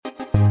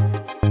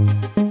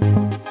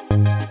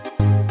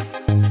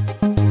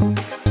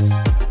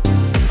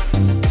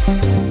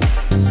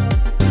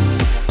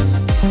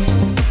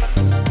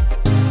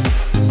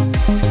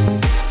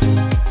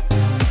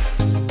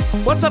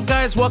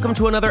Welcome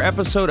to another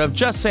episode of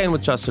Just Saying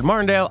with Justin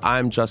Martindale.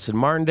 I'm Justin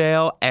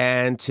Martindale,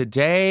 and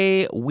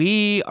today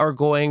we are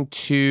going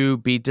to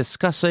be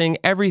discussing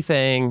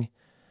everything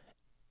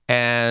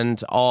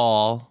and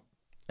all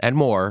and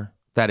more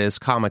that is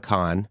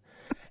Comic-Con.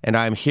 And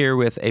I'm here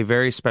with a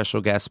very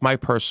special guest, my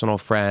personal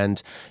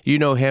friend. You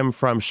know him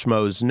from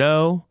Schmoes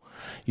Know.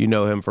 You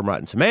know him from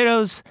Rotten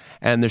Tomatoes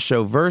and the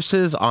show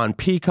Versus on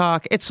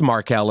Peacock. It's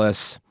Mark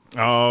Ellis.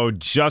 Oh,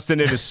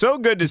 Justin, it is so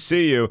good to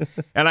see you.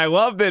 And I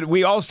love that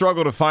we all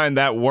struggle to find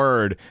that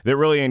word that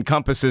really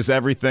encompasses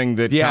everything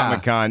that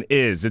Comic-Con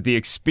is, that the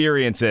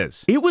experience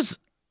is. It was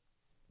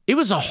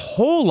a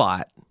whole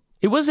lot.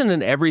 It wasn't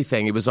an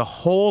everything. It was a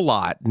whole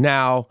lot.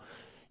 Now,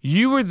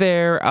 you were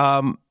there.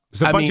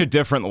 It's a bunch of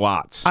different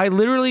lots. I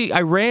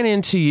ran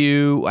into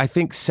you, I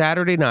think,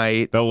 Saturday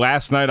night. The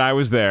last night I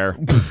was there,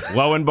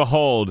 lo and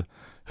behold,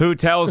 who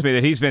tells me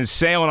that he's been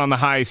sailing on the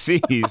high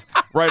seas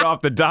right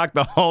off the dock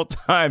the whole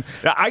time.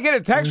 Now, I get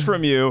a text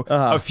from you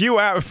a few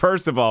hours,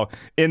 first of all,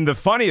 in the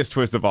funniest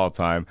twist of all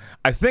time.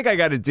 I think I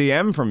got a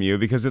DM from you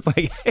because it's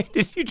like, hey,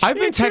 did you change I've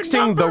been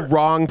texting the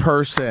wrong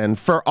person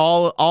for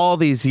all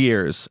these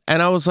years.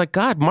 And I was like,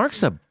 God,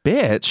 Mark's a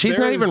bitch. She's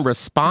not even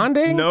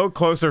responding. No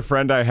closer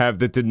friend I have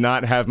that did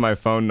not have my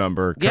phone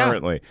number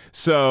currently.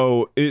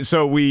 Yeah.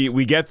 So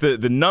we get the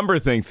number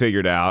thing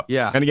figured out.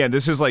 Yeah. And again,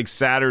 this is like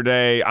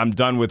Saturday. I'm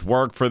done with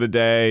work for the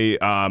day,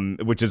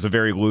 which is a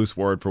very loose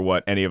word for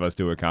what any of us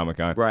do at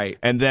Comic-Con. Right.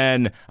 And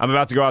then I'm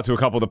about to go out to a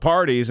couple of the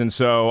parties, and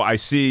so I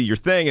see your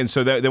thing, and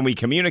so then we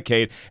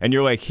communicate, and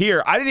you're like,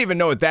 here. I didn't even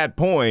know at that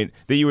point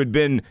that you had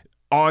been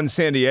on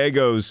San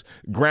Diego's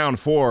ground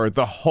floor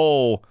the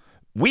whole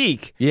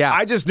week. Yeah.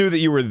 I just knew that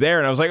you were there,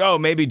 and I was like, oh,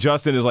 maybe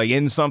Justin is like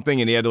in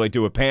something and he had to like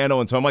do a panel,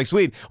 and so I'm like,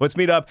 sweet, let's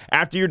meet up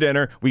after your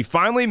dinner. We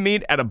finally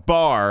meet at a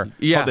bar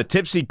called the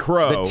Tipsy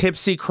Crow. The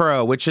Tipsy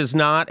Crow, which is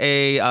not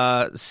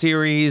a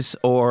series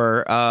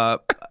or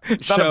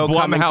show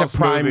coming to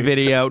Prime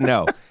Video.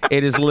 No,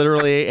 it is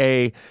literally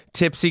a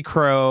Tipsy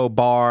Crow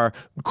bar.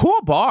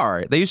 Cool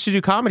bar. They used to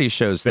do comedy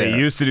shows there. They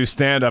used to do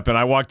stand-up, and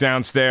I walked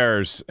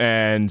downstairs,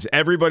 and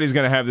everybody's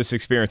going to have this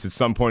experience at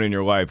some point in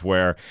your life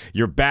where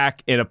you're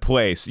back in a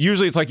place.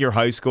 Usually it's like your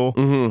high school.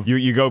 Mm-hmm.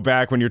 You go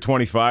back when you're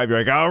 25. You're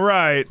like, all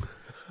right,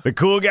 the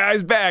cool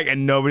guy's back,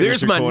 and nobody.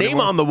 There's my name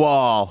on the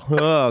wall.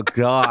 Oh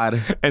God!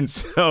 and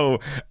so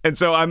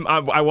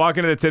I walk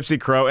into the Tipsy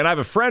Crow, and I have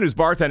a friend who's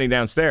bartending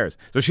downstairs.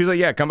 So she's like,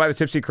 "Yeah, come by the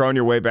Tipsy Crow on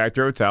your way back to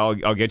your hotel.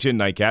 I'll get you a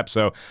nightcap."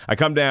 So I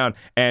come down,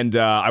 and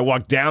I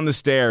walk down the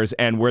stairs,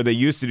 and where they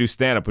used to do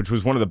stand up, which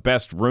was one of the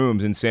best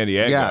rooms in San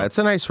Diego. Yeah, it's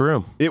a nice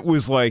room. It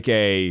was like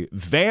a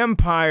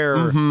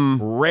vampire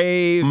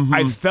rave.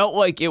 I felt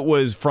like it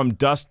was From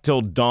Dusk Till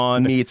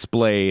Dawn meets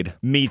Blade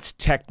meets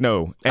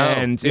techno,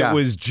 and it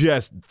was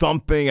just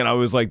thumping, and I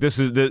was like,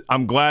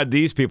 I'm glad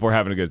these people are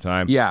having a good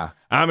time. Yeah.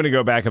 I'm going to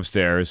go back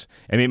upstairs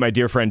and meet my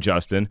dear friend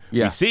Justin.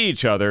 Yeah. We see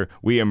each other,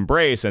 we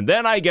embrace, and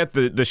then I get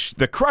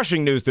the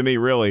crushing news to me,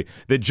 really,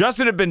 that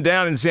Justin had been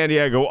down in San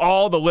Diego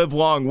all the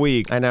live-long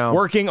week. I know.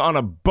 Working on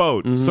a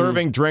boat,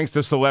 serving drinks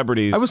to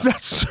celebrities. I was not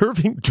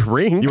serving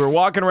drinks. You were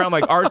walking around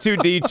like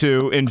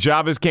R2-D2 in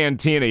Jabba's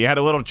Cantina. You had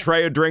a little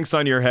tray of drinks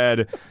on your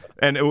head.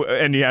 And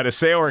you had a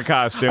sailor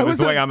costume. Is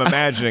the way I'm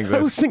imagining this.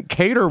 I wasn't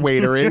cater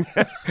waitering.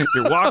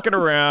 You're walking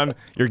around.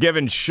 You're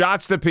giving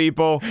shots to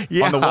people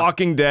on the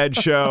Walking Dead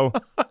show.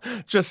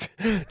 just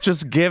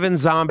giving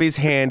zombies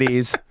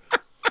handies.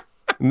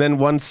 And then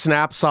one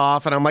snaps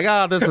off, and I'm like,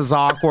 oh, this is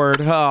awkward.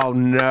 Oh,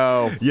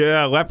 no.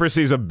 Yeah,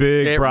 leprosy's a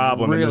big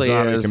problem really in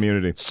the zombie is.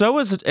 community. So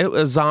is it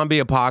a zombie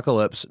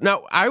apocalypse.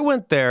 Now, I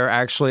went there,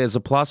 actually, as a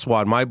plus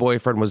one. My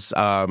boyfriend was,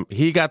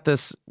 he got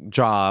this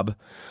job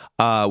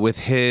with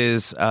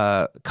his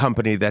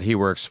company that he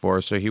works for.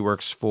 So he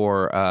works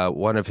for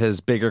one of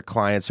his bigger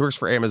clients. He works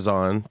for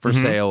Amazon for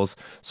sales.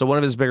 So one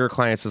of his bigger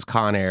clients is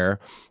Con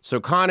Air. So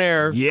Con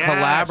Air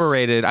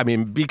collaborated,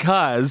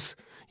 because,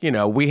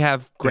 we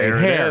have great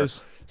hair.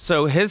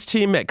 So his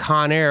team at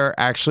Con Air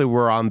actually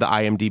were on the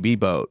IMDb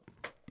boat.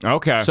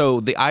 Okay.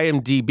 So the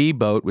IMDb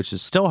boat, which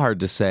is still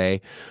hard to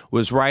say,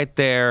 was right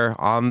there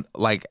on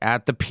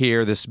at the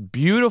pier. This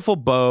beautiful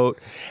boat,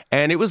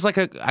 and it was like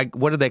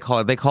what did they call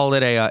it? They called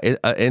it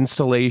a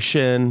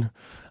installation.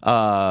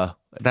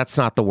 That's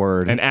not the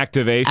word. An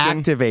activation?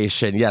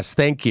 Activation, yes,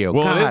 thank you.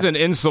 Well, it is an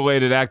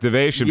insulated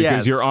activation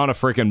because you're on a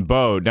freaking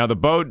boat. Now, the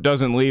boat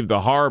doesn't leave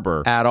the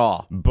harbor. At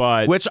all.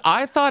 But which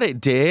I thought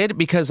it did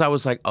because I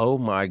was like, oh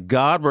my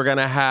God, we're going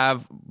to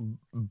have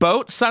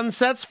boat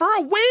sunsets for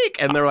a week.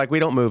 And they're like, we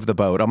don't move the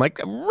boat. I'm like,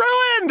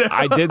 ruined.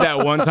 I did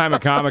that one time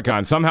at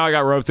Comic-Con. Somehow I got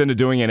roped into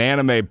doing an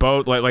anime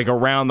boat like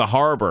around the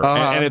harbor.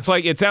 And it's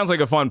like, it sounds like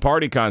a fun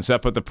party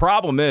concept, but the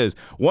problem is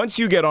once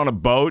you get on a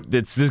boat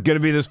that's going to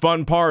be this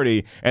fun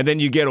party and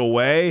then you get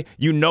away,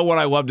 what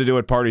I love to do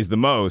at parties the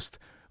most,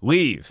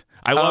 leave.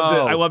 I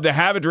love to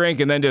have a drink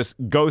and then just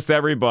ghost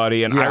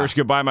everybody and Irish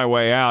goodbye my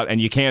way out, and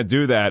you can't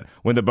do that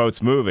when the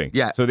boat's moving.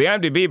 Yeah. So the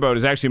IMDb boat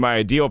is actually my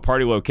ideal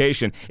party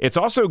location. It's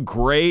also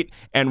great,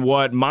 and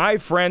what my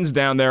friends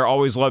down there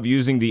always love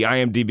using the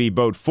IMDb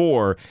boat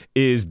for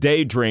is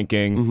day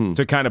drinking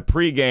to kind of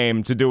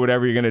pregame to do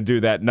whatever you're going to do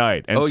that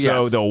night. And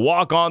they'll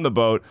walk on the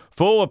boat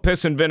full of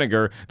piss and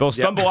vinegar. They'll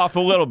stumble off a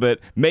little bit,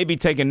 maybe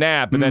take a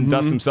nap, and then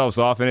dust themselves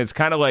off. And it's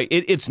kind of like,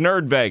 it's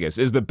Nerd Vegas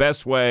is the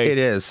best way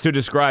to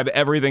describe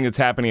everything that's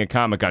happening at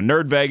Comic-Con.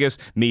 Nerd Vegas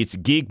meets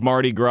Geek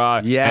Mardi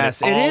Gras.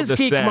 Yes, it is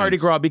Geek Mardi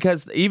Gras,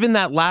 because even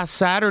that last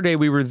Saturday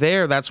we were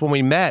there, that's when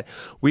we met.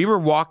 We were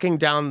walking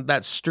down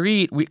that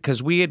street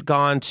because we had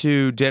gone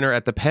to dinner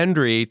at the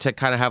Pendry to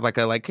kind of have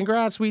like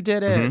congrats, we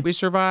did it. We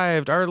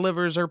survived. Our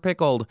livers are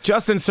pickled.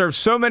 Justin served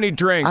so many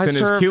drinks in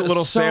his cute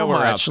little sailor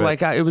outfit.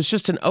 Like it was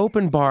just an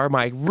open bar.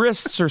 My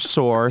wrists are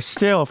sore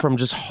still from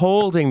just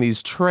holding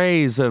these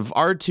trays of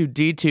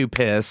R2D2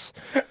 piss,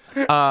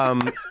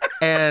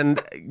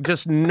 and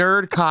just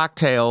nerd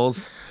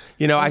cocktails.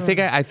 You know, I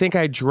think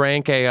I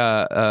drank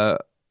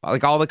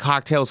like all the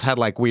cocktails had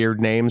like weird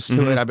names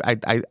to it.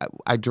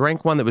 I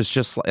drank one that was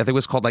just, I think it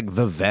was called like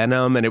the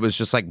Venom, and it was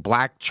just like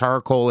black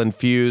charcoal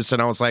infused, and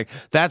I was like,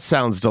 that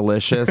sounds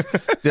delicious.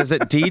 Does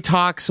it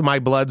detox my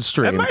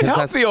bloodstream? It might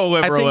help the old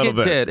liver a little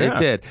bit. It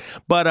did.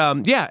 But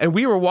and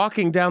we were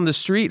walking down the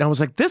street, and I was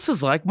like, this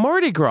is like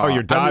Mardi Gras. Oh,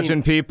 you're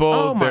dodging people.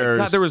 Oh my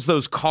God, there was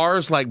those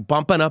cars like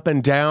bumping up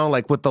and down,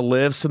 like with the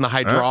lifts and the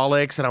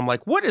hydraulics, and I'm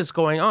like, what is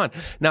going on?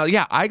 Now,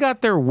 I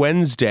got there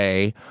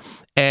Wednesday,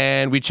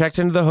 and we checked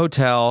into the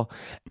hotel,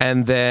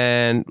 and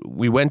then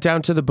we went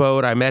down to the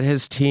boat. I met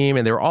his team,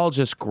 and they were all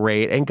just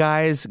great. And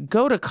guys,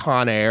 go to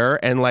Con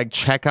Air and like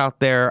check out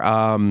their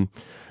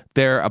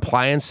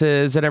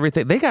appliances and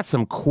everything. They got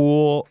some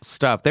cool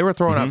stuff. They were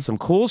throwing out some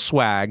cool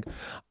swag.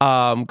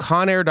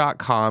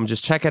 Conair.com.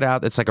 Just check it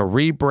out. It's like a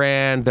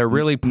rebrand. They're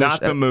really not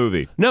the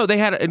movie. No, they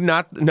had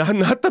not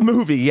the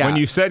movie. Yeah. When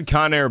you said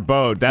Conair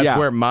boat, that's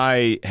where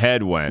my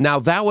head went. Now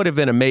that would have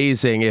been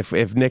amazing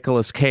if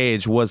Nicolas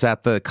Cage was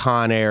at the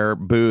Conair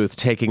booth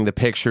taking the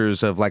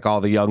pictures of like all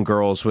the young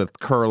girls with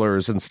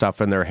curlers and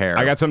stuff in their hair.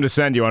 I got something to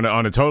send you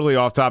on a totally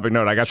off-topic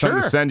note. I got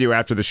something to send you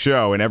after the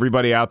show, and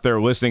everybody out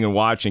there listening and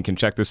watching can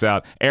check this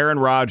out. Aaron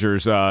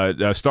Rodgers,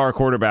 star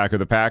quarterback of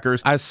the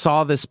Packers. I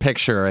saw this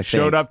picture. I think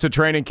showed up to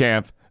training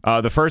camp,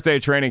 the first day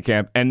of training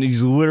camp, and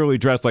he's literally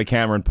dressed like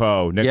Cameron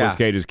Poe, Nicolas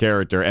Cage's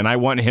character, and I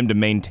want him to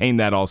maintain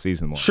that all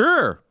season long.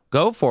 Sure.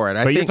 Go for it.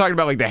 But you're talking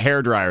about like the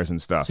hair dryers and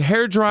stuff.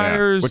 Hair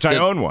dryers, which I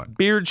own one.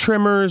 Beard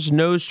trimmers,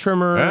 nose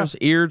trimmers,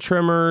 ear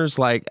trimmers,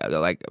 like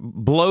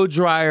blow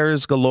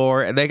dryers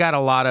galore. They got a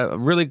lot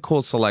of really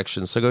cool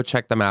selections, so go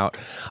check them out.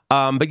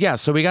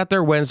 So we got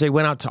there Wednesday,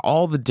 went out to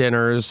all the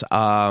dinners.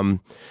 I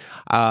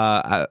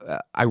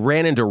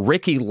ran into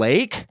Ricky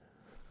Lake.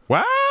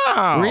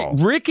 Wow.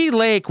 Ricky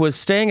Lake was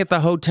staying at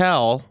the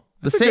hotel,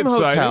 the same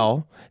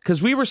hotel,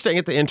 because we were staying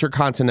at the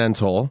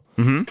Intercontinental,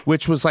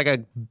 which was like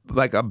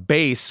a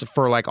base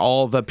for like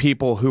all the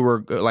people who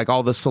were like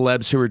all the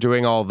celebs who were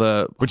doing all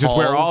the which halls. Is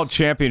where all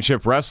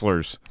championship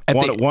wrestlers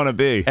want to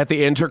be at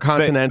the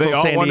Intercontinental. They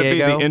all San want to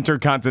Diego. be the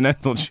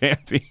Intercontinental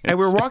champion. And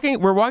we're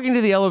walking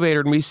to the elevator,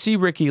 and we see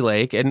Ricky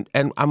Lake, and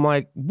I'm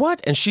like, what?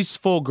 And she's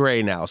full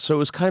gray now, so it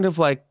was kind of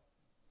like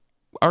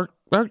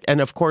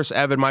and of course,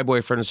 Evan, my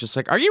boyfriend, is just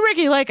like, are you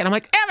Ricky Lake? And I'm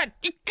like, Evan,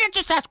 you can't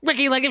just ask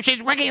Ricky Lake if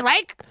she's Ricky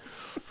Lake.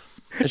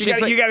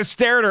 You got to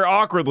stare at her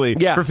awkwardly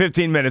for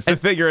 15 minutes to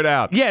figure it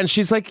out. Yeah, and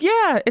she's like,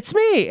 yeah, it's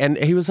me. And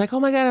he was like, oh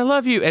my God, I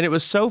love you. And it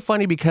was so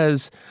funny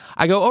because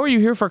I go, oh, are you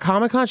here for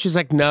Comic-Con? She's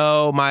like,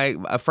 no,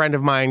 a friend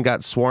of mine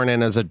got sworn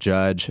in as a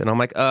judge. And I'm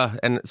like,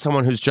 and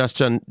someone who's just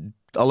done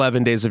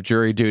 11 days of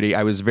jury duty.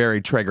 I was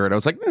very triggered. I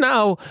was like,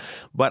 no.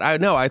 But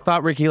I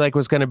thought Ricky Lake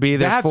was going to be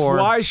there. That's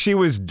why she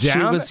was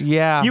down?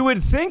 You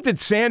would think that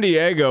San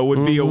Diego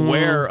would be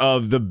aware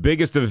of the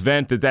biggest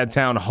event that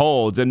town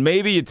holds, and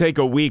maybe you take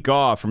a week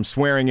off from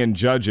swearing in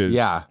judges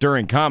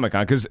during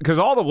Comic-Con. Because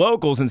all the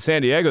locals in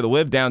San Diego that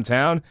live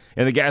downtown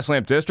in the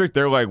Gaslamp District,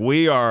 they're like,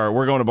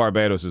 we're going to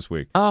Barbados this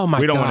week. Oh, my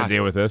God. We don't want to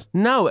deal with this.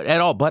 No,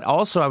 at all. But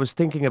also, I was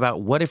thinking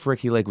about what if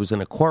Ricky Lake was in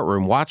a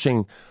courtroom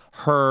watching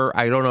her,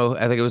 I don't know,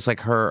 I think it was like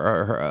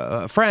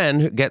her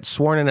friend gets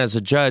sworn in as a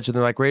judge, and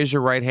they're like, raise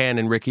your right hand,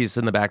 and Ricky's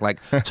in the back like,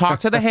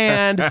 talk to the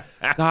hand.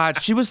 God,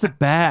 she was the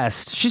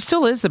best. She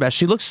still is the best.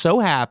 She looks so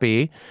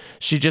happy.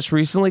 She just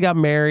recently got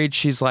married.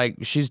 She's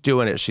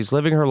doing it. She's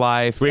living her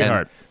life.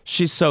 Sweetheart.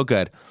 She's so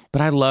good.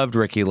 But I loved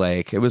Ricky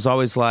Lake. It was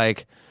always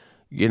like,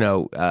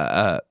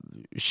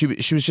 she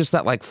was just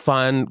that like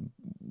fun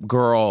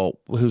girl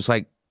who's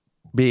like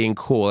being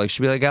cool. Like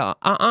she'd be like,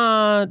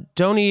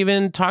 don't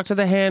even talk to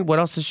the hand. What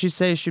else did she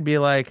say? She'd be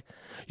like,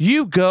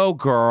 you go,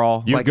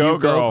 girl. You go,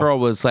 girl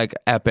was like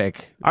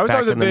epic. I was back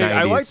always a in the big. 90s.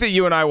 I like that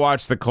you and I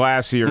watched the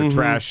classier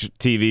trash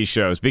TV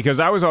shows because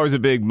I was always a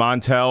big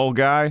Montel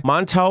guy.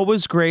 Montel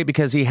was great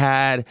because he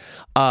had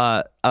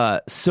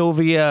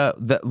Sylvia.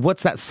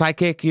 What's that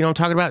psychic? You know what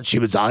I'm talking about? She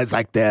was always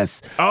like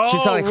this. Oh,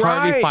 she's like right.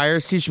 Harvey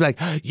Firestein. She'd be like,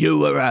 you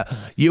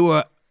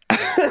were.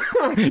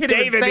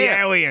 David the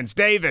aliens.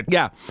 David.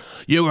 Yeah.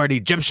 You were an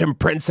Egyptian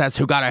princess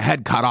who got her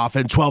head cut off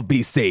in 12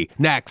 BC.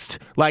 Next.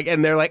 Like,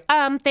 and they're like,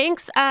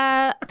 thanks.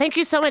 Thank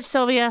you so much,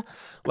 Sylvia.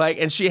 Like,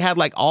 and she had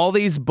like all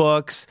these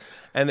books,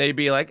 and they'd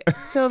be like,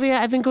 Sylvia,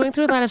 I've been going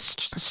through a lot of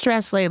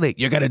stress lately.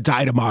 You're going to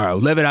die tomorrow.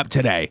 Live it up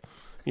today.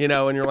 You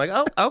know, and you're like,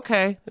 oh,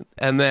 okay.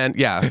 And then,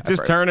 yeah.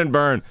 Just turn and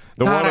burn.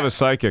 The world of a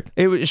psychic.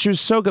 She was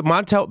so good.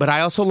 Montel, but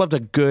I also loved a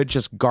good,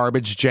 just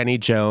garbage Jenny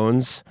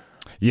Jones.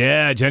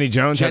 Yeah, Jenny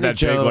Jones had that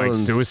big like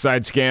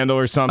suicide scandal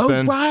or something.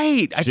 Oh,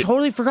 right. I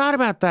totally forgot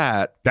about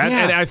that.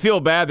 And I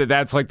feel bad that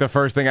that's like the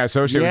first thing I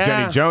associate with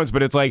Jenny Jones,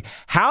 but it's like,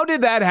 how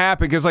did that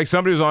happen? Because like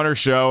somebody was on her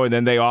show and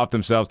then they off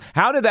themselves.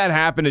 How did that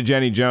happen to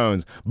Jenny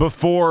Jones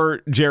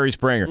before Jerry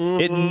Springer?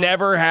 Mm-hmm. It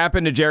never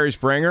happened to Jerry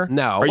Springer?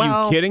 No. Are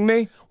you kidding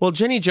me? Well,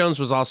 Jenny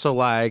Jones was also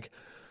like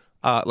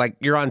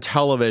you're on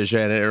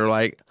television and you're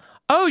like,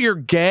 oh, you're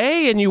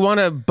gay and you want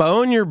to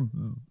bone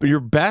your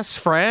best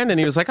friend? And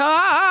he was like,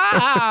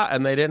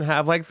 and they didn't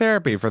have like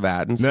therapy for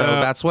that. And so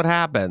that's what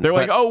happened. They're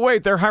like, oh,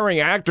 wait, they're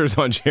hiring actors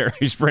on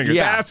Jerry Springer.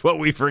 Yeah. That's what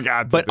we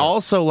forgot to But do.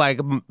 also like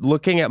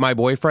looking at my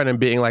boyfriend and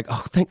being like,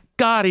 oh, thank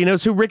God he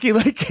knows who Ricky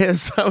Lake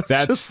is.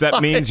 That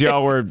means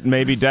y'all were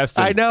maybe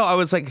destined. I know. I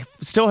was like,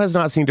 still has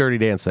not seen Dirty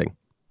Dancing.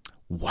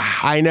 Wow.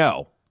 I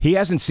know. He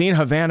hasn't seen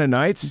Havana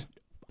Nights?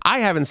 I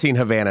haven't seen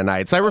Havana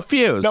Nights. I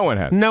refuse. No one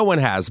has. No one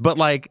has. But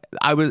like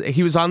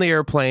he was on the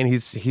airplane.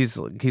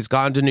 He's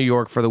gone to New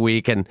York for the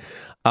week, and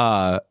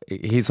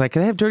he's like,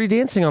 they have Dirty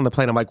Dancing on the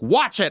plane. I'm like,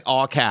 watch it,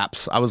 all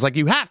caps. I was like,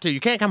 you have to.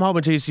 You can't come home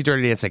until you see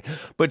Dirty Dancing.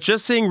 But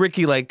just seeing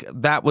Ricky Lake,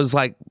 that was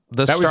like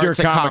the start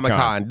to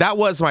Comic-Con. That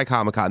was my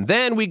Comic-Con.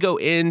 Then we go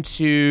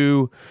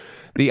into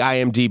the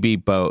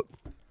IMDb boat.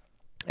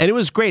 And it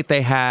was great.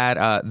 They had,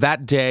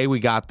 that day we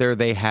got there,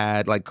 they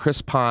had like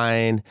Chris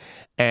Pine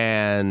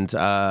and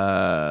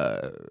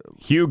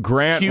Hugh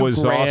Grant was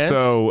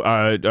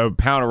also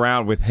pound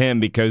around with him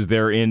because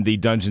they're in the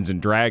Dungeons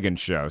and Dragons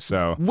show.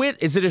 So,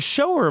 is it a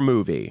show or a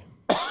movie?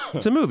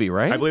 It's a movie,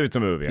 right? I believe it's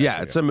a movie.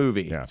 Yeah, it's a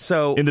movie. Yeah.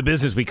 So in the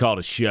business, we call it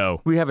a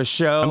show. We have a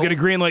show. I'm going to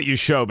greenlight your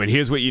show, but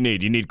here's what you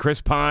need. You need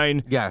Chris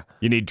Pine. Yeah.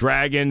 You need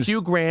dragons.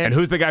 Hugh Grant. And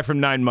who's the guy from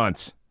 9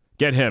 Months?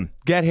 Get him.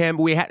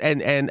 We had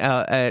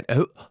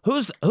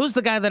who's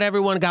the guy that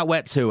everyone got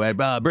wet to at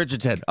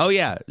Bridgerton? Oh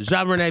yeah,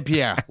 Jean-René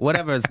Pierre,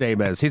 whatever his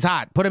name is. He's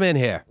hot. Put him in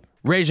here.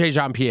 Regé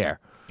Jean-Pierre.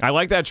 I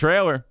like that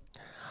trailer.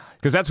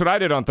 Because that's what I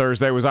did on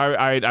Thursday. Was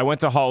I went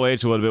to Hall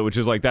H a little bit, which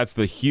is like that's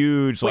the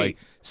huge like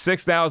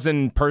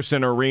 6,000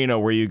 person arena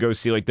where you go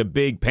see like the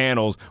big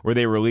panels where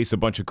they release a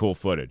bunch of cool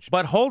footage.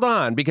 But hold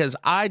on, because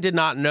I did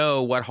not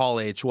know what Hall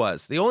H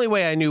was. The only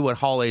way I knew what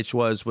Hall H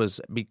was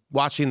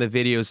watching the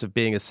videos of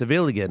being a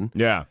civilian.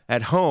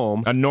 At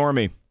home, a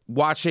normie.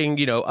 Watching,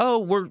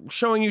 we're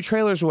showing you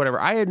trailers or whatever.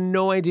 I had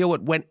no idea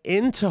what went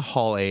into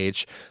Hall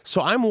H.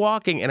 So I'm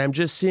walking and I'm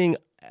just seeing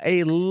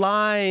a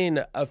line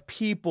of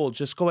people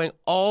just going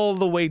all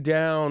the way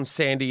down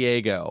San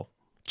Diego.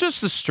 Just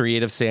the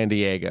street of San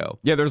Diego.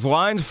 Yeah, there's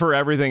lines for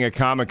everything at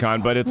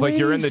Comic-Con, but it's like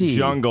you're in the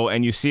jungle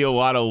and you see a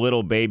lot of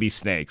little baby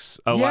snakes.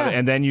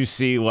 And then you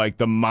see like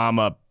the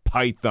mama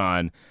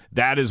python.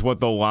 That is what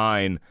the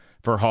line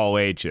for Hall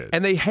H is.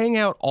 And they hang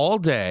out all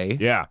day.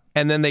 Yeah.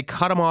 And then they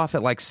cut them off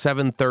at like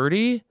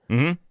 7:30.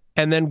 Mm-hmm.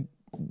 And then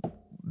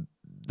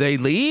they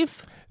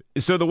leave.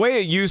 So the way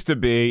it used to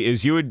be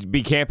is you would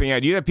be camping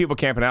out. You'd have people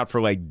camping out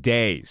for like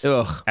days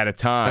at a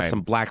time. That's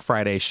some Black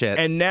Friday shit.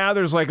 And now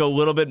there's like a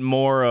little bit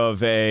more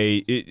of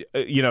a,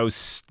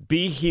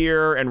 be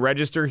here and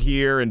register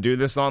here and do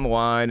this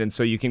online. And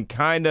so you can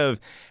kind of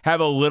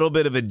have a little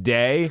bit of a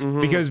day.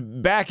 Mm-hmm. Because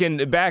back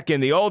in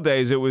the old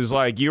days, it was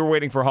like you were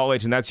waiting for Hall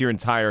H and that's your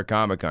entire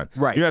Comic-Con.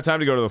 Right. You don't have time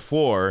to go to the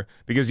floor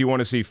because you want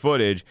to see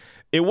footage.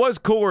 It was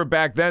cooler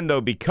back then, though,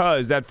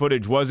 because that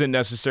footage wasn't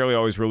necessarily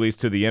always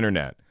released to the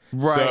internet.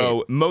 Right.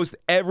 So most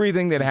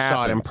everything that happens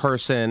saw it in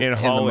person in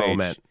Hall the H,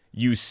 moment.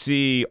 You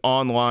see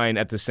online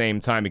at the same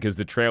time because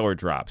the trailer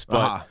drops.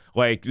 But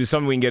like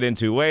something we can get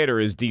into later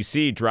is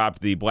DC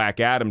dropped the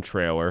Black Adam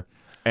trailer.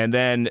 And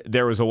then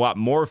there was a lot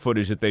more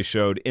footage that they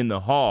showed in the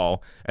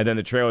hall. And then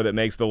the trailer that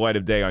makes the light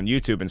of day on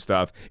YouTube and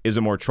stuff is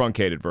a more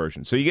truncated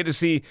version. So you get to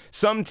see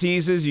some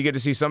teases, you get to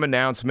see some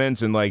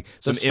announcements and like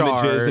some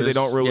images that they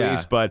don't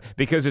release. Yeah. But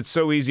because it's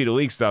so easy to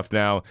leak stuff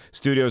now,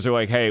 studios are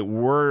like, hey,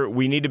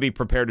 we need to be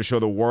prepared to show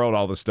the world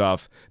all the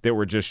stuff that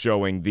we're just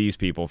showing these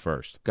people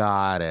first.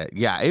 Got it.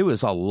 Yeah, it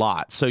was a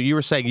lot. So you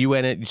were saying you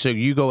went in, so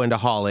you go into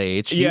Hall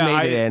H. You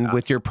made it in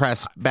with your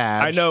press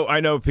badge. I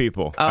know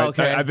people. Oh,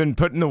 okay. I've been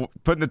putting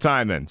the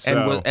time in.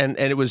 So. And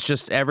it was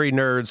just every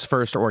nerd's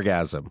first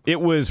orgasm. It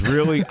was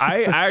really.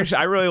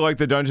 I really like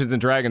the Dungeons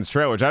and Dragons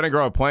trailer, which I didn't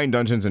grow up playing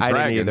Dungeons and Dragons.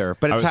 I didn't either,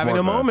 but it's having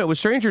a moment with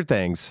Stranger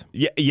Things.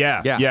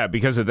 Yeah,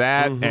 because of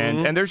that,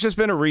 Mm-hmm. and there's just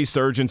been a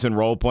resurgence in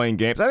role playing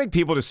games. I think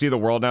people just see the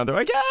world now. They're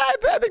like,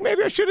 I think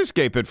maybe I should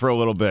escape it for a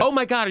little bit. Oh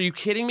my God, are you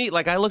kidding me?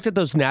 Like I looked at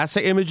those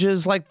NASA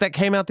images like that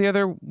came out the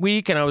other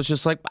week, and I was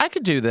just like, I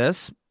could do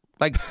this.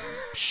 Like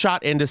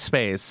shot into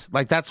space.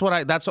 Like that's what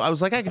I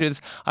was like, I could do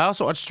this. I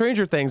also watched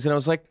Stranger Things, and I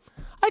was like,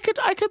 I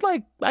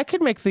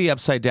could make the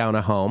Upside Down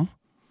a home.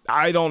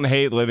 I don't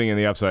hate living in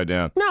the Upside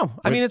Down. No,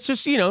 I mean, it's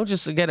just,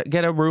 just get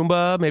a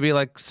Roomba, maybe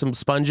like some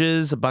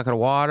sponges, a bucket of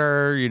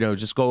water,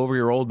 just go over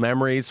your old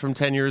memories from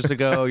 10 years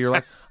ago. You're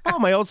like, oh,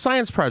 my old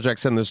science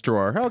project's in this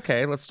drawer.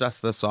 Okay, let's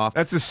dust this off.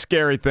 That's the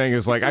scary thing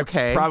is like,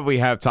 I probably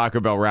have Taco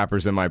Bell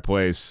wrappers in my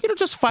place.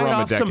 Just fight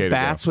off some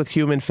bats with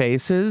human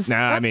faces.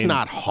 That's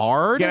not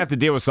hard. You have to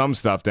deal with some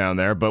stuff down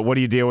there, but what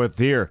do you deal with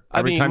here?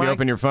 Every time you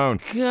open your phone.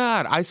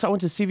 God, I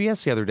went to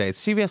CVS the other day.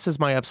 CVS is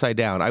my Upside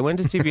Down. I went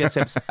into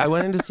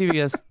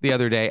CVS the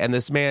other day, and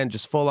this man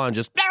just full on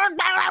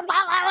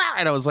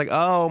and I was like,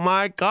 oh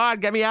my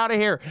God, get me out of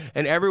here.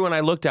 And everyone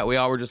I looked at, we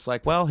all were just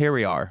like, well, here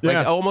we are. Yeah.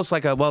 Like almost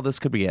like well, this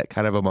could be it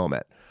kind of a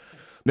moment.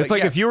 It's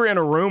like if you were in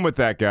a room with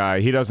that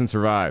guy, he doesn't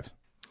survive.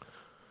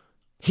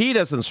 He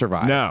doesn't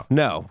survive.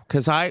 No.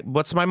 Because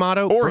what's my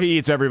motto? Or he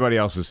eats everybody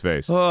else's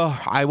face. Oh,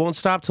 I won't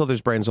stop till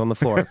there's brains on the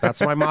floor.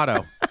 That's my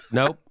motto.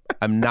 Nope,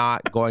 I'm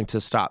not going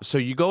to stop. So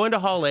you go into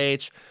Hall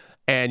H,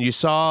 and you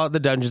saw the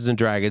Dungeons and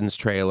Dragons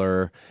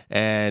trailer,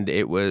 and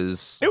it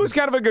was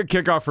kind of a good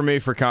kickoff for me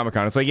for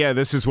Comic-Con. It's like, yeah,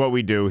 this is what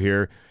we do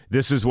here.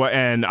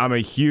 And I'm a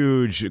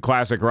huge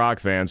classic rock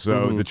fan,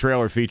 so the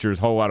trailer features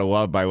 "Whole Lot of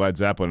Love" by Led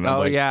Zeppelin. And I'm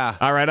like, yeah.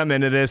 All right, I'm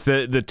into this.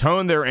 The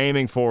tone they're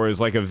aiming for is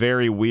like a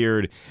very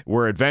weird,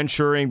 we're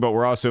adventuring, but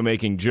we're also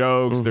making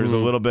jokes. There's a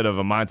little bit of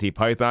a Monty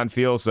Python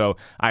feel, so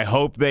I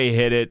hope they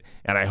hit it,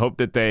 and I hope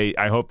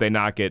they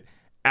knock it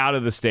out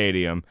of the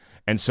stadium.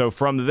 And so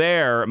from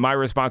there, my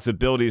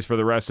responsibilities for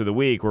the rest of the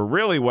week were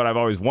really what I've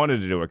always wanted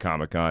to do at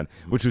Comic-Con,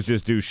 which was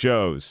just do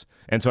shows.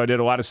 And so I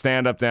did a lot of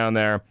stand-up down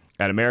there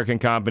at American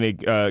Comedy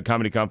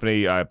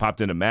Company. I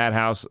popped into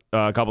Madhouse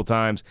a couple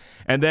times.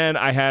 And then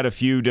I had a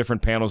few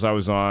different panels I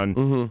was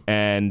on.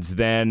 And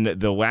then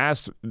the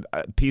last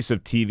piece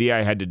of TV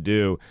I had to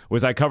do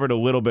was I covered a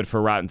little bit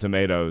for Rotten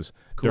Tomatoes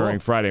during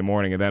Friday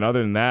morning. And then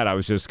other than that, I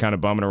was just kind of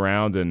bumming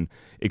around and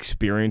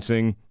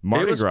experiencing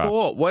Mardi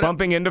Gras,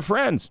 bumping into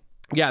friends.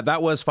 Yeah,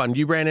 that was fun.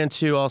 You ran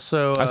into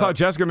also... I saw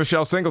Jessica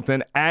Michelle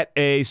Singleton at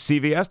a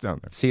CVS down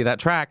there. See, that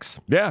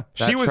tracks. Yeah.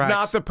 She was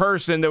not the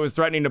person that was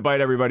threatening to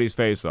bite everybody's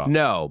face off.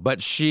 No, but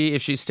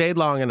if she stayed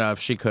long enough,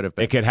 she could have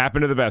been. It could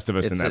happen to the best of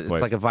us in that place.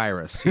 It's like a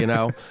virus,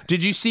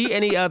 Did you see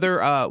any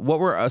other... what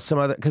were some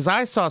other... Because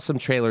I saw some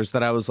trailers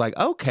that I was like,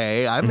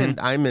 okay,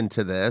 I'm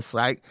into this.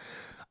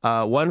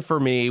 One for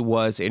me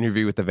was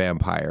Interview with the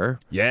Vampire.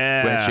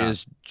 Yeah. Which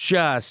is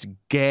just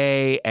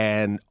gay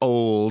and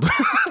old.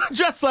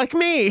 Just like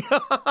me.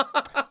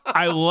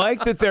 I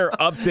like that they're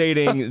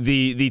updating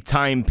the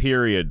time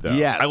period, though.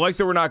 Yes. I like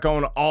that we're not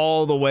going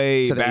all the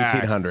way to the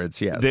back 1800s,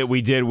 yes. That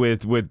we did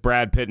with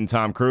Brad Pitt and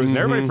Tom Cruise. And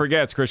everybody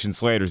forgets Christian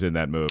Slater's in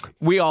that movie.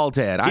 We all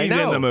did. I know.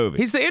 He's in the movie.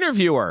 He's the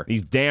interviewer.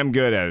 He's damn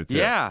good at it, too.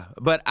 Yeah.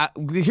 But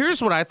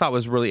here's what I thought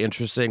was really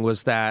interesting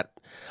was that...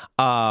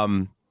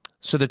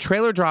 So the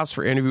trailer drops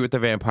for Interview with the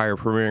Vampire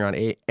premiering on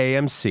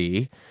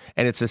AMC,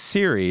 and it's a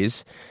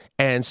series.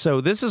 And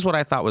so this is what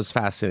I thought was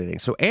fascinating.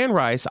 So Anne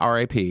Rice,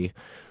 R.I.P.,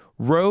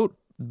 wrote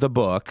the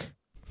book,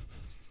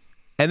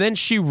 and then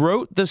she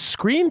wrote the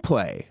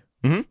screenplay,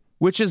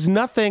 which is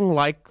nothing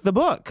like the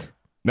book.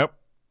 Nope.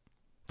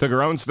 Took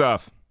her own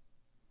stuff.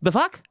 The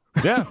fuck?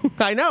 Yeah.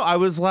 I know. I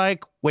was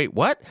like, wait,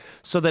 what?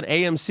 So then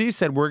AMC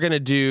said, we're going to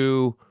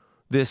do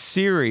this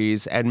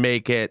series and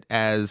make it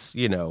as,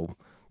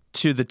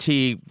 to the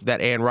T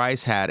that Anne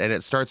Rice had, and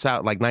it starts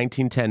out like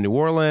 1910 New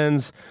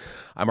Orleans.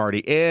 I'm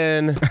already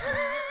in.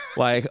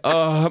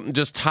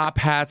 Just top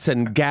hats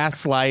and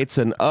gas lights,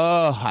 and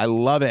I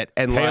love it.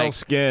 And pale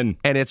skin,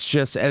 and it's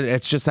just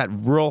that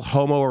real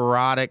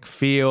homoerotic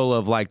feel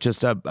of like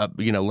just a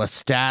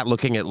Lestat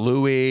looking at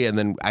Louis, and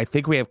then I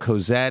think we have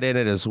Cosette in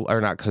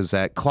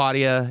it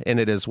Claudia in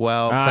it as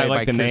well. I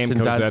like the name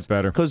Cosette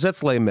better.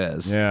 Cosette's Les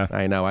Mis. Yeah,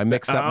 I know. I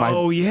mix up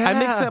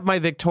my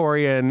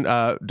Victorian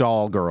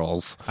doll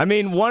girls. I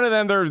mean, one of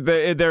them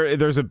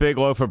there's a big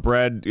loaf of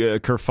bread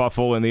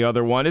kerfuffle, and the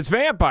other one it's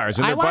vampires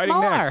and they're biting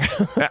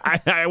necks.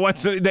 I want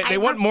some, they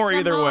want more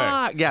either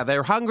way. Yeah,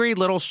 they're hungry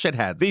little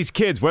shitheads. These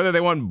kids, whether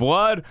they want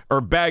blood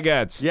or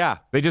baguettes,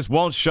 they just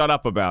won't shut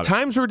up about it.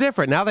 Times were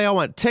different. Now they all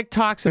want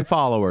TikToks and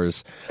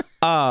followers.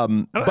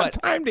 But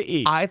time to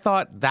eat. I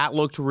thought that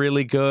looked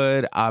really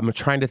good. I'm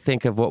trying to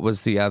think of what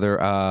was the other.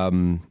 League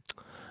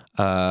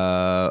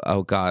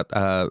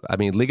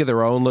of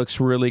Their Own looks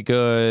really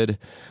good.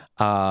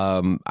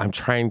 I'm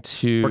trying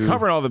to... We're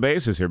covering all the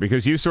bases here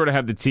because you sort of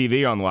have the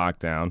TV on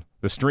lockdown,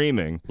 the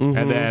streaming,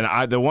 and then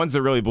the ones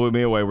that really blew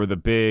me away were the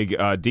big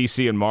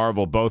DC and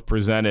Marvel both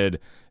presented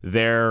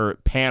their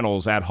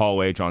panels at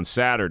Hall H on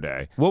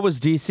Saturday. What was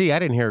DC? I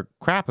didn't hear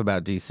crap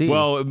about DC.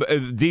 Well,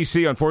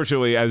 DC,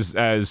 unfortunately,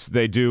 as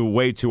they do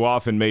way too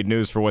often, made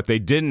news for what they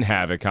didn't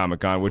have at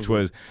Comic-Con, which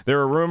was there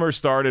are rumors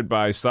started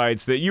by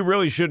sites that you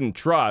really shouldn't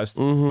trust,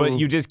 but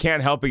you just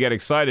can't help but get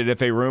excited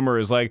if a rumor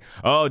is like,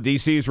 oh,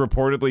 DC's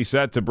reportedly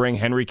set to bring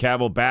Henry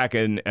Cavill back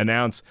and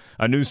announce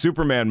a new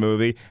Superman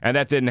movie, and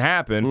that didn't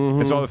happen,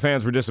 and so all the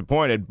fans were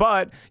disappointed.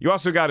 But you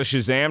also got a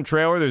Shazam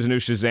trailer. There's a new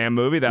Shazam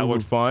movie. That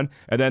looked fun.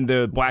 And then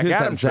the Black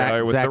Adam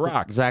trailer with The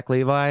Rock. Zach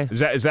Levi?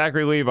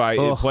 Zachary Levi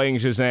is playing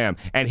Shazam.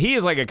 And he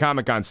is like a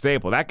Comic-Con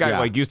staple. That guy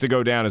like used to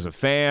go down as a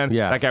fan.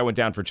 Yeah. That guy went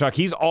down for Chuck.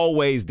 He's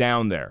always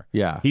down there.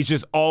 Yeah. He's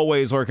just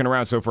always lurking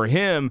around. So for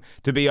him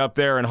to be up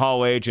there in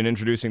Hall H and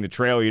introducing the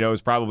trailer,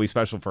 is probably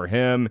special for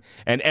him.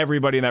 And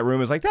everybody in that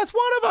room is like, that's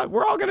one of us.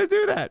 We're all going to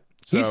do that.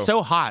 He's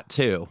so hot,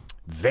 too.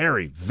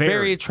 Very,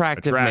 very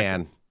attractive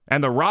man.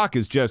 And The Rock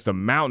is just a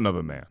mountain of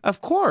a man. Of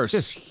course.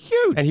 Just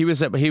huge. And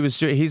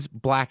he's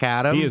Black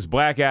Adam. He is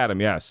Black Adam,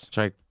 yes. Which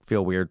I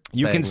feel weird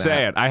You can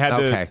say it. I had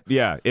to.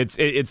 Yeah,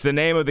 it's the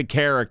name of the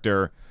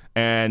character,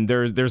 and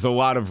there's a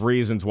lot of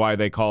reasons why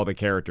they call the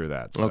character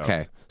that. So.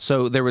 Okay.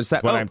 So there was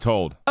that. What I'm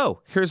told.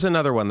 Oh, here's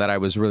another one that I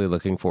was really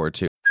looking forward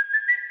to.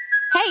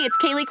 Hey, it's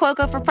Kaylee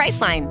Cuoco for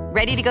Priceline.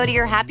 Ready to go to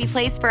your happy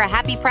place for a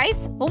happy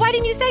price? Well, why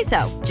didn't you say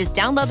so? Just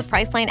download the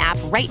Priceline app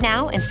right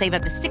now and save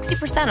up to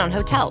 60% on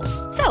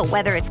hotels. So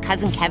whether it's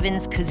Cousin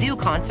Kevin's Kazoo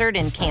Concert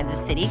in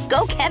Kansas City,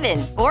 go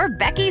Kevin, or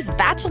Becky's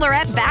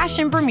Bachelorette Bash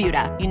in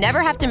Bermuda, you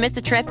never have to miss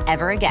a trip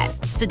ever again.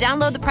 So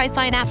download the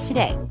Priceline app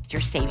today.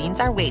 Your savings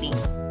are waiting.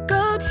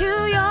 Go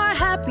to your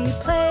happy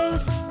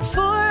place for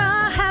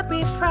a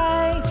happy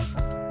price.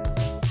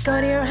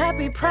 Go to your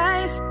happy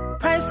price,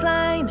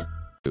 Priceline.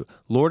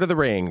 Lord of the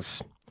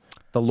Rings.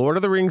 The Lord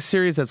of the Rings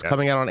series that's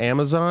coming out on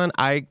Amazon.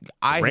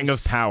 Ring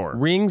of Power.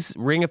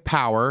 Ring of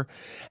Power.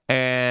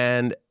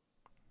 And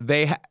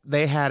they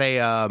had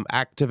a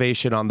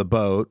activation on the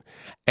boat,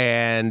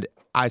 and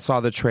I saw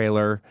the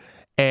trailer,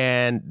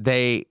 and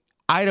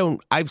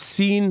I've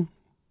seen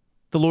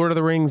the Lord of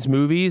the Rings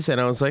movies, and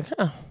I was like,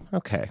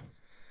 okay.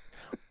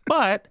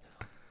 But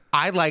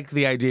I like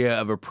the idea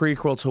of a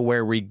prequel to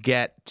where we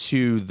get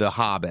to The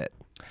Hobbit.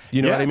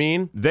 You know what I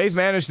mean? They've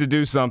managed to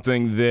do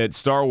something that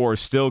Star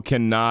Wars still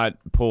cannot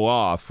pull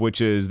off,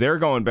 which is they're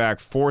going back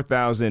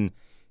 4,000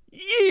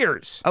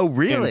 years. Oh,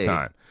 really? In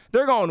time.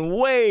 They're going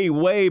way,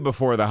 way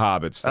before The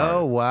Hobbit started.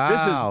 Oh, wow.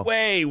 This is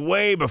way,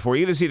 way before.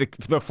 You get to see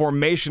the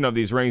formation of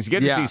these rings. You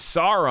get to see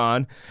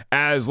Sauron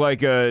as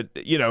like a,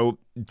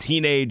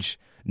 teenage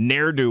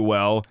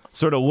ne'er-do-well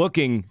sort of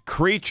looking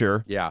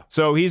creature. Yeah.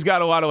 So he's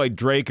got a lot of like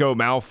Draco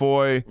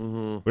Malfoy,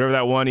 whatever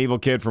that one evil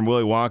kid from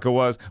Willy Wonka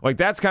was. Like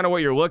that's kind of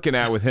what you're looking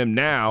at with him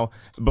now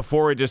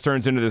before it just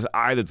turns into this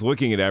eye that's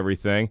looking at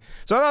everything.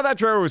 So I thought that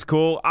trailer was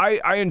cool.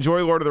 I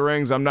enjoy Lord of the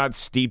Rings. I'm not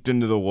steeped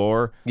into the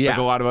lore like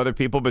a lot of other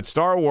people, but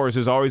Star Wars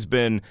has always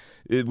been,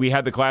 we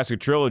had the classic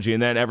trilogy,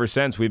 and then ever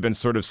since we've been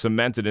sort of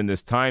cemented in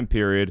this time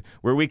period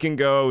where we can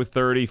go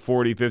 30,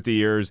 40, 50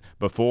 years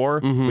before,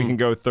 we can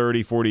go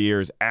 30, 40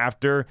 years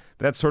after.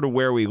 That's sort of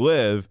where we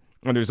live.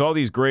 And there's all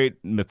these great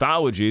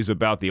mythologies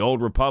about the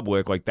old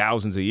republic like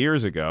thousands of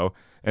years ago.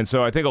 And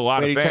so I think a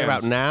lot of fans... Are you talking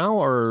about now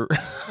or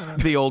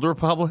the old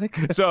republic?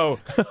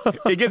 So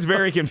it gets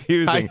very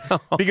confusing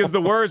because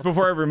the words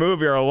before every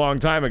movie are a long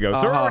time ago.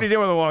 So we're already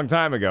doing it a long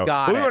time ago.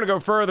 But we want to go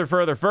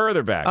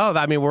further back. Oh,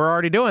 I mean, we're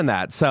already doing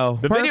that. So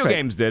the video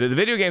games did it. The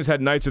video games had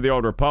Knights of the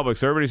Old Republic,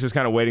 so everybody's just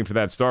kind of waiting for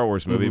that Star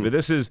Wars movie. But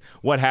this is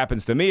what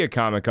happens to me at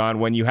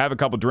Comic-Con when you have a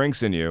couple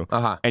drinks in you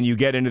and you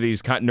get into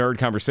these nerd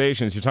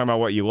conversations. You're talking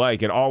about what you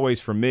like. It always,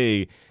 for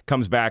me,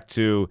 comes back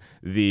to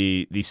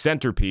the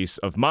centerpiece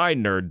of my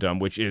nerddom,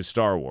 which is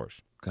Star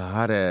Wars.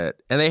 Got it.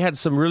 And they had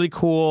some really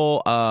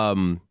cool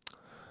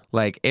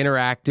like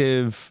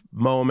interactive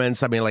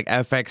moments. I mean, like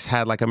FX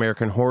had like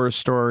American Horror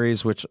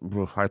Stories, which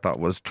I thought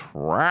was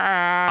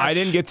trash. I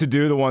didn't get to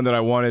do the one that I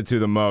wanted to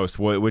the most,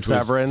 which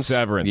was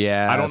Severance.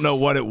 Yeah, I don't know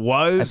what it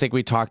was. I think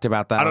we talked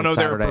about that. I don't know.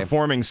 Saturday. They were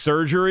performing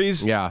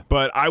surgeries. Yeah,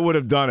 but I would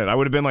have done it. I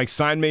would have been like,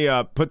 sign me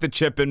up, put the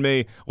chip in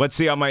me. Let's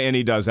see how my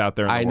innie does out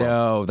there. I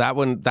know that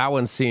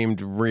one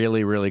seemed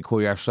really, really cool.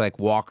 You actually like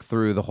walk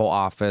through the whole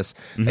office.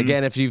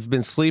 Again, if you've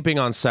been sleeping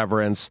on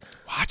Severance,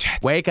 watch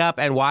it. Wake up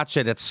and watch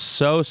it. It's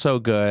so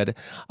good.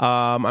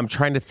 I'm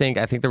trying to think.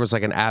 I think there was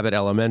like an Abbott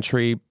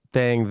Elementary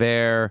thing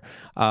there.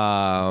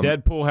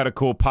 Deadpool had a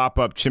cool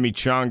pop-up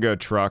chimichanga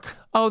truck.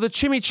 Oh, the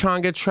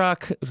chimichanga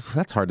truck.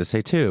 That's hard to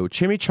say too.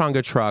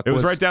 Chimichanga truck. It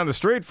was right down the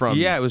street from.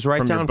 Yeah, it was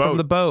right down from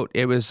the boat.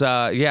 It was.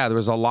 There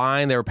was a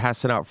line. They were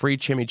passing out free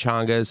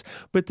chimichangas.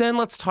 But then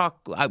let's talk.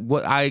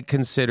 What I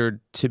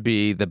considered to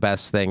be the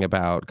best thing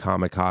about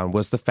Comic-Con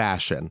was the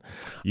fashion.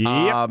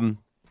 Yep.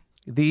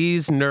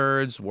 These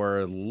nerds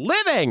were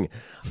living.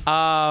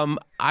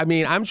 I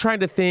mean, I'm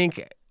trying to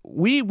think.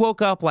 We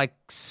woke up like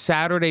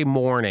Saturday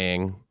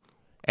morning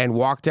and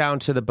walked down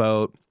to the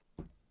boat,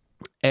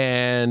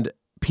 and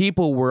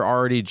people were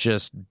already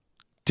just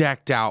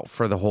decked out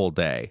for the whole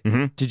day.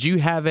 Did you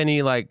have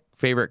any like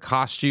favorite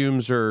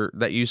costumes or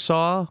that you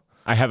saw?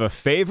 I have a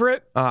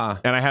favorite, and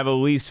I have a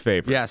least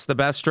favorite. Yes, the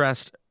best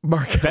dressed.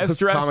 Best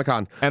dressed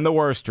Comic-Con and the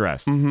worst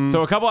dressed.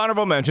 So a couple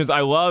honorable mentions. I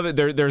love it.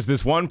 There's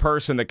this one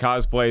person that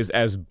cosplays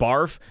as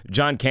Barf,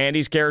 John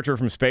Candy's character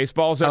from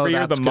Spaceballs every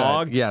year, the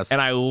Mog. Yes. And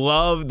I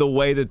love the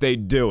way that they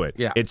do it.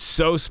 Yeah. It's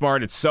so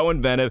smart. It's so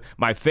inventive.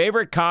 My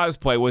favorite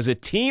cosplay was a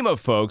team of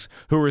folks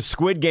who were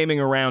squid gaming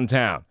around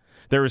town.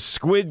 There was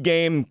Squid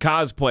Game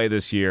cosplay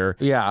this year.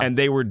 Yeah. And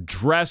they were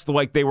dressed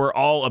like they were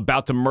all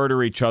about to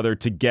murder each other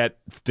to get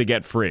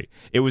free.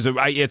 It was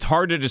it's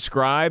hard to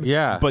describe.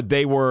 Yeah. But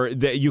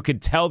you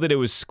could tell that it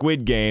was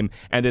Squid Game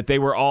and that they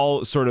were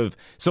all sort of,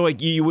 so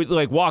like you would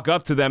like walk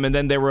up to them and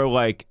then they were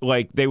like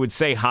they would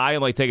say hi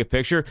and like take a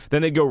picture.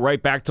 Then they'd go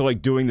right back to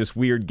like doing this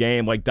weird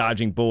game, like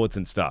dodging bullets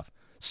and stuff.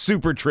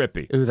 Super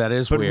trippy. Ooh, that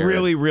is but weird.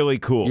 Really, really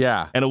cool.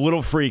 Yeah. And a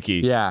little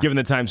freaky. Yeah. Given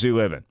the times we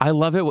live in. I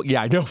love it.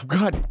 Yeah, I know.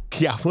 God.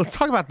 Yeah, let's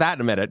talk about that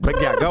in a minute.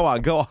 But yeah, go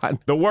on.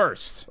 The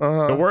worst.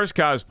 The worst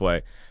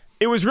cosplay.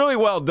 It was really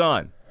well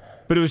done,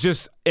 but it was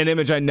just an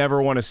image I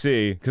never want to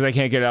see because I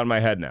can't get it out of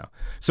my head now.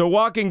 So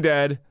Walking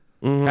Dead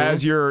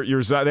has your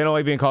they don't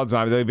like being called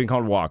zombies. They like being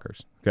called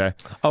walkers. Okay.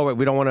 Oh, wait.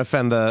 We don't want to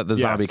offend the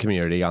zombie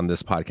community on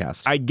this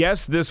podcast. I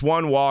guess this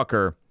one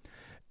walker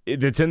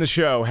that's in the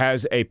show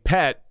has a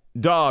pet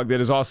dog that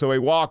is also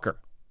a walker.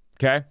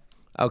 Okay?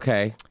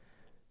 Okay.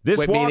 This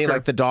Wait, walker, meaning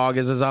like the dog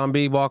is a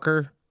zombie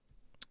walker?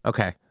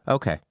 Okay.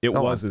 it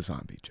Go was on. a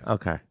zombie, John.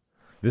 Okay.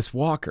 This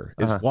walker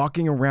is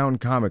walking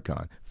around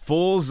Comic-Con,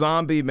 full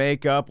zombie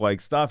makeup, like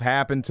stuff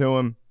happened to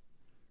him,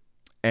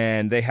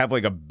 and they have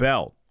like a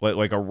belt,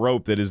 like a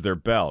rope that is their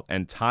belt,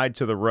 and tied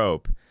to the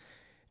rope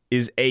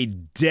is a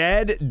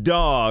dead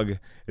dog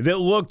that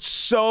looked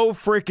so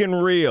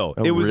freaking real.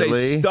 Oh, it was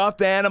really? a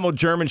stuffed animal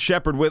German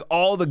Shepherd with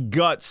all the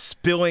guts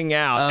spilling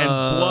out and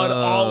blood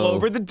all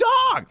over the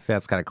dog.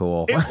 That's kind of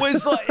cool. It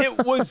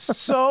was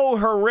so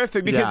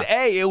horrific because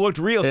Yeah. it looked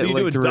real. So It you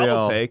do a looked double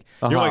real. take.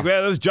 You're like,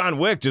 man, that was John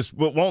Wick. Just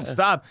won't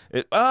stop.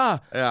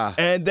 Yeah.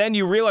 And then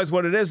you realize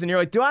what it is, and you're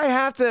like, do I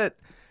have to?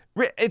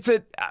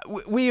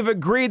 We've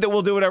agreed that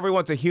we'll do whatever we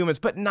want to humans,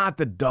 but not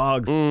the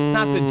dogs,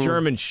 not the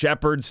German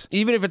shepherds.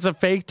 Even if it's a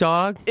fake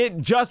dog?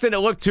 It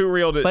looked too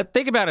real to. But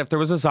think about it. If there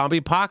was a zombie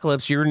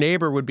apocalypse, your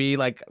neighbor would be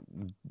like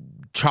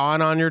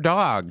chawing on your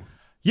dog.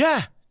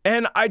 Yeah.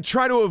 And I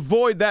try to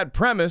avoid that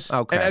premise.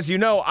 Okay. And as you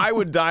know, I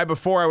would die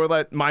before I would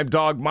let my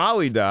dog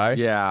Molly die.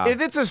 Yeah.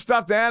 If it's a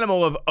stuffed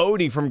animal of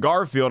Odie from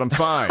Garfield, I'm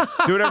fine.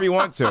 Do whatever you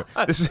want to.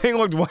 This thing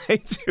looked way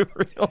too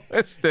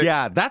realistic.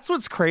 Yeah, that's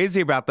what's crazy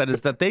about that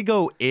is that they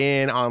go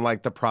in on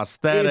like the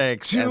prosthetics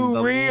It's too and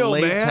the real,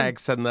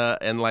 latex and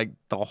like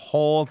the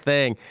whole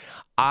thing.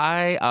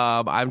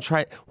 I'm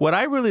trying. What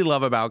I really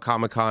love about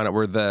Comic-Con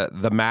were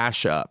the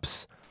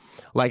mashups.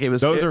 Like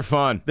those are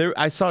fun.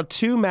 I saw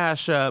two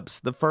mashups.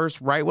 The first,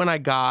 right when I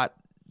got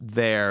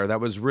there, that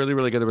was really,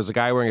 really good. There was a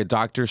guy wearing a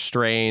Doctor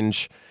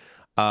Strange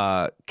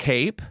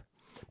cape,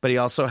 but he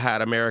also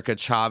had America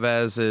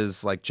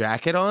Chavez's like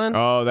jacket on.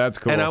 Oh, that's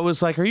cool. And I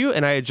was like, "Are you?"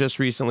 And I had just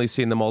recently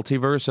seen the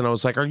Multiverse, and I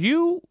was like, "Are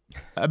you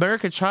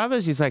America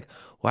Chavez?" He's like,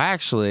 "Well,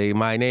 actually,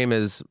 my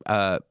last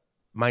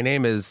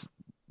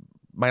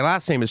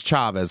name is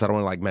Chavez. I don't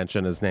want to like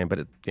mention his name,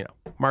 but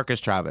Marcus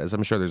Chavez.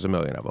 I'm sure there's a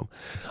million of them."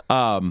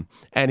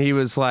 And he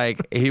was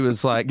like,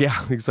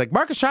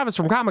 Marcus Chavez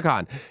from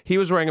Comic-Con. He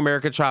was wearing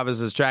America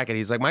Chavez's jacket.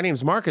 He's like, "My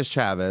name's Marcus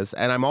Chavez,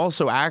 and I'm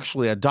also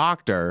actually a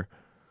doctor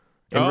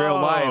in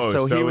real life."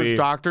 So he was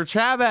Dr.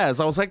 Chavez.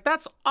 I was like,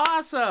 that's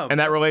awesome.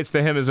 And that relates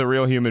to him as a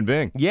real human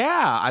being.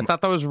 Yeah, I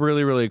thought that was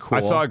really, really cool.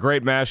 I saw a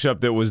great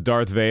mashup that was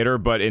Darth Vader,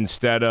 but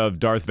instead of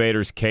Darth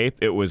Vader's cape,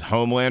 it was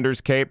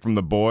Homelander's cape from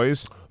The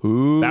Boys.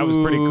 Ooh. That was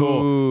pretty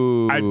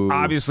cool.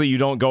 Obviously, you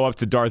don't go up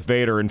to Darth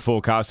Vader in full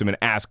costume and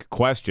ask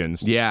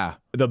questions. Yeah.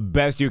 The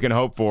best you can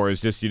hope for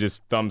is you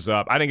just thumbs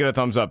up. I didn't get a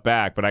thumbs up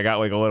back, but I got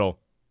like a little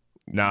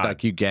nod.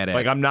 Like you get it.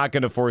 Like I'm not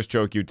going to force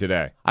choke you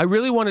today. I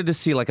really wanted to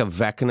see like a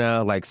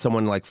Vecna, like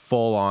someone like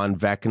full on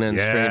Vecna in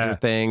Stranger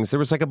Things. There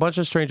was like a bunch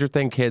of Stranger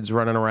Thing kids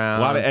running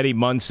around. A lot of Eddie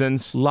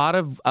Munsons. A lot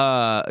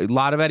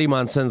of Eddie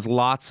Munsons.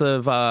 Lots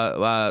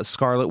of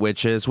Scarlet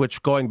Witches.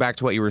 Which, going back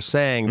to what you were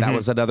saying, that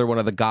was another one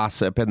of the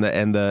gossip and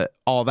the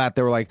all that.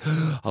 They were like,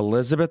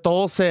 Elizabeth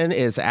Olsen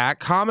is at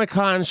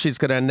Comic-Con. She's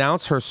going to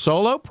announce her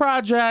solo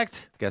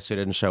project. Guess who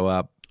didn't show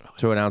up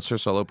to announce her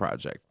solo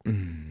project?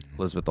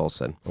 Elizabeth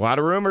Olsen. A lot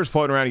of rumors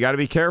floating around. You got to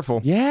be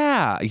careful.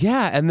 Yeah.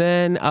 And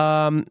then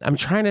I'm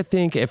trying to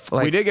think if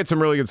like we did get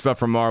some really good stuff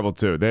from Marvel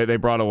too. They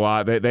brought a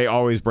lot. They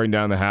always bring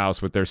down the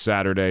house with their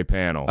Saturday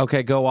panel.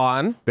 Okay, go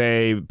on.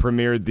 They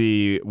premiered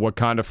the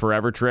Wakanda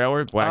Forever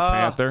trailer, Black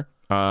Panther.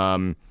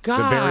 God.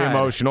 Very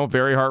emotional,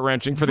 very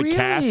heart-wrenching for the Really?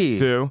 cast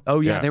too.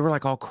 Oh yeah, they were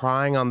like all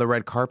crying on the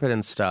red carpet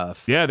and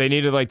stuff. Yeah, they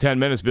needed like 10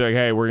 minutes to be like,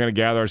 hey, we're going to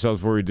gather ourselves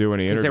before we do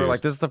any interviews. They were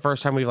like, this is the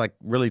first time we've like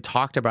really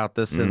talked about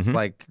this since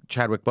like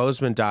Chadwick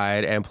Boseman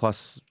died, and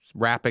plus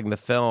wrapping the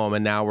film,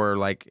 and now we're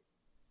like,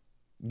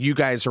 you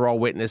guys are all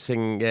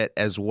witnessing it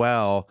as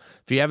well.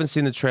 If you haven't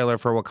seen the trailer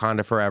for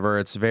Wakanda Forever,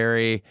 it's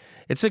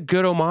a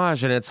good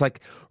homage, and it's like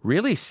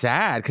really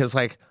sad because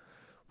like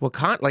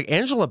Wakanda, like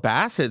Angela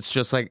Bassett's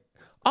just like,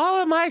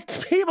 all of my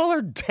people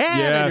are dead.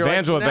 Yeah, if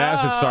Angela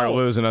Bassett start start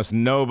losing us,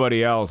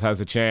 nobody else has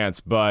a chance.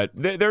 But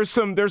there's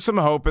some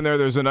hope in there.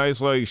 There's a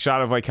nice like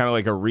shot of like kind of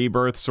like a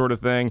rebirth sort of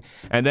thing,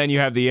 and then you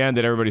have the end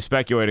that everybody's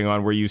speculating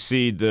on, where you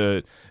see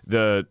the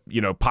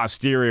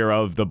posterior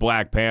of the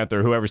Black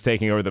Panther, whoever's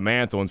taking over the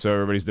mantle, and so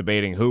everybody's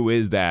debating who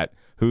is that,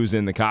 who's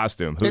in the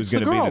costume, who's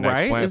going to be the next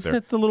right? Panther. Isn't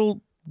it the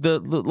little the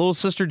little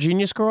sister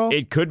genius girl?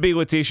 It could be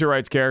Letitia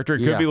Wright's character. It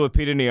could be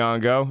Lupita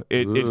Nyong'o.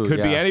 It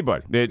could be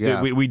anybody.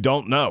 We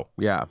don't know.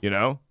 Yeah. You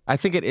know? I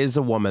think it is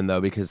a woman,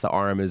 though, because the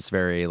arm is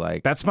very,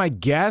 like... That's my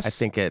guess. I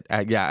think it...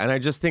 yeah, and I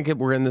just think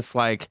we're in this,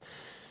 like...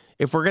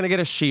 If we're going to get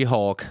a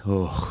She-Hulk...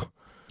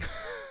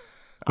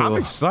 I'm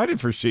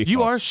excited for She-Hulk.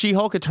 You are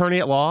She-Hulk Attorney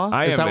at Law?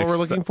 Is that what we're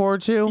looking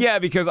forward to? Yeah,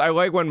 because I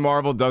like when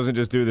Marvel doesn't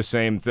just do the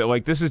same thing.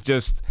 Like, this is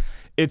just...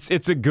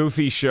 It's a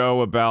goofy show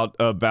about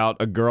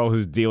a girl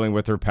who's dealing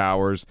with her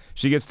powers.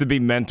 She gets to be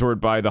mentored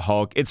by the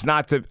Hulk. It's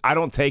not to. I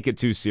don't take it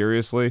too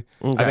seriously.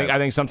 Okay. I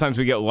think sometimes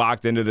we get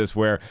locked into this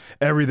where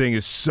everything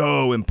is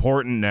so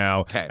important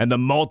now, and the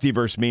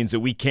multiverse means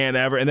that we can't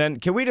ever. And then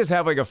can we just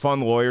have like a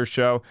fun lawyer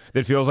show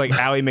that feels like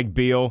Ally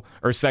McBeal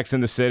or Sex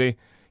and the City?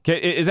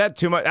 Is that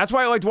too much? That's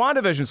why I liked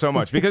WandaVision so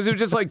much, because it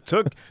just like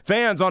took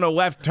fans on a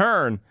left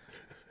turn.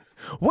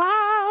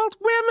 Wild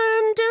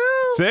women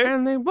do, See?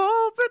 And they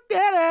won't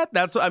forget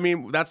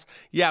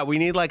it. We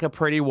need like a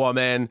pretty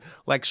woman,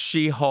 like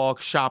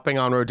She-Hulk shopping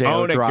on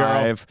Rodeo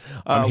Drive.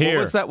 I'm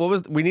here. What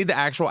was we need the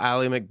actual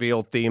Ally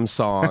McBeal theme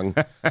song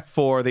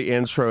for the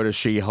intro to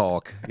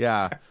She-Hulk.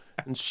 Yeah.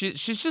 And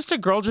she's just a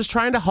girl just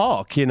trying to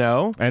Hulk, you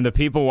know? And the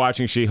people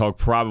watching She-Hulk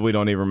probably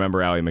don't even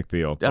remember Ally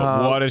McBeal.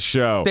 But what a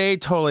show.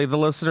 The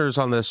listeners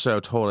on this show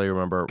totally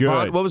remember.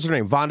 Good. What was her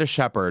name? Vonda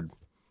Shepard.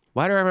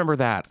 Why do I remember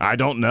that? I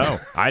don't know.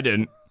 I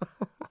didn't.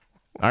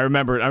 I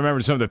remember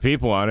some of the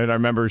people on it. I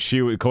remember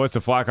Calista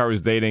Flockhart was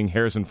dating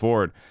Harrison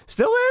Ford.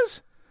 Still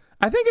is?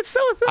 I think it's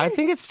still a thing. I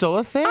think it's still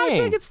a thing. I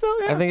think it's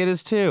still, yeah. I think it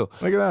is too.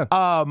 Look at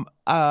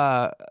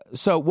that.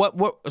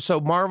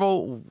 So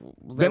Marvel...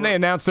 They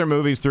announced their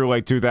movies through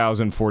like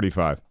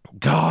 2045.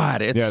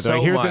 God, it's so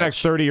like, here's much. The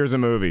next 30 years of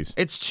movies.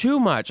 It's too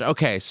much.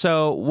 Okay,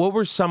 so what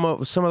were some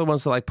of the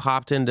ones that like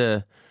popped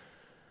into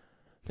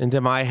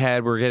my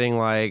head? We're getting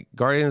like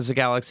Guardians of the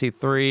Galaxy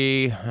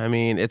 3. I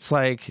mean, it's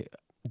like,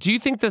 do you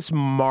think this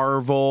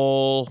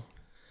Marvel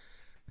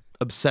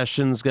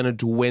obsession's going to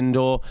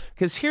dwindle?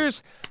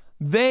 Because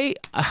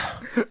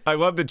I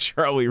love the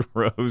Charlie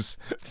Rose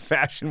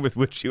fashion with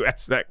which you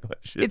asked that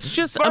question. It's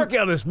just Mark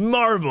Ellis,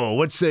 Marvel.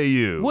 What say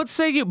you?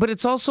 But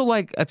it's also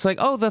like,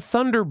 the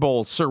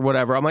Thunderbolts or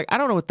whatever. I'm like, I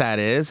don't know what that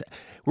is.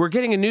 We're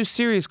getting a new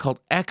series called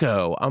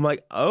Echo. I'm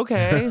like,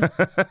 okay.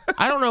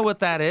 I don't know what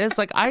that is.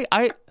 Like,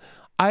 I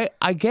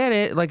get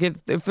it. Like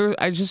if there,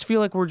 I just feel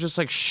like we're just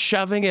like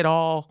shoving it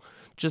all.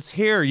 Just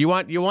here. You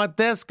want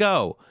this?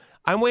 Go.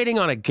 I'm waiting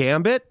on a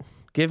Gambit.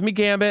 Give me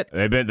Gambit.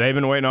 They've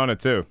been waiting on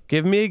it too.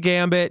 Give me a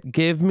Gambit.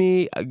 Give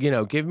me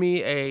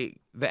the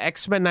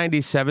X-Men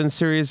 97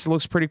 series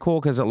looks pretty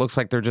cool because it looks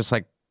like they're just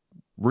like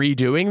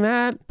redoing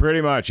that. Pretty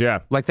much,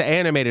 yeah. Like the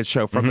animated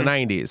show from the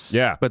 90s.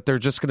 Yeah. But they're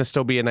just going to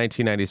still be in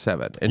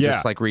 1997 and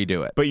just like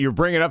redo it. But you're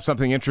bringing up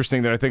something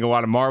interesting that I think a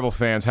lot of Marvel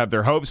fans have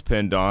their hopes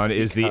pinned on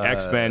is the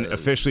X-Men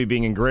officially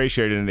being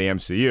ingratiated in the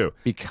MCU.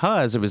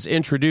 Because it was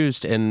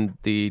introduced in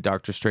the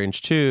Doctor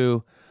Strange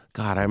 2.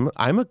 God,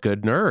 I'm a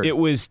good nerd. It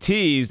was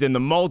teased in the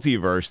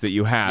multiverse that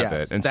you have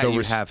it. And so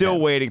we're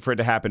still waiting for it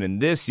to happen in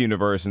this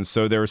universe. And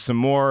so there are some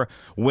more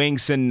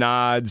winks and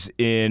nods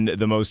in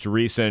the most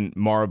recent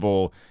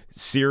Marvel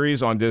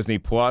series on Disney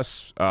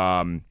Plus,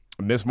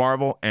 Miss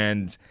Marvel.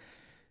 And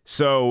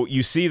so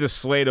you see the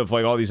slate of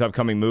like all these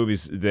upcoming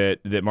movies that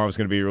Marvel's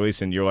going to be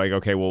releasing. You're like,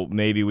 okay, well,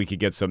 maybe we could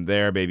get some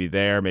there.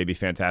 Maybe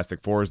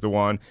Fantastic Four is the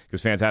one.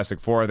 Because Fantastic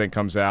Four, I think,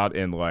 comes out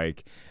in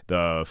like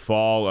the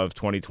fall of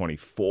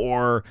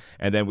 2024,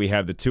 and then we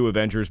have the 2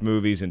 Avengers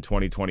movies in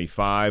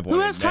 2025. Who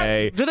has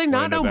time? Do they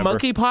not know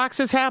monkeypox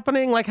is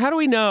happening? Like, how do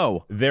we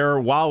know? Their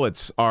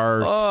wallets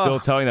are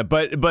still telling them.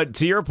 But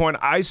to your point,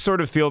 I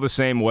sort of feel the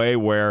same way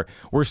where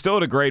we're still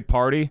at a great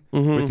party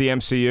with the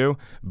MCU,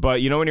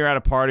 but you know when you're at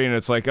a party and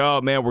it's like,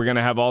 oh man, we're going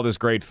to have all this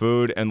great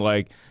food, and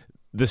like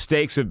the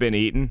steaks have been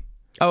eaten.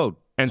 Oh,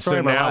 and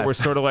so now we're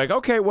sort of like,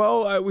 okay,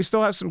 well, we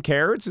still have some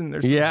carrots and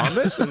there's some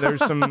hummus and there's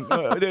some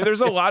there's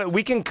a lot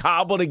we can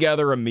cobble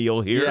together a meal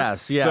here.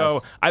 Yes.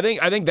 So I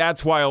think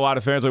that's why a lot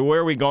of fans are like,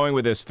 where are we going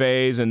with this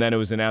phase? And then it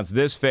was announced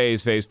this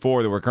phase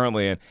 4 that we're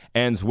currently in,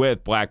 ends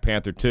with Black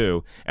Panther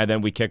 2, and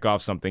then we kick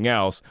off something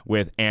else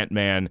with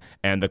Ant-Man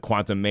and the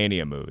Quantum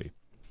Mania movie,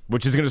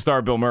 which is going to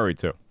star Bill Murray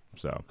too.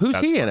 So who's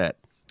he in it?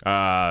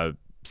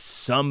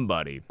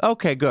 Somebody.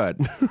 Okay, good.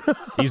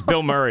 He's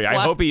Bill Murray.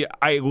 I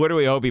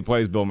literally hope he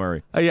plays Bill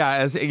Murray.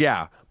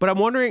 But I'm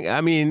wondering, I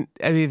mean,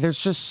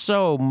 there's just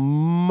so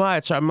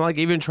much. I'm like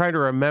even trying to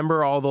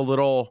remember all the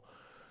little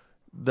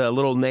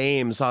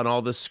names on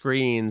all the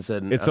screens,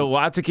 and it's a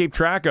lot to keep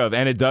track of.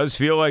 And it does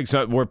feel like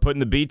we're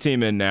putting the B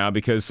team in now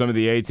because some of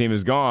the A team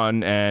is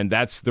gone, and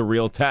that's the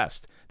real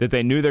test that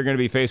they knew they're going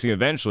to be facing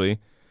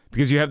eventually.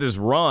 Because you have this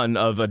run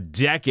of a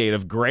decade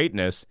of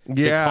greatness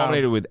that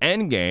culminated with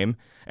Endgame.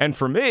 And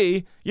for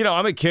me, you know,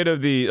 I'm a kid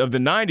of the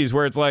 90s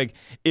where it's like,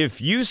 if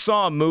you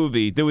saw a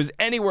movie that was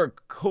anywhere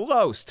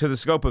close to the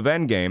scope of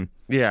Endgame,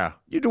 you had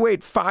to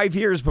wait 5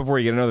 years before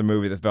you get another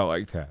movie that felt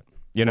like that.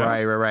 You know?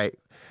 Right.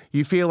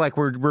 You feel like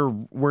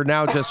we're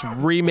now just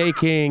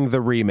remaking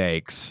the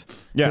remakes.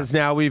 Yeah. Because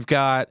now we've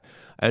got,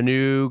 a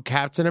new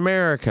Captain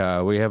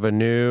America. We have a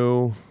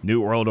new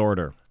World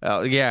Order.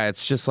 Yeah,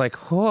 it's just like,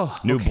 whoa.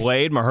 New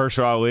Blade.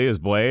 Mahershala Ali is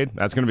Blade.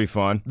 That's going to be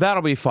fun.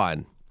 That'll be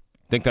fun.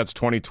 Think that's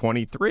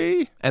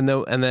 2023. And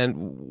then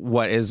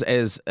what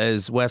is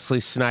Wesley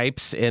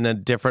Snipes in a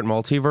different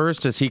multiverse?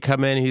 Does he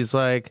come in? He's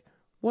like,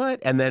 what?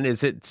 And then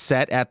is it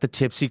set at the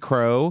Tipsy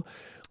Crow?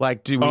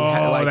 Like, do we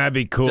that'd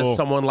be cool. Just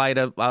someone light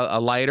a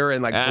lighter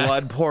and like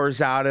blood pours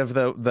out of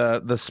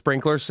the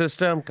sprinkler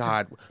system?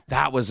 God,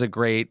 that was a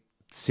great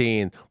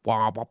scene.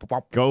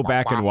 Go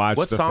back and watch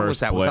what the song first was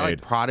that? Blade. Was that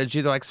like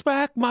Prodigy? They're like,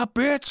 smack my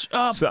bitch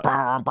up.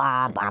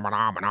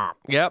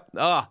 Yep.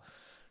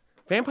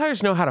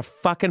 Vampires know how to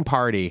fucking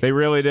party. They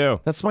really do.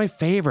 That's my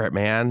favorite,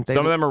 man.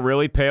 Some of them are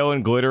really pale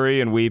and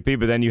glittery and weepy,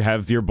 but then you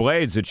have your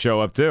blades that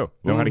show up too.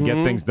 Know how to get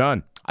things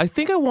done. I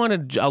think I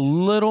wanted a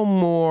little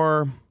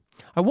more.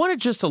 I wanted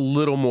just a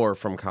little more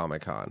from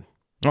Comic-Con.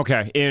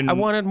 Okay. I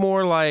wanted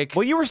more like.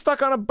 Well, you were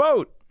stuck on a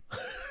boat.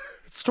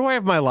 Story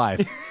of my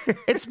life.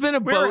 It's been a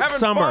We boat were having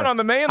summer fun on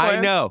the mainland. I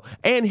know.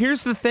 And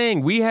here's the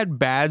thing: we had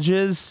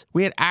badges.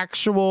 We had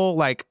actual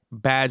like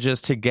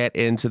badges to get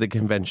into the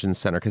convention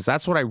center because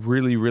that's what I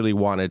really, really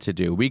wanted to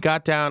do. We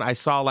got down. I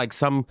saw like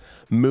some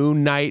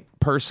Moon Knight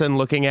person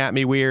looking at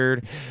me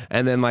weird,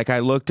 and then like I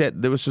looked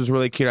at this was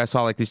really cute. I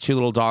saw like these two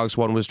little dogs.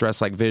 One was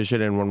dressed like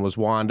Vision, and one was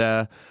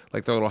Wanda,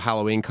 like their little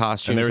Halloween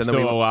costumes. And they were then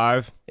still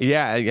alive.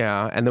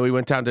 Yeah. And then we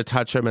went down to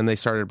touch them, and they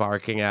started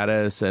barking at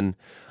us. And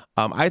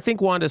I think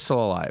Wanda's still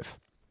alive.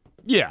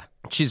 Yeah.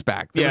 She's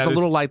back. There was a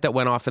little light that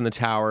went off in the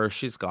tower.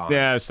 She's gone.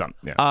 Yeah, something.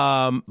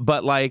 Yeah.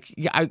 But like,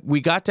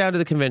 we got down to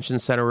the convention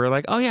center. We were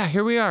like, oh yeah,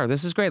 here we are.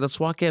 This is great. Let's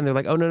walk in. They're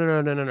like, oh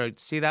no.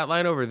 See that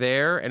line over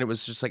there? And it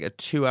was just like a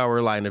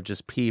 2-hour line of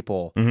just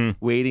people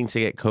waiting to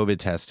get COVID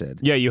tested.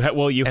 Yeah, you had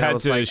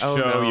to like,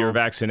 show your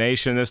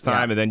vaccination this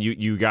time, and then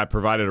you got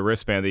provided a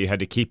wristband that you had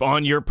to keep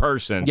on your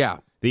person. Yeah.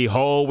 The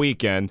whole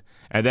weekend,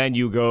 and then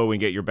you go and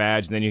get your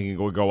badge, and then you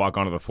can go walk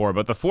onto the floor.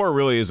 But the floor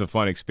really is a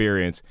fun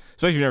experience,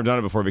 especially if you've never done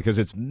it before, because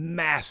it's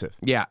massive.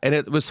 Yeah, and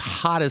it was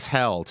hot as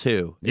hell,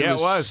 too. It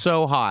was.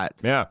 So hot.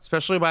 Yeah.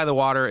 Especially by the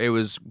water. It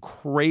was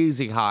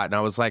crazy hot, and I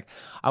was like,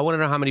 I want to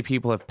know how many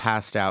people have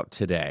passed out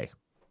today.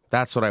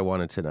 That's what I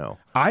wanted to know.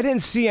 I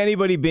didn't see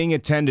anybody being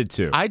attended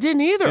to. I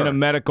didn't either. In a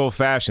medical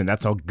fashion.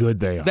 That's how good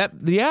they are.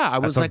 I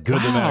was like,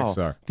 good the wow, medics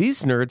are.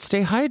 These nerds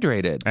stay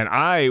hydrated. And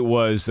I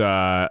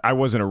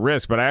wasn't a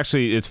risk, but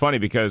actually, it's funny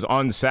because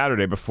on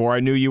Saturday, before I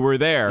knew you were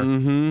there,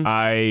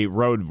 I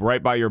rode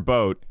right by your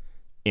boat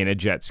in a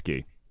jet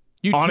ski.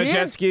 You on did? a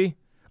jet ski?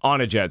 On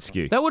a jet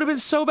ski. That would have been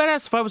so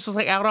badass if I was just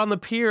like out on the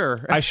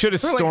pier. I should have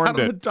stormed like, out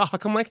it. on the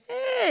dock. I'm like,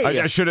 hey.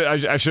 I should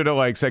have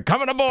like said,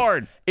 coming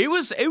aboard. It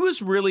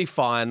was really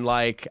fun.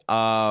 Like,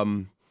 there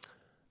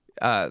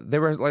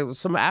were like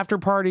some after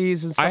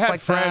parties and stuff like that. I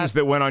had friends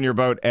that went on your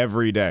boat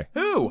every day.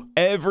 Who?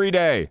 Every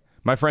day.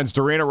 My friends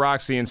Dorina,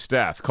 Roxy, and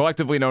Steph,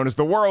 collectively known as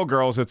the Whirl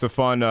Girls. It's a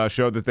fun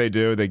show that they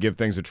do. They give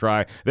things a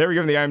try. They were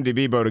giving the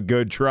IMDb boat a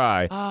good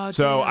try.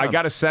 So damn. I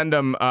got to send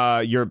them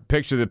the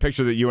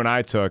picture that you and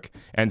I took,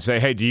 and say,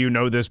 hey, do you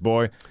know this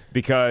boy?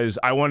 Because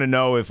I want to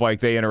know if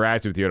like they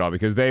interact with you at all.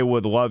 Because they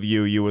would love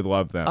you, you would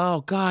love them.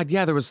 Oh God,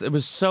 yeah. It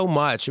was so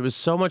much. It was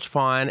so much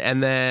fun.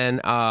 And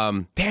then,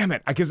 damn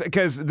it,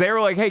 because they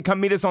were like, hey,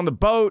 come meet us on the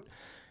boat.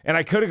 And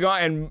I could have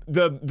gone,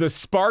 and the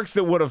sparks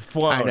that would have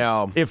flown. I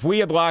know. If we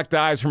had locked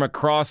eyes from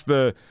across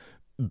the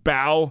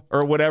bow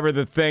or whatever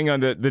the thing on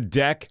the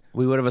deck.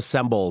 We would have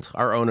assembled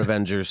our own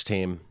Avengers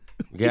team.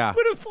 Yeah.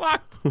 We would have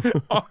locked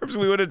arms.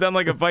 We would have done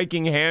like a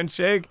Viking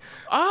handshake.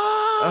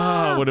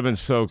 Oh, it would have been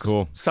so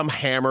cool. Some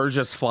hammer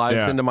just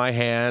flies into my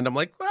hand. I'm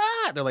like,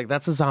 ah. They're like,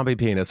 that's a zombie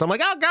penis. I'm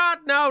like, oh God,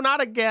 no,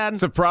 not again.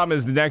 The problem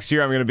is the next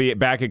year I'm going to be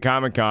back at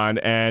Comic-Con,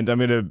 and I'm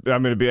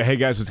going to be, hey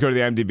guys, let's go to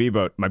the IMDb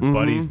boat. My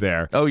buddy's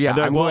there. Oh yeah,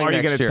 I'm going are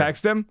you going to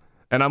text him?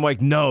 And I'm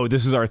like, no,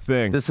 this is our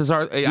thing. This is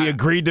our. We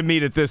agreed to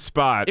meet at this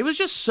spot. It was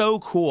just so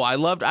cool. I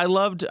loved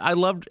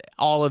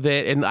all of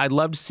it, and I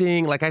loved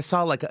seeing. Like I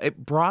saw, like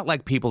it brought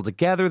like people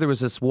together. There was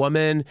this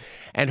woman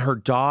and her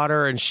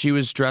daughter, and she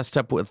was dressed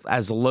up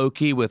as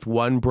Loki with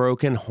one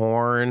broken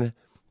horn.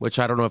 Which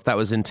I don't know if that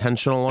was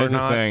intentional or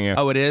not. Thing, yeah.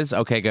 Oh, it is?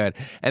 Okay, good.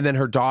 And then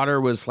her daughter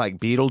was like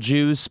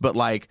Beetlejuice, but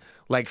like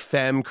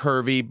femme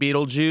curvy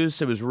Beetlejuice.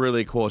 It was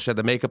really cool. She had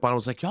the makeup on. I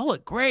was like, y'all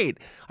look great.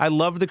 I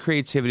love the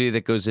creativity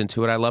that goes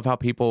into it. I love how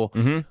people,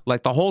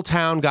 like the whole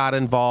town got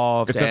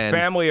involved. It's a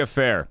family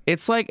affair.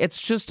 It's like, it's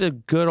just a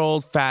good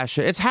old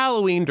fashioned, it's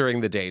Halloween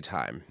during the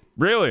daytime.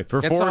 Really?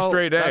 For 4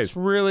 straight days? That's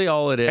really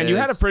all it is. And you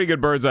had a pretty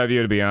good bird's eye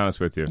view, to be honest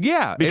with you.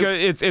 Yeah.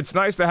 Because it's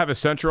nice to have a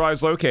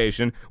centralized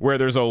location where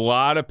there's a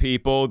lot of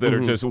people that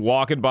are just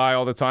walking by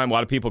all the time, a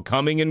lot of people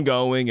coming and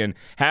going and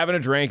having a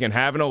drink and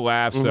having a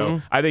laugh.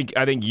 So I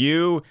think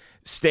you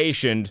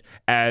stationed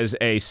as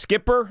a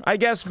skipper, I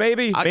guess,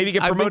 maybe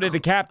get promoted to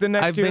captain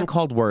next year. I've been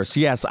called worse.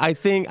 Yes, I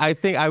think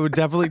I would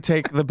definitely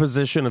take the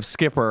position of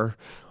skipper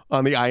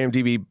on the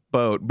IMDb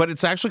boat. But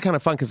it's actually kind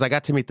of fun because I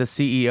got to meet the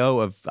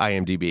CEO of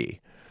IMDb,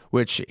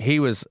 which he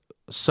was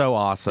so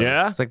awesome.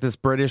 Yeah? It's like this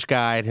British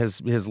guy and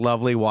his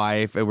lovely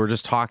wife, and we're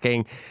just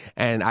talking,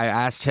 and I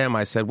asked him,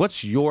 I said,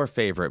 what's your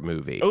favorite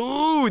movie?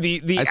 Ooh,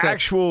 the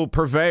actual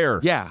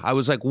purveyor. Yeah, I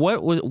was like,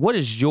 what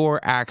is your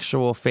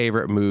actual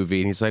favorite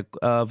movie? And he's like,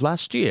 of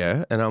last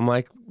year. And I'm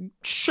like,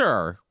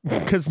 sure,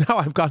 because now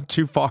I've gone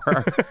too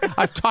far.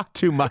 I've talked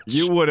too much.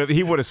 He would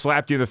have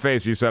slapped you in the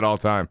face. You said all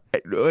the time.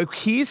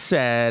 He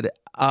said,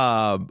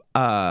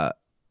 the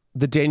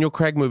Daniel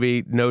Craig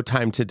movie, No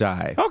Time to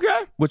Die. Okay.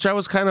 Which I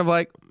was kind of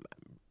like,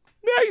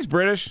 Yeah, he's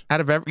British.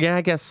 yeah,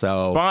 I guess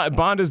so.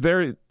 Bond's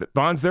their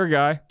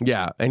guy.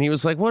 Yeah, and he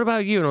was like, "What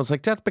about you?" And I was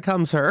like, "Death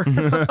Becomes Her."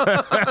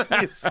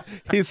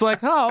 he's like,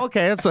 "Oh,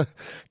 okay, it's a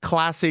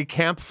classy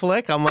camp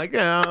flick." I'm like,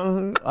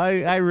 "Yeah,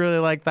 I really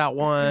like that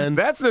one."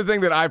 That's the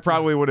thing that I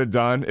probably would have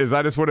done is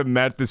I just would have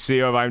met the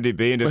CEO of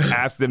IMDb and just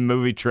asked them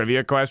movie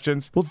trivia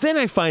questions. Well, then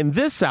I find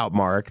this out,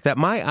 Mark, that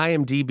my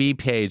IMDb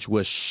page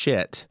was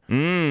shit,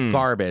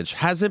 garbage,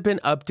 hasn't been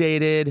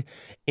updated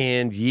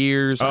in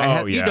years.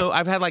 You know,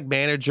 I've had like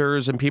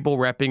managers and people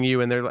repping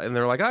you, and they're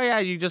like, "Oh yeah,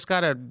 you just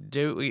gotta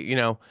do," you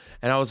know.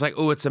 And I was like,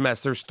 "Oh, it's a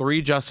mess." There's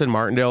 3 Justin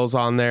Martindales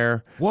on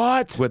there.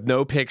 What? With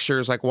no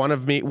pictures. Like one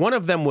of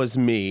them was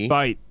me.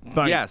 Bite.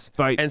 Yes.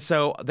 Bite. And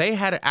so they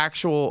had an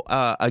actual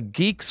a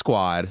geek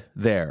squad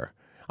there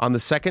on the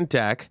second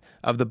deck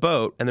of the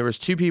boat, and there was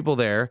 2 people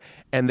there,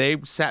 and they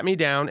sat me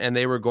down, and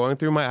they were going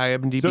through my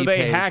IMDb page. So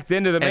they hacked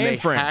into the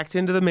mainframe. They hacked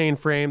into the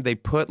mainframe. They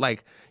put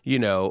like, you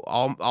know,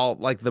 all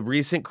like the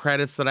recent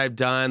credits that I've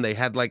done. They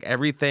had like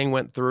everything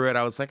went through it.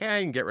 I was like,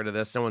 I can get rid of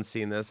this. No one's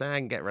seen this. I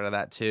can get rid of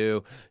that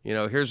too. You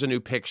know, here's a new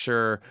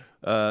picture.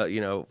 You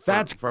know,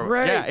 that's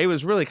great. Yeah, it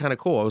was really kind of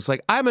cool. I was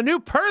like, I'm a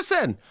new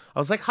person. I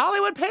was like,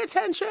 Hollywood, pay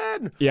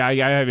attention. Yeah, I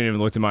haven't even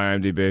looked at my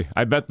IMDb.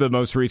 I bet the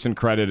most recent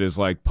credit is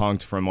like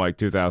Punked from like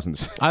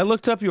 2000s. I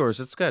looked up yours.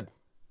 It's good.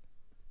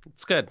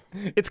 It's good.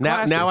 It's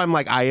classic. Now I'm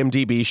like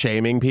IMDb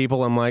shaming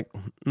people. I'm like,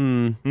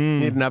 need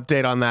an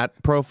update on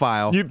that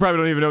profile. You probably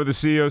don't even know what the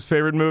CEO's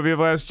favorite movie of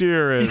last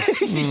year is.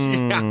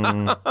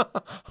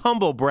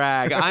 Humble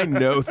brag. I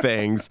know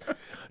things.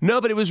 No,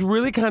 but it was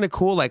really kind of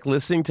cool, like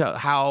listening to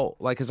how,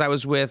 like, because I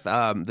was with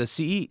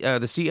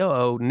the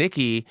COO,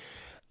 Nikki,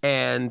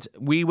 and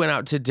we went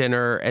out to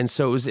dinner, and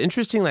so it was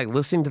interesting, like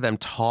listening to them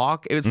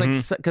talk. It was like,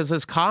 because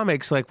as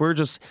comics, like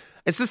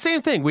it's the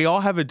same thing. We all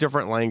have a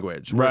different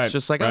language. Right. It's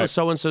just like, oh,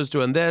 so-and-so's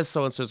doing this,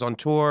 so-and-so's on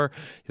tour,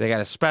 they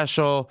got a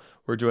special,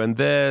 we're doing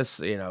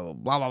this, you know,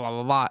 blah, blah, blah,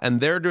 blah, blah. And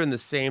they're doing the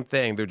same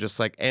thing. They're just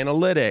like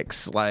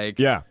analytics, like...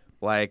 Yeah.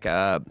 Like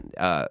IMDb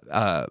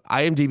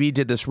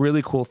did this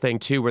really cool thing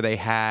too, where they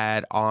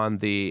had on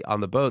the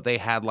boat, they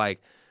had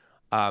like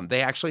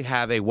they actually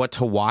have a what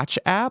to watch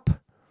app.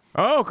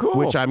 Oh, cool.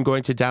 Which I'm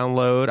going to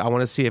download. I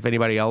want to see if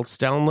anybody else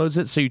downloads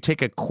it. So you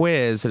take a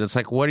quiz, and it's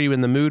like, what are you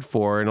in the mood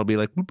for? And it'll be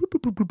like, boop, boop,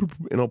 boop, boop, boop,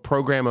 and it'll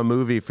program a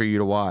movie for you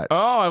to watch.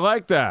 Oh, I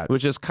like that.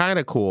 Which is kind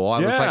of cool. I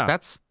was like,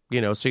 that's, you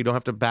know, so you don't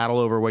have to battle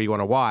over what you want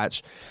to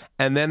watch.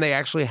 And then they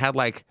actually had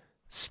like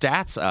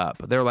stats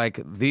up. They're like,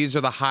 these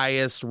are the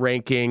highest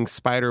ranking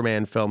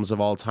Spider-Man films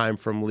of all time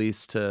from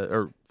least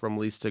to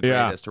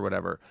greatest or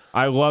whatever.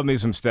 I love me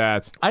some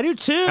stats. I do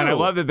too. And I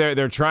love that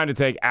they're trying to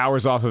take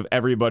hours off of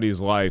everybody's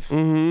life.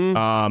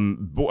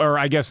 Mm-hmm. Or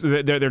I guess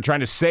they're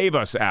trying to save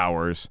us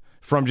hours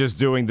from just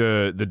doing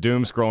the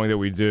doom scrolling that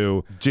we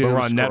do. We're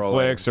on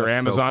Netflix or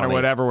Amazon or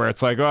whatever, where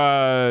it's like,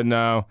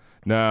 no.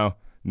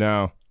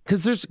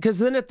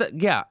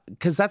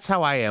 Because that's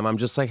how I am. I'm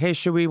just like, hey,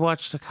 should we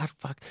watch? God,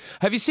 fuck.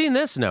 Have you seen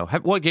this? No.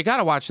 Well, you got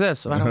to watch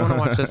this. I don't want to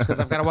watch this because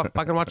I've got to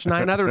fucking watch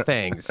 9 other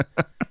things.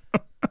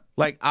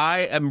 Like,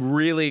 I am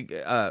really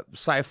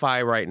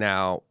sci-fi right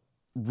now,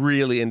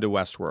 really into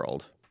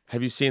Westworld.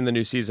 Have you seen the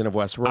new season of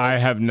Westworld? I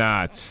have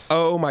not.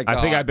 Oh, my God.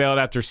 I think I bailed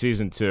after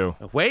season 2.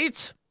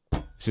 Wait.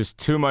 It's just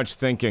too much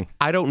thinking.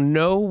 I don't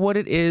know what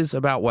it is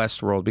about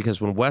Westworld,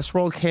 because when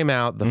Westworld came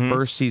out, the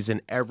first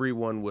season,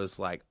 everyone was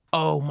like,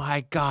 oh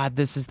my God,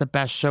 this is the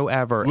best show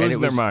ever. Losing and it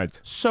was their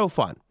minds. So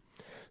fun.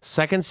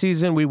 Second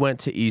season, we went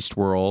to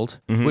Eastworld,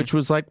 which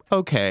was like,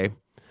 okay.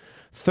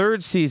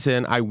 Third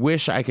season, I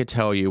wish I could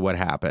tell you what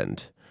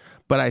happened,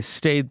 but I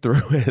stayed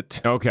through it.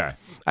 Okay.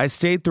 I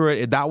stayed through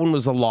it. That one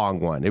was a long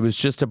one. It was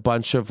just a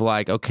bunch of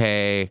like,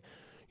 okay,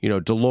 you know,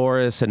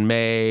 Dolores and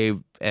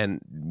Maeve,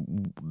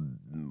 and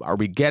are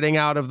we getting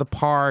out of the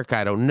park?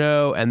 I don't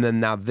know. And then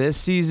now this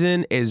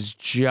season is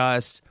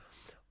just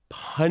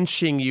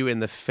punching you in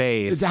the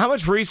face. How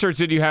much research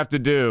did you have to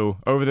do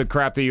over the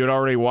crap that you had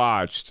already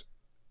watched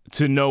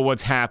to know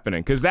what's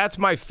happening? Because that's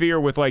my fear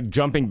with like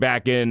jumping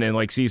back in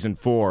like season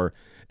 4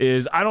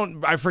 is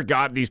I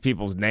forgot these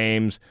people's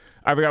names.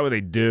 I forgot what they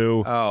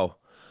do. Oh.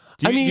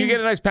 Do you get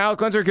a nice palate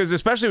cleanser? Because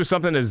especially with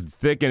something as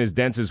thick and as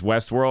dense as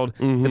Westworld,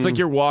 it's like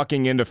you're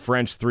walking into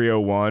French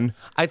 301.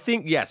 I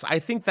think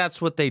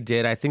that's what they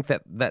did. I think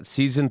that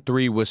season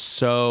 3 was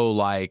so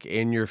like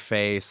in your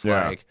face,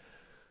 like,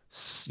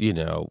 you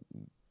know,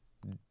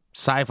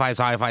 sci-fi.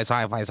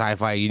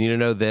 You need to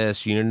know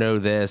this. You need to know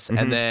this.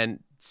 And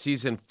then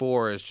season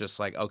 4 is just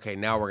like, okay,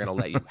 now we're going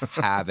to let you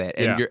have it.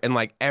 And and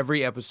like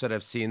every episode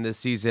I've seen this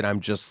season,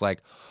 I'm just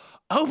like,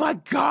 Oh my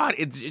God.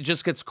 It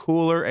just gets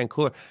cooler and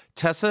cooler.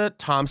 Tessa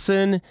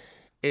Thompson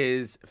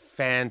is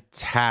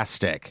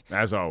fantastic.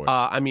 As always.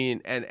 I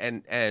mean,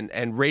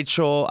 and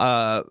Rachel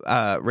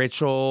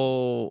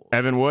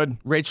Evan Wood.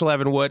 Rachel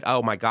Evan Wood.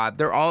 Oh my God.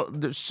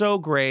 They're so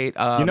great.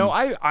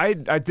 I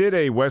did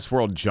a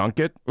Westworld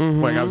junket.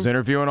 Like I was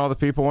interviewing all the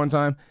people one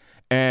time.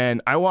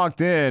 And I walked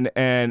in,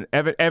 and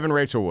Evan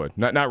Rachel Wood,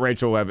 not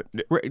Rachel Evan.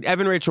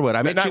 Evan Rachel Wood.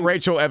 I mean, not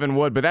Rachel Evan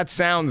Wood, but that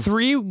sounds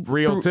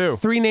real too.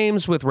 3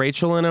 names with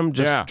Rachel in them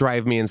just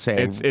drive me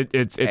insane.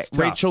 It's tough.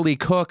 Rachel Lee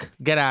Cook,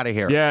 get out of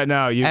here. Yeah,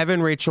 no,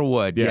 Evan Rachel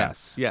Wood. Yeah.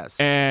 Yes.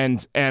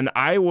 And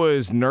I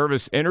was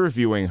nervous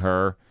interviewing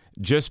her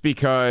just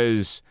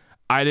because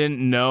I didn't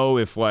know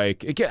if I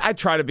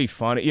try to be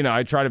funny,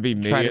 I try to be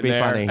me. Try to be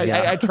funny.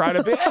 I try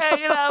to be,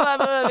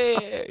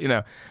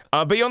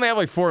 but you only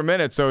have 4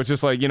 minutes, so it's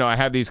just I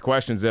have these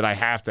questions that I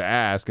have to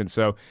ask, and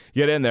so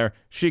get in there.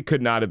 She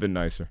could not have been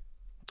nicer.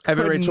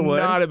 Evan Rachel Wood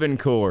could not have been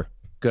cooler.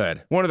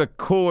 Good. One of the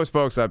coolest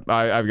folks I've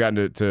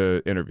gotten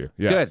to interview.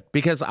 Yeah. Good,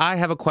 because I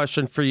have a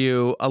question for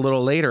you a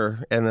little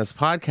later in this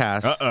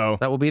podcast. Uh-oh.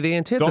 That will be the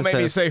antithesis. Don't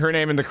make me say her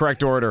name in the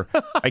correct order.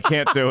 I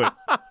can't do it.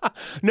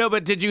 No,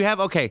 but did you have...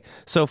 Okay,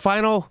 so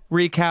final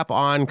recap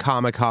on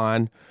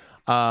Comic-Con.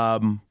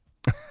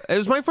 It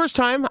was my first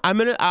time.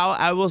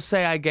 I will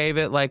say I gave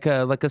it like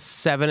a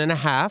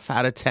 7.5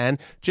 out of 10,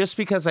 just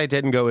because I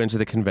didn't go into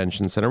the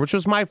convention center, which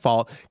was my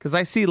fault, because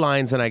I see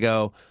lines and I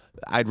go,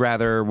 I'd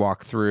rather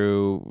walk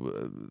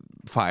through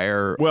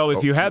fire. Well,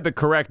 if you had the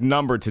correct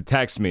number to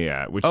text me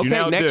at, which you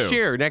now next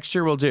do. Next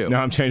year we'll do. No,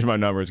 I'm changing my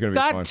number. It's going to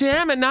be fun. God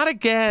damn it, not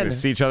again. We're gonna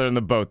see each other in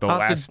the boat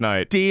last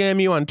night.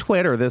 DM you on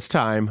Twitter this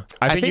time.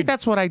 I think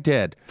that's what I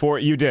did.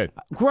 You did.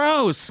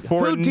 Gross.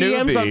 For Who a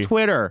DMs newbie, on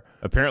Twitter?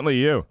 Apparently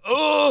you.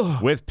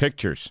 Ugh. With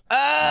pictures.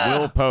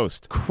 We'll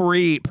post.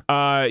 Creep.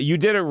 You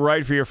did it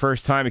right for your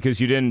first time because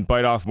you didn't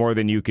bite off more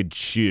than you could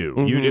chew.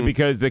 You did,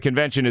 because the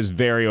convention is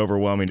very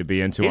overwhelming to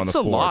be into on the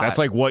floor. It's a lot. That's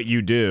like what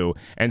you do.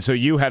 And so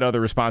you had other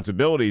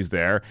responsibilities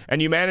there,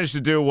 and you managed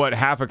to do what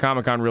half a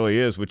Comic-Con really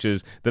is, which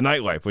is the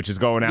nightlife, which is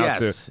going out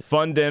to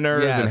fun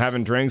dinners and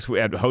having drinks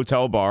at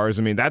hotel bars.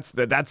 I mean, that's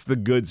the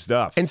good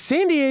stuff. And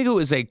San Diego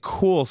is a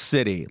cool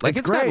city.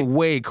 It's gotten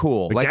way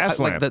cool. The gas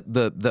lamp.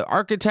 The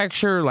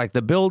architecture,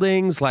 the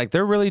buildings,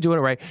 they're really doing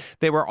it right.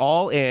 They were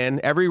all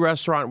in. Every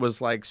restaurant was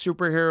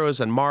superheroes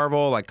and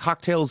Marvel,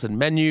 cocktails and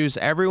menus.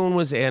 Everyone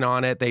was in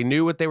on it. They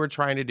knew what they were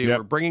trying to do. Yep.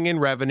 We're bringing in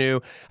revenue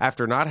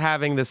after not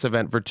having this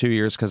event for 2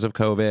 years because of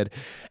COVID.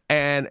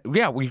 And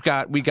yeah, we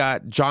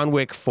got John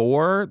Wick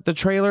 4. The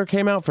trailer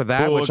came out for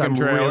that, which I'm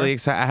really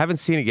excited. I haven't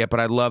seen it yet, but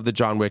I love the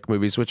John Wick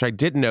movies, which I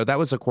didn't know. That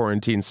was a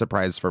quarantine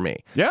surprise for me.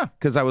 Yeah.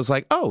 Because I was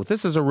like, oh,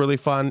 this is a really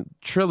fun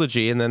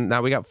trilogy. And then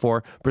now we got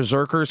 4.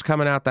 Berserker's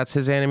coming out. That's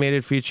his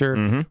animated feature.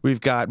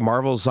 We've got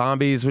Marvel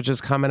Zombies, which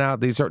is coming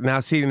out. These are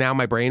now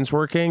my brain's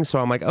working. So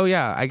I'm like, oh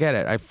yeah, I get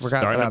it. I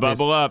forgot Starting about to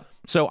bubble up.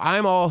 So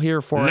I'm all here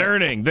for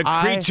learning. The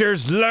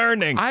creature's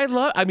learning. I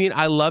loved it.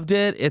 I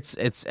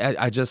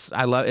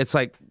love it's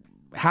like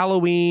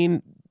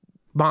Halloween,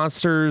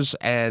 monsters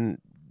and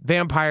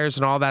vampires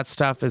and all that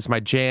stuff is my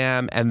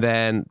jam. And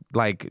then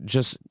I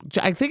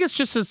think it's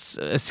just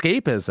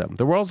escapism.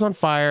 The world's on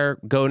fire.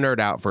 Go nerd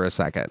out for a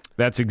second.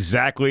 That's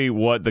exactly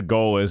what the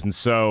goal is. And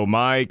so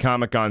my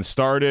Comic-Con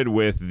started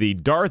with the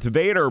Darth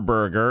Vader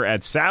burger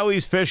at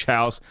Sally's Fish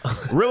House,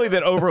 really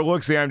that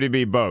overlooks the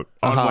IMDb boat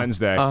on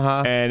Wednesday.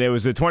 And it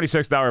was a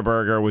 $26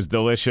 burger. It was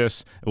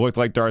delicious. It looked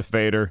like Darth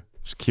Vader.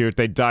 It was cute.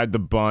 They dyed the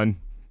bun.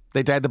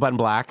 They dyed the bun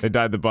black? They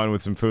dyed the bun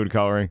with some food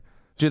coloring.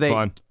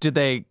 Did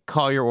they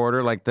call your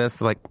order like this?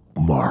 They're like,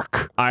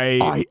 Mark,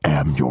 I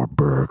am your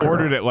burger.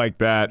 Ordered it like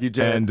that. You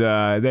did? And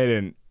they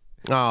didn't.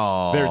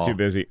 Oh. They were too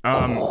busy.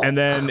 And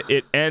then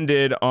it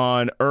ended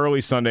on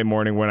early Sunday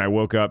morning when I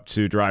woke up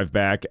to drive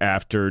back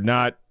after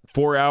not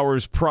 4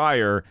 hours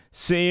prior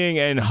seeing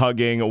and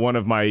hugging one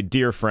of my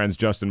dear friends,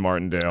 Justin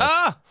Martindale.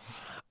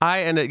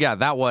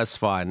 That was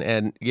fun.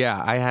 And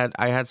yeah,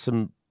 I had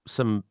some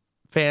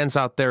fans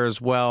out there as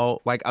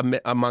well,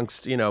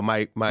 amongst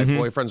my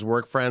boyfriend's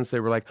work friends. They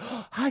were like,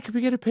 oh, hi, could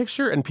we get a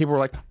picture? And people were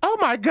like, oh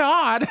my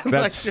God.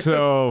 That's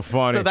so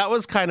funny. So that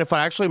was kind of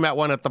fun. I actually met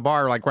one at the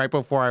bar right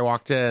before I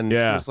walked in.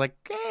 Yeah. She was like,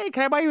 hey,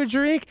 can I buy you a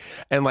drink?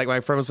 And my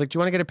friend was like, do you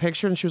want to get a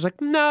picture? And she was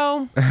like,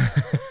 no,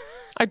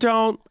 I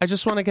don't. I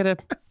just want to get a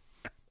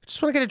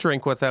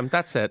drink with them.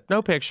 That's it.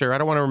 No picture. I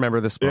don't want to remember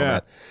this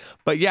moment.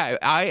 But yeah,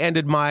 I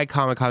ended my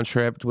Comic-Con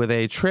trip with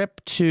a trip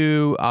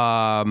to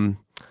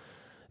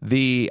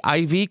the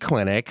IV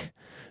clinic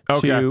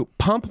to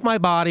pump my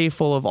body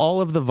full of all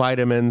of the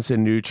vitamins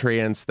and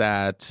nutrients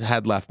that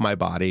had left my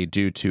body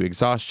due to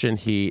exhaustion,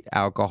 heat,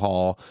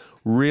 alcohol,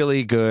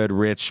 really good,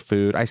 rich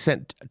food. I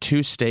sent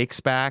 2 steaks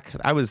back.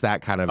 I was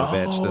that kind of a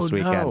bitch this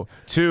weekend.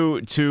 No.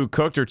 2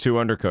 cooked or 2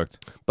 undercooked?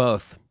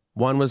 Both.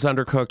 One was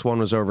undercooked, one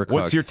was overcooked.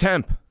 What's your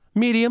temp?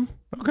 Medium.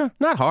 Okay.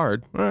 Not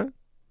hard. All right.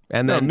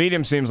 And then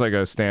medium seems like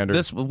a standard.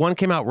 This one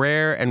came out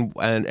rare, and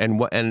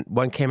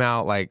one came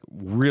out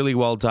really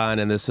well done.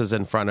 And this is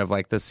in front of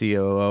the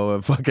COO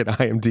of fucking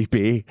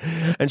IMDb,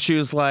 and she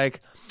was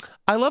like,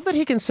 I love that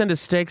he can send his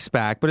steaks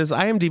back, but his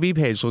IMDb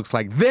page looks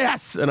like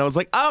this. And I was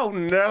like, oh,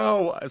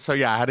 no. So,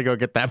 yeah, I had to go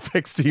get that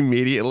fixed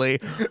immediately.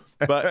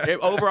 But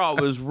overall,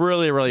 it was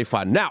really, really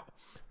fun. Now,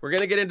 we're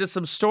going to get into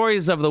some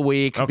stories of the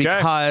week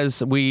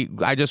because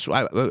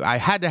I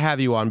had to have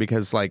you on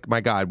because, like,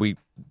 my God,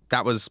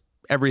 that was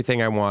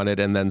everything I wanted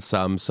and then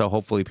some. So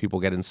hopefully people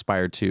get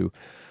inspired to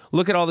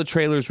look at all the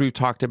trailers we've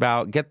talked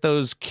about, get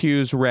those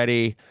cues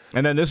ready.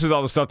 And then this is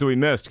all the stuff that we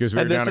missed because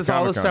we were down at And this is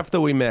all the stuff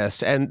that we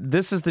missed. And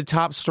this is the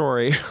top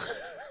story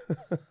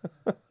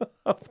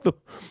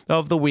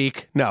of the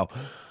week. No.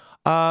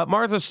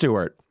 Martha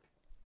Stewart.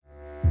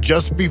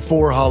 Just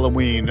before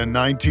Halloween in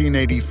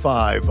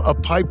 1985, a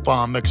pipe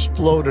bomb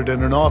exploded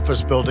in an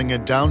office building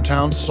in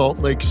downtown Salt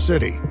Lake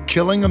City,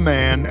 killing a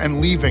man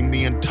and leaving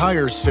the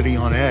entire city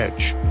on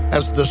edge.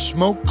 As the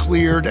smoke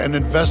cleared and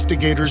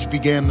investigators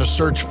began the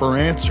search for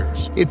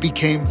answers, it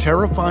became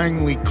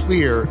terrifyingly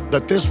clear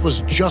that this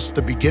was just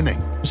the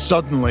beginning.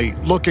 Suddenly,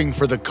 looking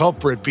for the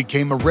culprit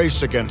became a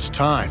race against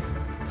time.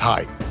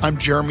 Hi, I'm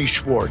Jeremy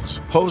Schwartz,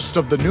 host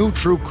of the new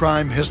true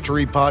crime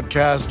history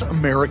podcast,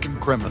 American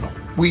Criminal.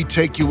 We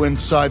take you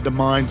inside the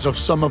minds of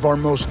some of our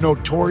most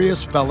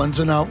notorious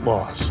felons and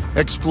outlaws,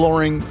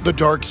 exploring the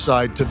dark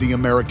side to the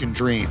American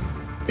dream.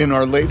 In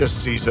our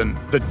latest season,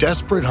 the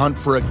desperate hunt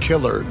for a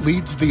killer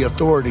leads the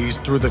authorities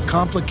through the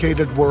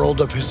complicated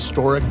world of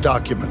historic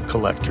document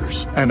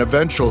collectors, and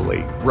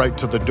eventually right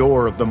to the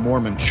door of the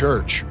Mormon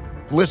Church.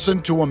 Listen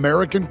to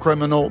American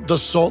Criminal, The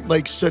Salt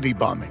Lake City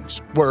Bombings,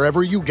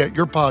 wherever you get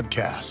your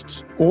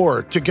podcasts.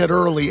 Or to get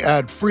early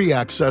ad-free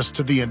access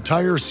to the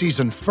entire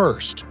season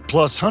first,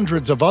 plus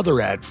hundreds of other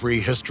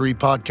ad-free history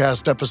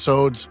podcast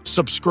episodes,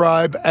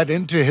 subscribe at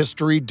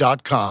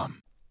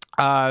intohistory.com.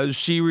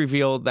 She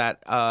revealed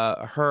that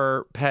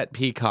her pet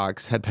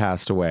peacocks had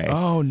passed away.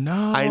 Oh,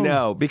 no. I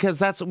know,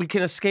 because we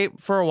can escape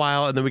for a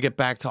while, and then we get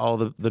back to all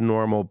the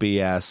normal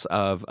BS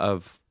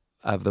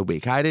of the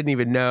week. I didn't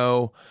even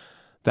know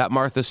that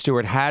Martha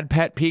Stewart had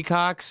pet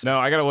peacocks. No,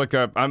 I got to look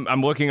up.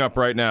 I'm looking up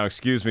right now.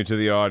 Excuse me to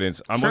the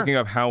audience. I'm looking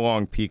up how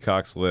long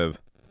peacocks live.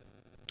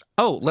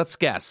 Oh, let's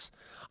guess.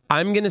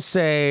 I'm going to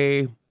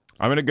say...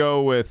 I'm going to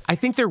go with... I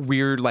think they're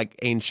weird, like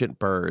ancient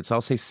birds.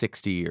 I'll say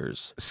 60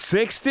 years.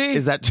 60?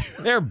 Is that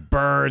too... They're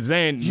birds.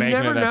 They ain't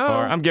making it that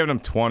far. I'm giving them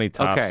 20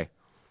 tops. Okay.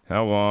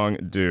 How long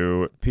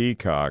do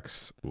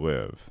peacocks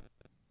live?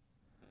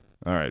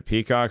 All right.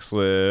 Peacocks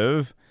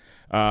live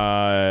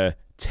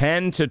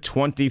 10 to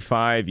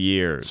 25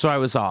 years. So I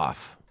was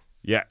off.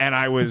 Yeah, and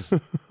I was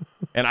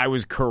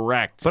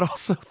correct. But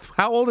also,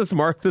 how old is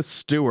Martha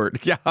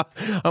Stewart? Yeah,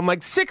 I'm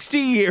like 60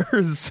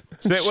 years.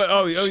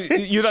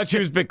 You thought she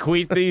was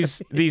bequeathed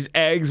these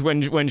eggs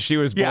when she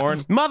was born?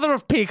 Yeah. Mother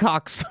of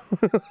peacocks.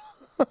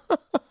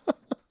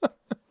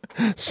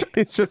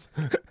 She's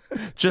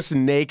just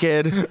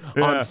naked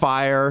on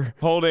fire,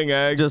 holding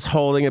eggs, just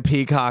holding a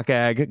peacock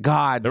egg.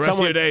 God, the rest of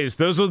your days,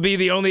 those will be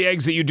the only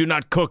eggs that you do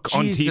not cook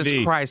on TV.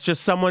 Jesus Christ!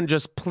 Someone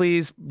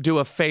please do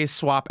a face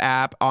swap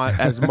app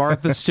as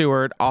Martha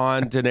Stewart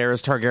on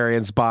Daenerys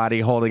Targaryen's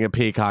body holding a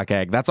peacock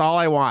egg. That's all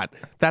I want.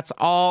 That's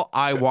all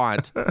I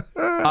want.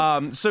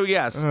 So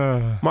yes,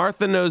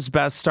 Martha Knows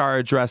Best star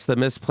addressed the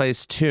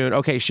misplaced tune.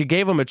 Okay, she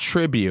gave him a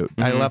tribute.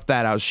 I left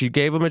that out. She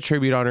gave him a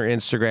tribute on her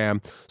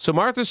Instagram. So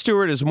Martha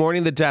Stewart is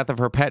mourning the death of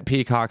her pet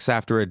peacocks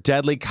after a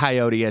deadly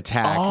coyote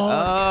attack.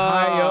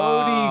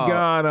 Coyote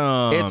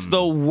got him. It's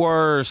the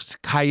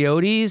worst.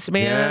 Coyotes,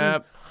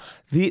 man.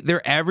 Yep.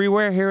 They're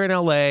everywhere here in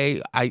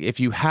LA. If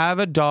you have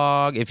a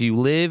dog, if you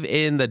live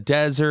in the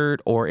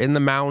desert or in the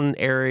mountain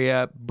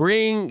area,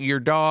 bring your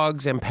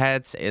dogs and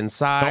pets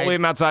inside. Don't leave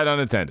them outside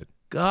unattended.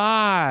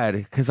 God,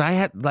 because I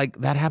had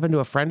that happened to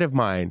a friend of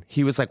mine.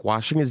 He was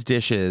washing his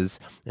dishes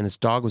and his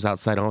dog was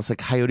outside. And almost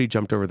coyote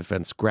jumped over the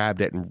fence,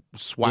 grabbed it, and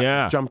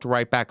jumped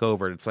right back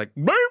over it. It's like,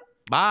 boop.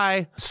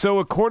 Bye. So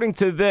according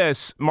to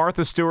this,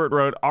 Martha Stewart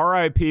wrote,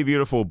 R.I.P.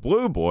 beautiful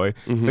blue boy.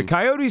 The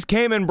coyotes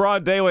came in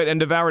broad daylight and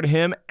devoured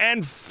him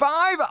and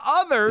 5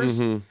 others,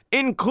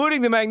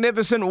 including the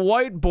magnificent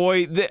white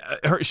boy.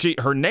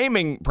 Her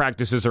naming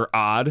practices are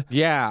odd.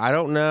 Yeah, I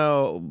don't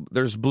know.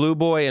 There's blue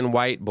boy and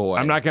white boy.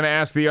 I'm not going to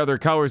ask the other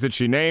colors that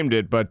she named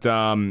it, but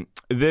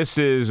this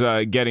is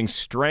getting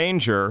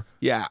stranger.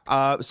 Yeah.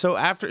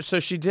 So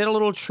she did a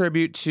little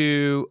tribute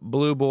to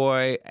blue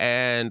boy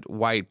and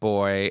white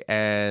boy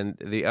and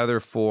the other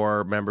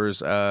 4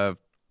 members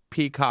of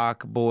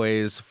Peacock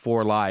Boys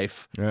for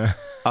Life. Yeah.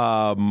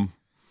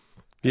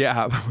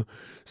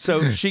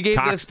 So she gave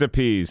Cocks to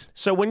peas.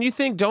 So when you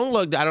think Don't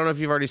Look, I don't know if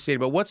you've already seen it,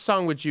 but what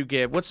song would you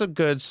give? What's a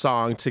good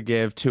song to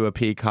give to a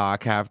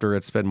peacock after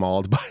it's been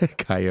mauled by a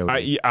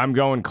coyote? I'm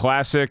going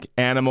classic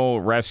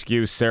Animal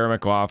Rescue, Sarah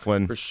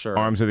McLachlan. For sure.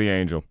 Arms of the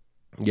Angel.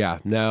 Yeah,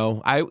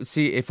 no.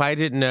 If I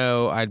didn't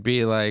know, I'd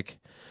be like,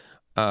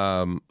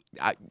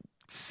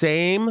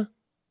 same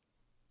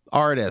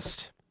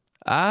artist.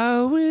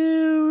 I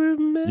will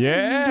remember.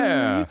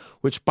 Yeah.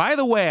 Which, by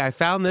the way, I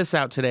found this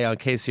out today on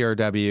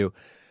KCRW.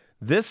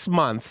 This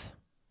month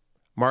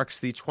marks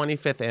the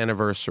 25th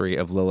anniversary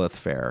of Lilith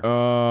Fair.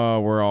 Oh,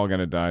 we're all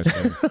gonna die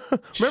soon.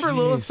 Remember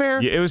Lilith Fair?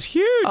 Yeah, it was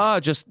huge.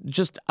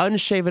 Just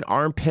unshaven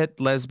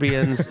armpit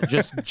lesbians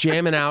just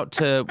jamming out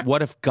to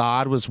 "What If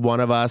God Was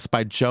One of Us"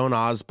 by Joan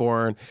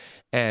Osborne,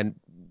 and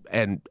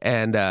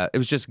it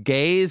was just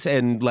gays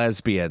and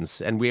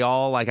lesbians, and we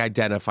all like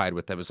identified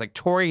with them. It was like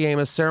Tori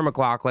Amos, Sarah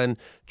McLachlan,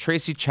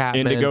 Tracy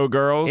Chapman, Indigo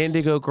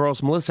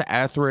Girls, Melissa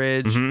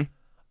Etheridge.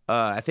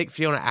 I think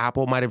Fiona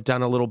Apple might have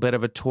done a little bit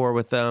of a tour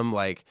with them.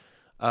 Like,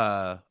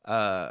 what's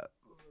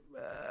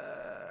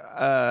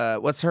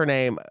her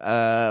name?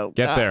 Get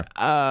there.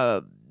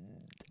 Sing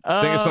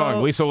a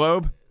song. Lisa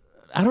Loeb?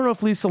 I don't know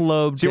if Lisa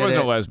Loeb She did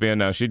wasn't it. a lesbian,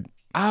 no. She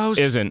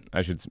isn't.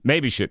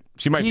 Maybe she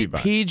might be bi.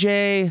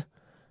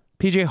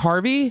 PJ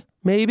Harvey,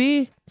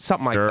 maybe?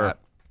 Something like Sure.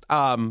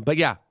 that. But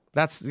yeah,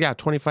 that's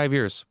 25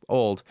 years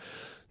old.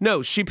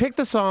 No, she picked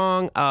the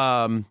song.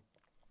 I'm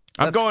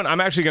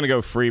actually going to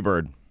go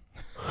Freebird.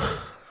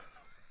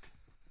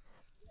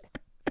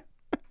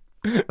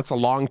 That's a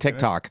long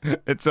TikTok.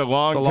 It's a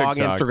long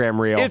Instagram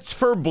reel. It's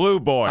for Blue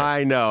Boy.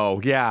 I know,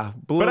 yeah.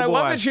 Blue but Boy. I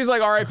love that she's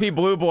like R.I.P.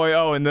 Blue Boy.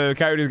 Oh, and the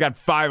Coyote's got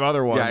 5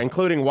 other ones. Yeah,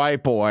 including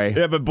White Boy.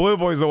 Yeah, but Blue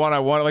Boy's the one I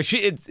want. Like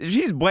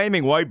she's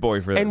blaming White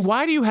Boy for this. And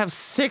why do you have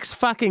 6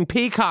 fucking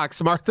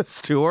peacocks, Martha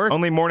Stewart?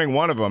 Only mourning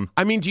one of them.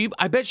 I mean,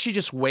 I bet she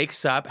just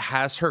wakes up,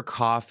 has her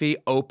coffee,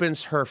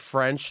 opens her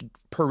French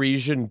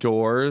Parisian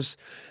doors,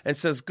 and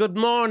says, "Good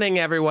morning,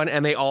 everyone,"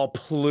 and they all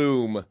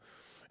plume.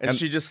 And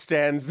she just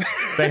stands there.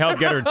 They help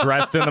get her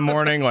dressed in the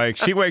morning. Like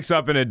she wakes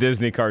up in a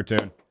Disney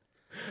cartoon.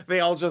 They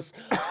all just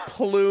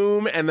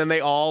plume, and then they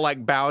all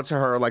like bow to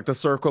her like the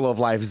circle of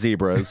life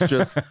zebras.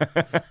 Just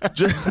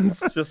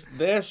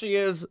there she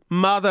is.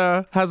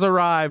 Mother has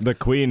arrived. The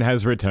Queen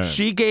has returned.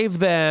 She gave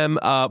them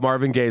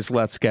Marvin Gaye's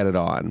 "Let's Get It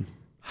On."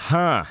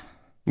 Huh.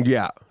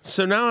 Yeah.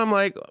 So now I'm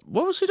like,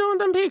 what was she doing with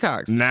them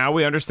peacocks? Now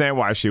we understand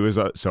why she was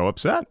so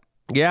upset.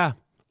 Yeah.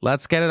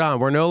 Let's get it on.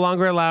 We're no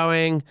longer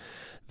allowing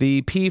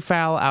the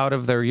peafowl out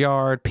of their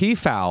yard.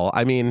 Peafowl,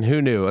 I mean,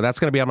 who knew? That's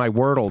going to be on my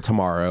Wordle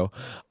tomorrow.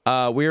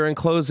 We are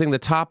enclosing the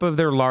top of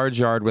their large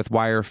yard with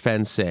wire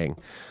fencing.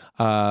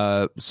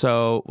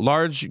 So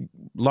large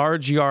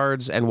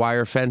yards and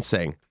wire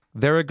fencing,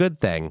 they're a good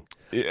thing.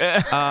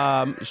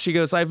 She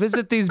goes, I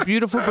visit these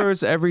beautiful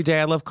birds every day.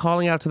 I love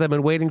calling out to them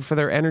and waiting for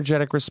their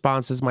energetic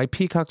responses. My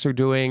peacocks are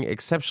doing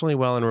exceptionally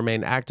well and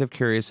remain active,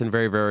 curious, and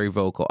very, very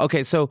vocal.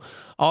 Okay, so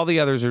all the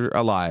others are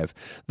alive.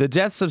 The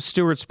deaths of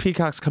Stewart's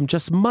peacocks come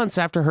just months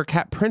after her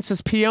cat,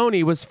 Princess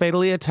Peony, was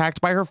fatally attacked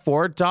by her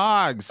 4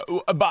 dogs.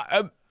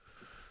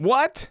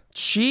 What?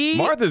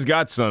 Martha's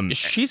got some.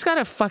 She's got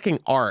a fucking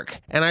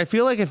arc. And I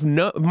feel like if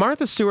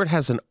Martha Stewart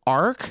has an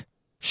arc,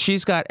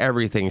 she's got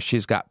everything.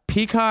 She's got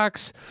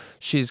peacocks.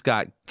 She's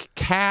got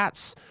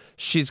cats.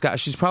 She's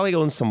probably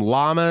owned some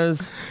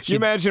llamas. Can you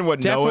imagine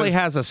what definitely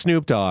has a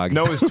Snoop Dogg.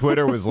 Noah's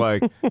Twitter was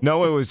like?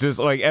 Noah was just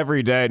like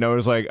every day.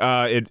 Noah's like,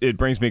 it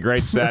brings me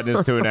great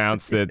sadness to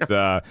announce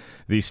that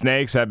the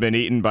snakes have been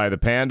eaten by the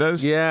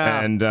pandas.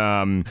 Yeah,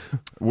 and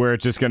we're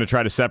just going to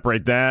try to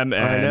separate them.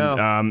 And, I know.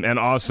 And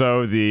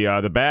also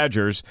the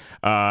badgers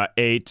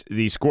ate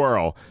the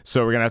squirrel.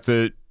 So we're gonna have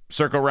to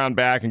circle around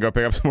back and go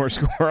pick up some more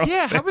squirrels.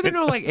 Yeah, how are there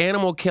no like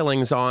animal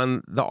killings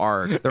on the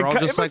ark? They're all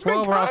just like,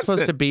 well, we're all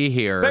supposed to be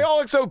here. They all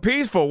look so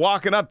peaceful,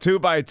 walking up 2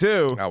 by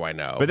 2. Oh, I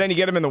know. But then you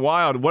get them in the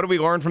wild. What do we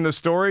learn from this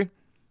story?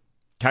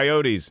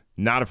 Coyotes,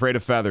 not afraid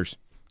of feathers.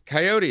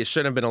 Coyotes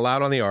shouldn't have been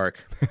allowed on the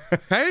ark.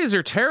 Coyotes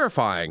are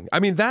terrifying. I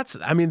mean,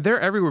 they're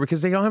everywhere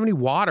because they don't have any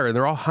water and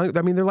they're all hungry.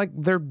 I mean,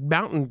 they're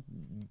mountain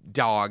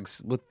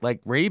dogs with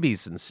like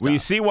rabies and stuff. Well, you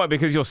see one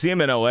because you'll see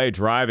them in LA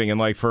driving, and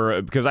like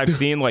because I've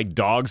seen like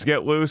dogs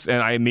get loose,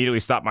 and I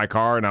immediately stop my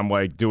car and I'm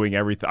like doing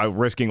everything, I'm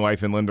risking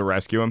life and limb to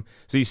rescue him.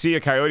 So you see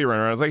a coyote run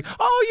around, I was like,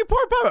 oh, you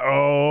poor puppy.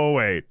 Oh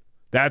wait,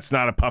 that's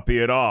not a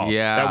puppy at all.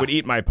 Yeah, that would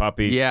eat my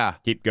puppy. Yeah,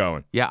 keep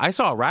going. Yeah, I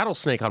saw a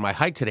rattlesnake on my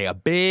hike today. A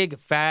big,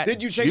 fat,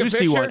 did you take juicy a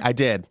picture? one. I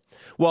did.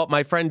 Well,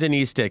 my friend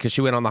Denise did because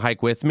she went on the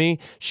hike with me.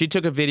 She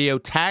took a video,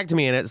 tagged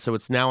me in it, so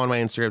it's now on my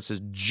Instagram. It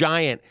says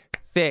giant,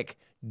 thick,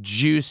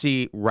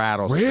 juicy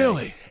rattlesnake.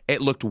 Really?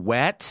 It looked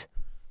wet.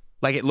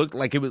 Like it looked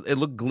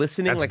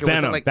glistening. That's like venom. It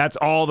wasn't like that's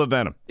all the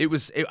venom. It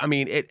was.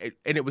 And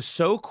it was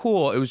so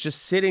cool. It was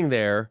just sitting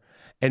there,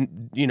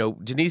 and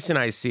Denise and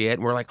I see it,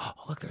 and we're like, oh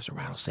look, there's a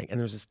rattlesnake, and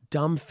there's this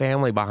dumb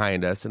family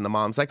behind us, and the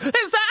mom's like, is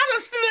that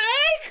a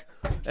snake?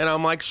 And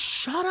I'm like,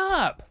 shut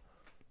up,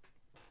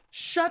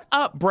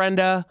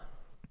 Brenda,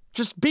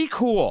 just be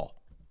cool.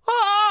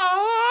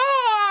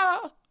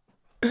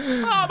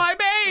 Oh, my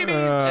babies.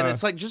 And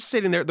it's like just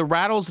sitting there. The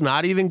rattle's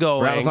not even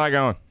going. Rattle's not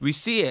going. We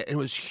see it, and it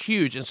was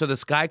huge. And so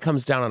this guy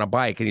comes down on a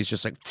bike, and he's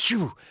just like,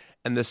 phew.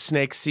 And the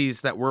snake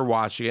sees that we're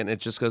watching it, and it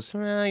just goes,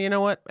 you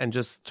know what? And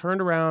just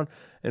turned around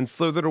and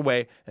slithered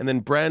away. And then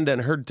Brenda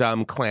and her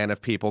dumb clan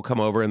of people come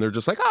over, and they're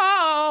just like,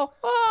 oh,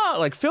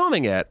 like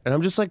filming it. And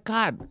I'm just like,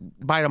 God,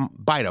 bite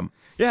them.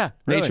 Yeah,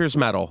 really. Nature's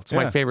metal. It's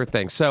my favorite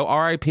thing. So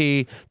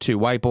R.I.P. to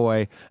White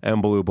Boy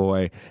and Blue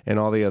Boy and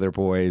all the other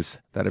boys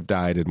that have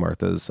died in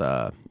Martha's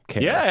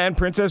care. Yeah, and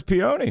Princess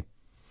Peony.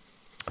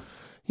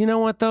 You know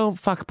what, though?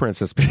 Fuck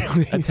Princess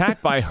Peony.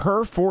 Attacked by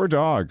her 4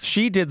 dogs.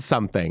 She did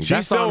something. She's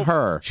That's still, on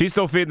her. She's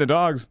still feeding the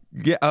dogs.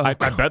 Yeah, I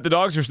bet the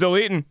dogs are still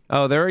eating.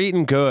 Oh, they're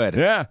eating good.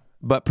 Yeah.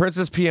 But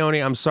Princess Peony,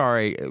 I'm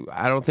sorry.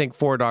 I don't think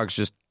 4 dogs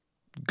just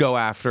go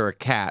after a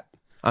cat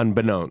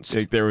unbeknownst.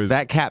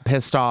 That cat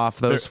pissed off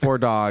those 4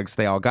 dogs.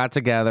 They all got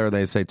together.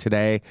 They say,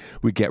 today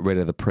we get rid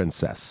of the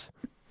princess.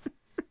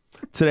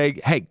 Today,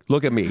 hey,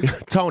 look at me.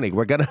 Tony,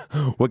 we're gonna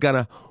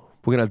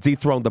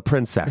dethrone the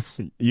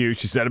princess.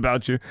 She said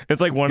about you.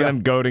 It's like one of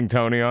them goading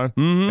Tony on.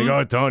 Mm-hmm. Like,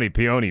 oh, Tony,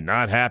 Peony,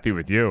 not happy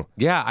with you.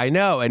 Yeah, I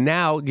know. And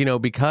now,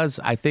 because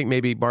I think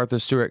maybe Martha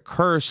Stewart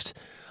cursed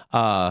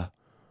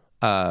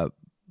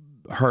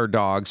her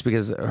dogs,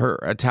 because her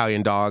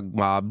Italian dog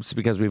mobs,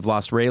 because we've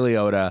lost Ray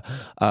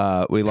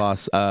Liotta, we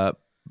lost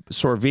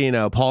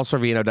Sorvino, Paul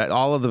Sorvino,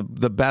 all of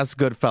the best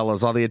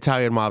Goodfellas, all the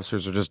Italian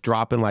mobsters are just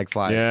dropping like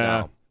flies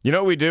now. You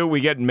know what we do?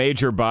 We get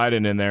Major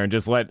Biden in there and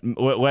just let Joe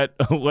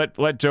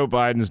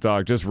Biden's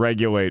dog just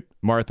regulate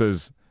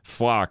Martha's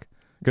flock.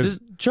 Does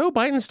Joe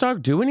Biden's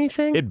dog do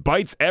anything? It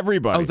bites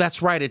everybody. Oh,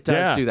 that's right. It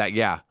does do that.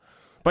 Yeah.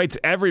 Bites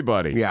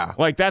everybody. Yeah.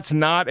 Like, that's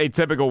not a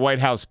typical White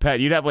House pet.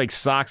 You'd have, like,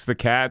 Socks the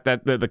cat.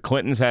 That the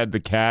Clintons had the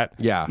cat.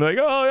 Yeah. They're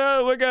like, oh, yeah,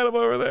 look at him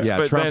over there. Yeah,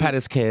 but Trump had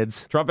his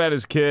kids.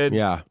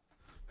 Yeah.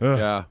 Ugh.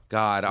 Yeah.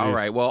 God. All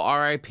right. Well,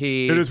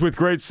 R.I.P. It is with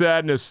great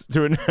sadness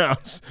to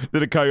announce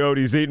that a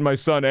coyote's eaten my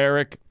son,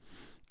 Eric.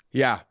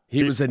 Yeah.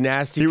 He was a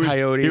nasty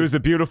coyote. He was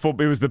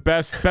the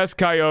best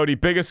coyote,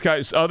 biggest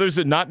coyote. Others,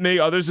 not me,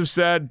 others have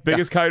said,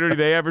 biggest coyote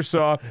they ever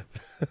saw.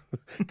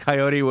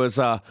 Coyote was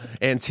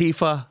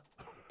Antifa.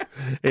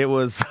 It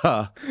was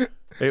a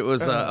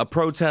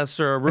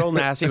protester, a real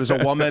nasty. It was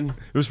a woman.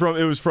 It was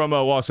from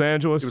Los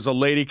Angeles. It was a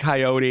lady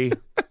coyote.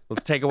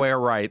 Let's take away her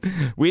rights.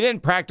 We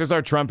didn't practice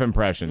our Trump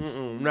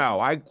impressions. No,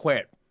 I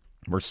quit.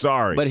 We're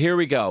sorry. But here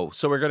we go.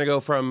 So we're going to go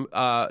from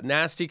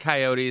nasty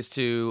coyotes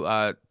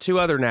to 2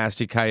 other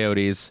nasty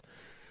coyotes.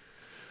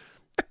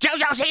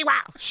 JoJo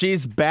Siwa.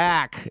 She's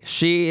back.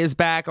 She is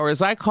back, or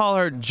as I call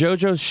her,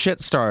 JoJo's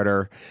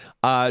shitstarter.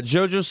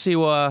 JoJo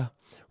Siwa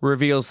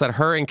reveals that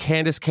her and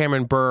Candace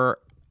Cameron Bure,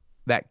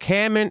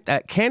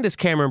 Candace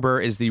Cameron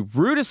Bure is the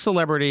rudest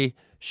celebrity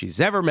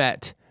she's ever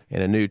met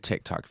in a new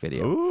TikTok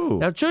video. Ooh.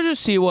 Now, JoJo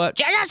Siwa,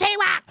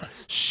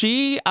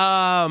 she,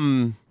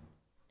 I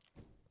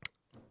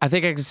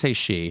think I can say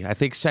she. I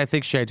think she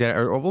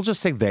identified, or we'll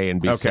just say they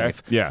and be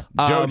safe. Yeah,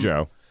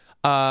 JoJo.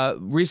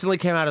 Recently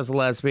came out as a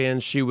lesbian.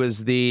 She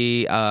was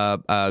the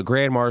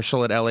Grand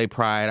Marshal at LA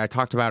Pride. I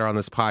talked about her on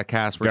this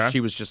podcast where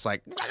she was just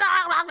like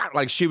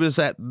she was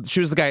the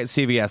guy at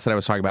CVS that I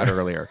was talking about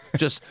earlier.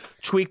 Just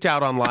tweaked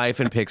out on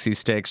life and pixie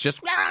sticks, just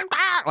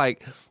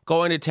like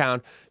going to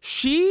town.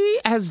 She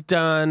has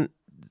done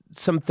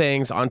some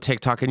things on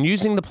TikTok and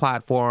using the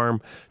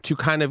platform to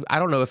kind of, I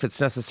don't know if it's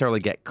necessarily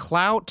get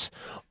clout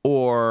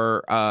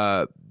or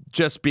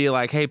just be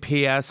like, hey,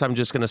 P.S., I'm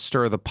just going to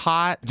stir the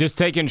pot. Just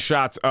taking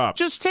shots up.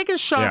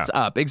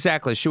 Up.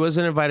 Exactly. She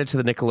wasn't invited to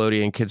the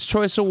Nickelodeon Kids'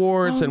 Choice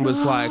Awards and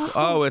was like,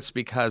 oh, it's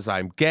because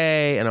I'm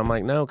gay. And I'm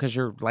like, no, because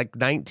you're like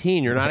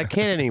 19. You're not a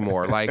kid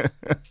anymore. Like,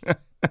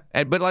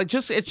 but like,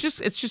 it's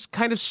just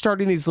kind of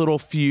starting these little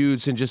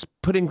feuds and just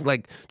putting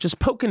just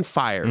poking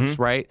fires,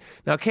 right?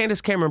 Now,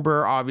 Candace Cameron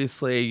Bure,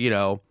 obviously,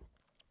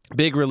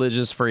 big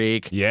religious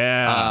freak.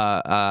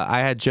 Yeah.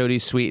 I had Jodie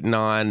Sweetin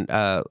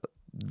on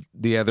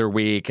the other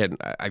week, and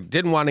I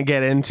didn't want to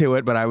get into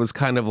it, but I was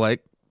kind of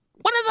like,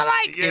 what is it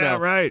like? Yeah,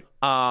 right.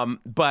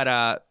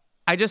 But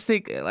I just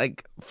think,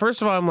 like,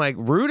 first of all, I'm like,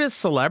 rudest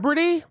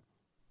celebrity?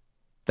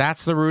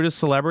 That's the rudest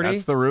celebrity?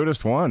 That's the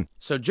rudest one.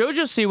 So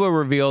JoJo Siwa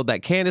revealed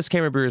that Candace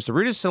Cameron Bure is the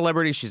rudest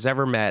celebrity she's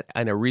ever met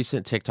in a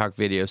recent TikTok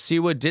video.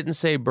 Siwa didn't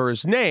say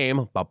Bure's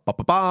name, but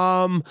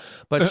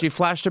she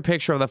flashed a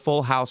picture of the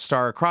Full House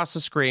star across the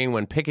screen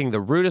when picking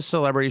the rudest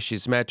celebrity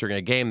she's met during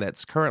a game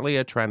that's currently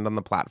a trend on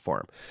the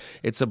platform.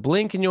 It's a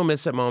blink and you'll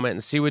miss it moment,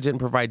 and Siwa didn't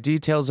provide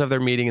details of their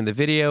meeting in the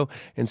video.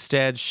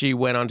 Instead, she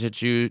went on to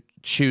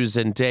choose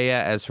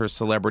Zendaya as her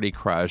celebrity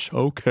crush.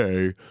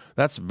 Okay,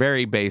 that's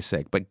very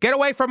basic, but get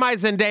away from my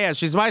Zendaya.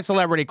 She's my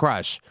celebrity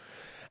crush.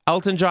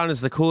 Elton John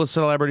is the coolest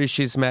celebrity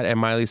she's met, and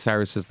Miley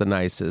Cyrus is the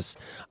nicest.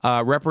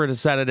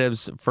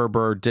 Representatives for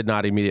Bure did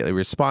not immediately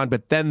respond,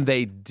 but then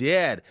they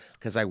did,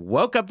 because I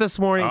woke up this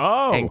morning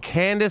and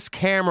Candace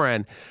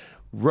Cameron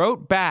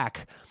wrote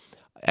back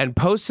and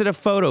posted a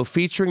photo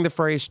featuring the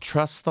phrase,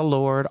 trust the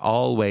Lord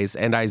always,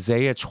 and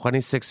Isaiah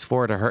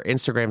 26:4 to her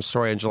Instagram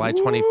story on July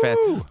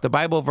 25th. The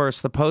Bible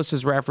verse the post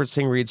is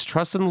referencing reads,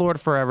 trust in the Lord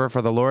forever,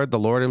 for the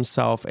Lord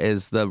himself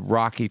is the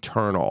rock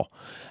eternal.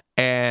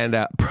 And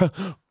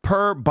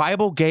per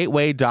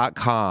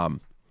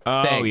BibleGateway.com.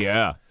 Oh, Thanks.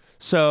 yeah.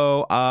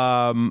 So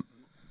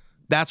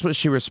that's what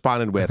she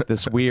responded with,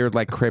 this weird,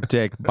 like,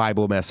 cryptic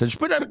Bible message.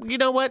 But you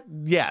know what?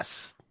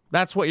 Yes,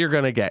 that's what you're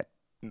going to get.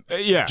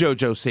 Yeah.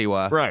 JoJo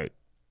Siwa. Right.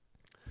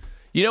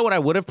 You know what I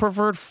would have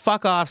preferred?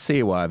 Fuck off,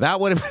 Siwa. That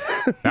would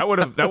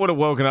have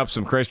woken up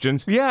some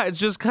Christians. Yeah, it's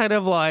just kind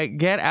of like,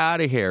 get out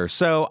of here.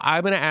 So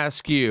I'm going to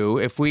ask you,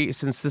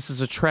 since this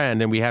is a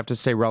trend and we have to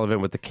stay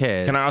relevant with the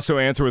kids. Can I also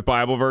answer with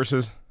Bible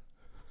verses?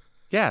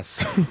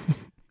 Yes.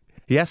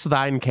 Yes,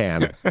 thine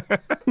can.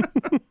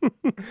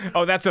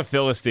 Oh, that's a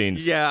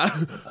Philistines. Yeah.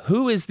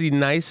 Who is the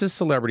nicest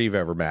celebrity you've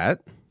ever met?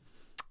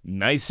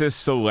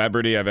 Nicest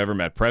celebrity I've ever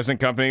met. Present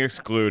company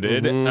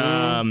excluded.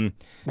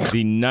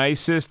 The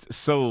nicest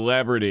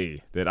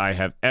celebrity that I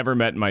have ever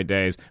met in my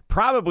days.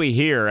 Probably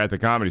here at the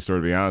Comedy Store,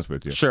 to be honest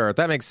with you. Sure,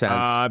 that makes sense.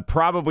 I'd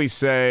probably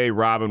say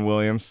Robin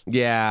Williams.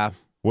 Yeah.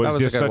 Was that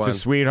was just a good such one. a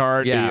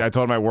sweetheart. Yeah. I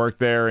told him I worked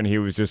there, and he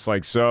was just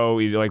like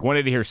he like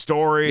wanted to hear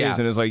stories,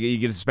 and it's like you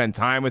get to spend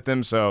time with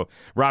him. So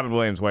Robin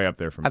Williams way up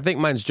there for me. I think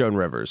mine's Joan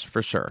Rivers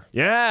for sure.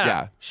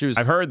 Yeah, she was.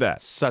 I've heard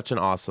that. Such an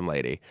awesome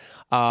lady.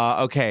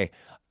 Okay.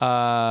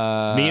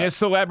 Meanest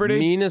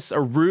celebrity?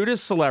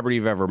 Rudest celebrity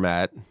you've ever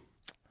met?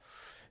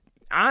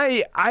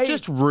 I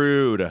just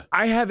rude.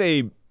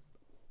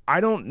 I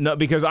don't know,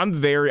 because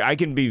I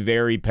can be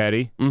very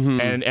petty,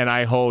 and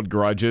I hold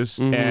grudges,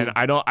 and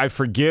I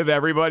forgive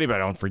everybody, but I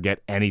don't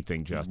forget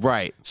anything, Justin.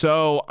 Right.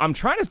 So I'm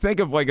trying to think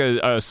of like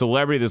a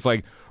celebrity that's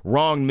like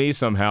wronged me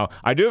somehow.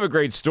 I do have a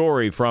great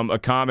story from a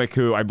comic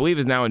who I believe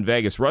is now in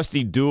Vegas,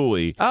 Rusty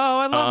Dooley. Oh,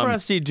 I love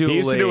Rusty Dooley. He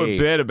used to do a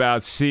bit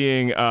about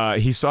seeing,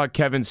 he saw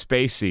Kevin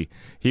Spacey.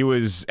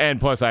 And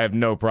plus I have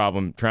no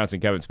problem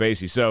trouncing Kevin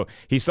Spacey. So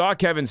he saw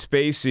Kevin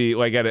Spacey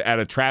like at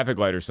a traffic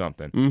light or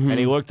something, and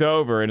he looked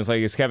over and it's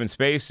like, it's Kevin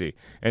Spacey.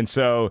 And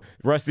so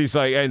Rusty's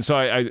like, and so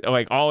I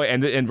like all,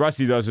 and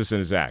Rusty does this in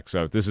his act.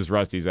 So this is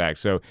Rusty's act.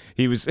 So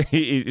he's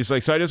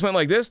like, so I just went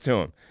like this to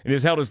him, and he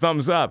just held his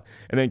thumbs up,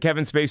 and then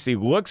Kevin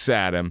Spacey looks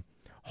at him,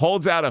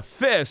 holds out a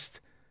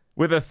fist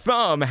with a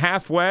thumb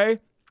halfway.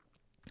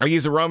 I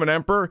use a Roman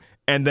emperor,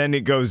 and then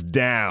it goes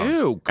down.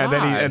 Ew, God.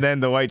 And then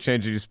the light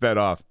changed and he sped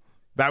off.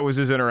 That was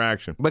his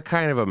interaction. But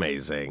kind of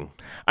amazing.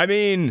 I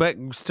mean, but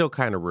still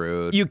kind of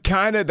rude.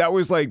 That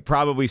was like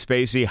probably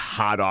Spacey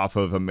hot off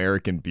of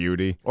American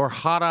Beauty. Or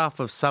hot off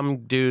of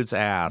some dude's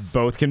ass.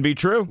 Both can be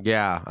true.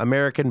 Yeah,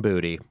 American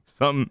Booty.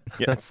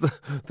 That's the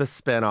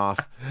spinoff.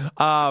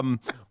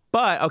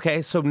 But,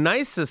 okay, so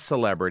nicest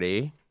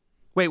celebrity.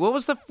 Wait, what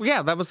was that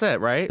was it,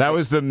 right? That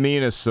was the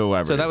meanest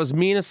celebrity. So that was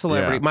meanest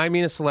celebrity. Yeah. My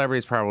meanest celebrity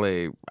is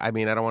probably, I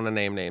don't want to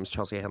name names,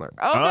 Chelsea Handler.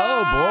 Oh,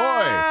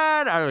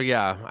 God! Oh,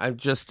 yeah.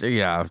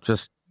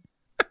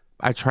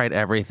 I tried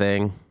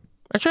everything.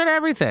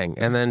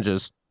 And then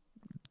just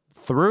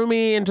threw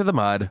me into the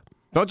mud.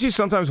 Don't you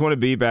sometimes want to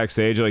be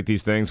backstage at like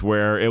these things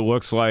where it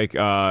looks like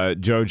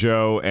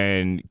JoJo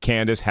and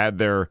Candace had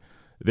their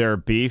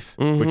beef,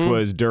 which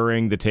was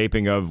during the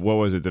taping of, what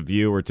was it, The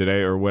View or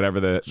Today or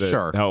whatever the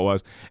hell it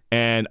was.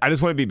 And I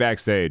just want to be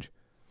backstage.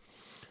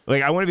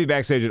 Like, I want to be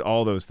backstage at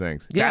all those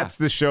things. Yeah. That's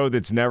the show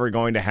that's never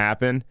going to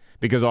happen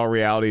because all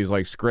reality is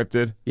like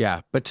scripted.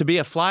 Yeah, but to be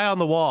a fly on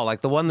the wall, like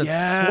the one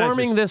that's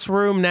swarming this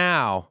room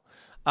now.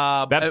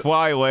 That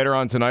fly later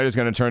on tonight is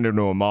going to turn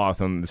into a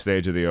moth on the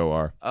stage of the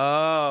OR.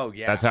 Oh,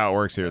 yeah. That's how it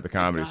works here at the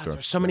Comedy Store.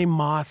 There's so many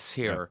moths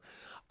here.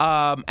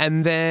 Yeah.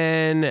 And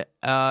then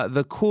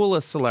the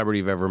coolest celebrity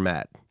you've ever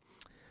met.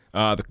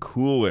 The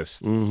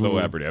coolest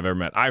celebrity I've ever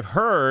met. I've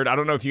heard, I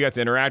don't know if you got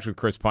to interact with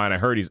Chris Pine. I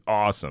heard he's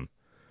awesome.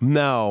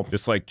 No.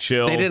 Just like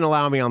chill. They didn't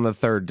allow me on the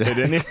third day. They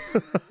didn't?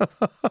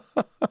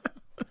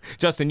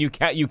 Justin, you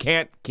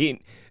can't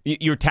keep,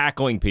 you're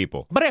tackling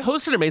people. But I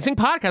host an amazing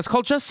podcast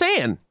called Just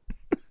Saying.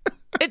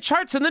 It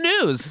charts in the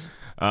news.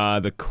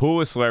 The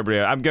coolest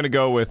celebrity, I'm going to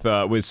go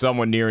with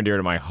someone near and dear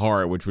to my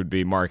heart, which would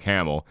be Mark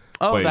Hamill.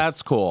 Oh,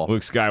 that's cool.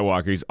 Luke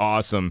Skywalker, he's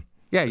awesome.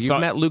 Yeah, you've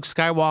met Luke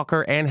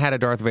Skywalker and had a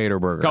Darth Vader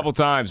burger. A couple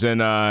times, and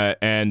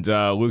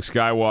Luke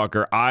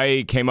Skywalker,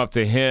 I came up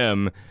to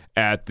him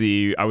at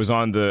I was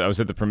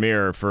at the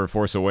premiere for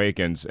Force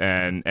Awakens,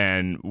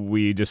 and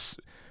we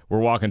just were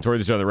walking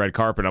towards each other, red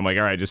carpet. I'm like,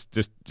 all right,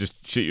 just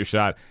shoot your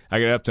shot. I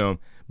get up to him.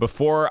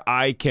 Before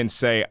I can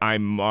say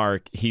I'm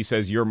Mark, he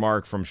says, "You're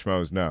Mark from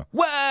Schmoes Know."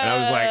 Whoa! And I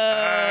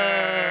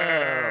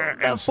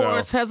was like, the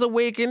Force has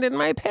awakened in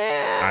my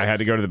pants. I had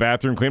to go to the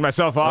bathroom, clean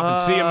myself off,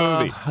 and see a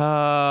movie.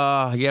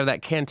 You have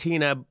that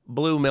Cantina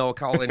blue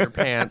milk all in your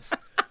pants.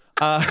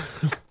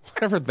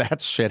 Whatever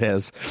that shit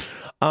is.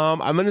 I'm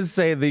going to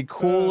say the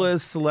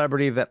coolest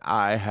celebrity that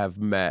I have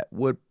met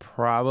would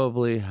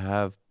probably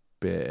have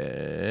been...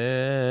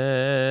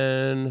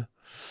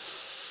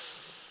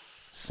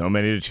 So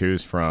many to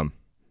choose from.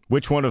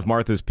 Which one of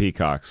Martha's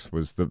peacocks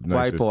was the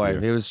nicest? White boy.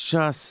 It was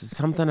just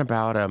something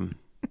about him.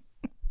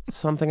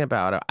 Something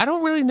about it. I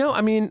don't really know.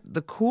 I mean,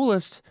 the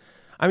coolest...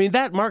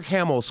 that Mark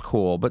Hamill's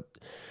cool, but...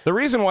 The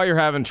reason why you're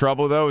having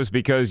trouble, though, is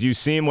because you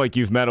seem like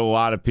you've met a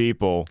lot of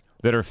people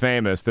that are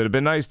famous that have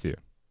been nice to you.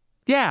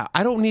 Yeah,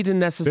 I don't need to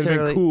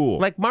necessarily... cool.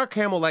 Like, Mark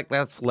Hamill, like,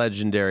 that's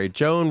legendary.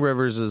 Joan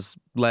Rivers is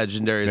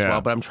legendary as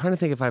well, but I'm trying to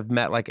think if I've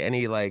met, like,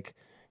 any, like...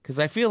 Because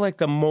I feel like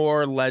the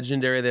more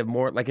legendary, the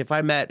more... Like, if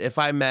I met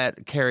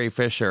Carrie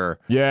Fisher...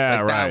 Yeah,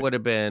 like, that would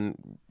have been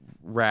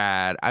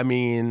rad. I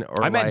mean,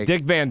 or I met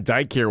Dick Van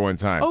Dyke here one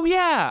time. Oh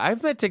yeah,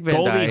 I've met Dick Van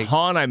Goldie Dyke.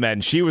 Hawn I met,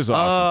 and she was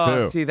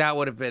awesome too. See, that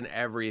would have been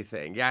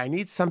everything. Yeah, I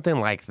need something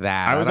like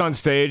that. I was on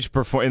stage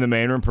in the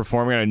main room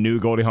performing, and I knew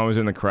Goldie Hawn was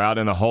in the crowd,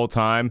 and the whole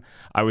time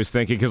I was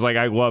thinking, because like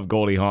I love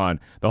Goldie Hawn,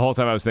 the whole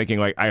time I was thinking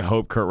like, I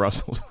hope Kurt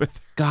Russell's with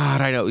her.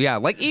 God, I know. Yeah,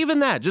 like even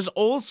that, just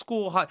old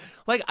school.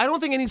 Like I don't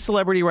think any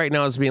celebrity right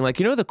now is being like,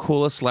 the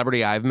coolest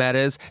celebrity I've met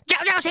is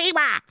JoJo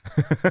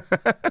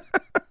Siwa.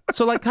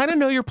 So like, kind of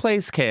know your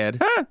place,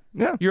 kid.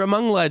 Yeah, you're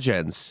among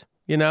legends,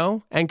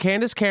 And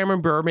Candace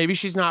Cameron Bure, maybe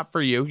she's not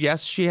for you.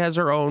 Yes, she has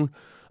her own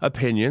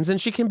opinions, and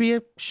she can be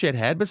a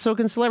shithead, but so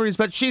can celebrities.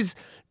 But she's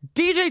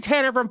DJ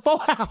Tanner from Full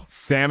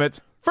House. Damn it.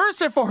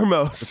 First and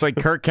foremost. It's like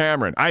Kirk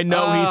Cameron. I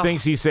know he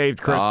thinks he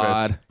saved Christmas.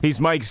 God. He's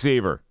Mike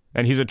Seaver,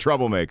 and he's a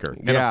troublemaker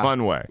in a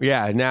fun way.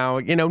 Yeah, now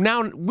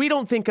we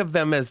don't think of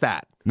them as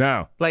that.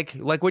 No. Like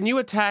when you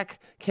attack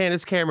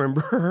Candace Cameron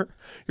Bure,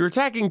 you're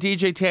attacking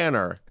DJ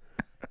Tanner.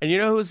 And you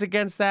know who's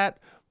against that?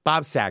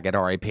 Bob Saget,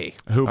 R.I.P.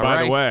 Who,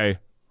 by the way,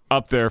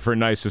 up there for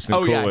nicest and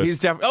coolest. He's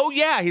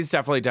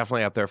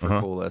definitely up there for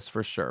coolest,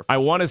 for sure. I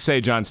want to say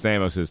John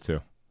Stamos is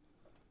too.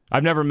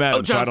 I've never met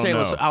him, John so I don't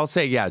Stamos, know. I'll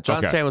say,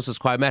 John Stamos was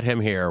cool. I met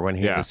him here when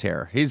he was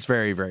here. He's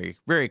very, very,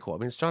 very cool. I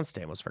mean, it's John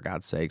Stamos, for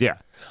God's sake. Yeah.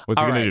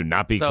 What's he going to do,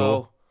 not be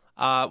cool?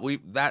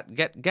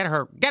 Get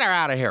her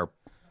out of here.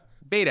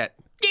 Beat it.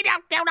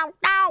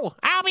 No,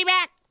 I'll be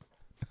back.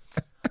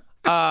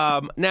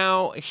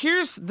 Now,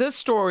 this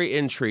story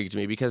intrigued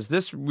me because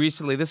this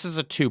is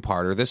a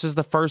two-parter. This is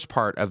the first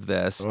part of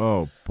this.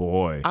 Oh,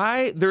 boy.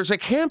 There's a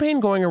campaign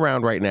going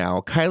around right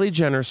now. Kylie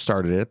Jenner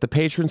started it, the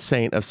patron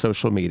saint of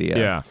social media.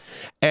 Yeah.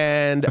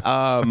 And,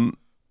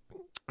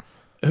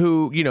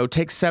 who,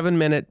 takes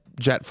 7-minute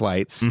jet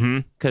flights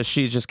because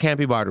she just can't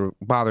be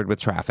bothered with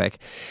traffic.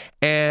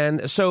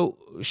 And so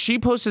she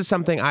posted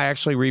something I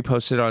actually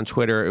reposted on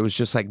Twitter. It was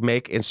just like,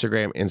 make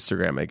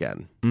Instagram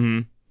again. Mm-hmm.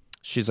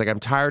 She's like, I'm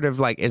tired of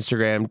like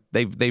Instagram.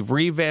 They've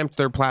revamped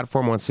their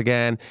platform once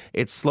again.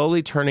 It's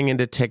slowly turning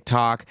into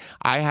TikTok.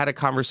 I had a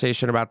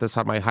conversation about this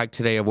on my hike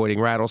today, avoiding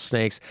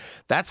rattlesnakes.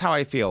 That's how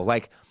I feel.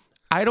 Like,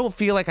 I don't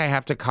feel like I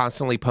have to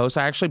constantly post.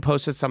 I actually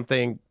posted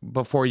something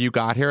before you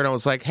got here, and I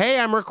was like, hey,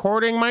 I'm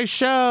recording my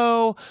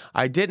show.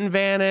 I didn't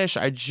vanish.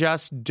 I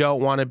just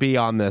don't want to be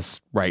on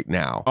this right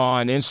now.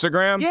 On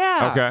Instagram?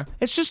 Yeah. Okay.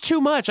 It's just too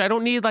much. I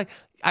don't need,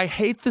 I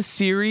hate the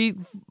Siri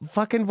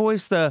fucking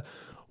voice,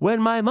 when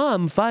my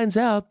mom finds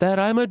out that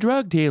I'm a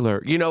drug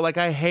dealer.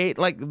 I hate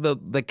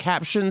the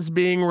captions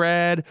being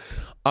read.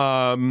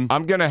 I'm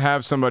going to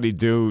have somebody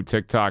do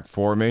TikTok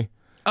for me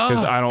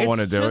because I don't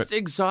want to do it. It's just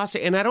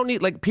exhausting. And I don't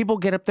need, people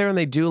get up there and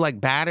they do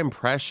bad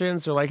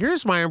impressions. They're like,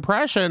 here's my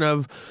impression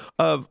of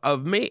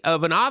me,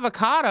 of an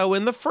avocado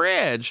in the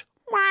fridge.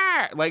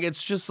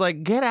 It's just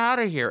get out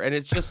of here. And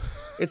it's just,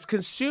 it's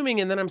consuming.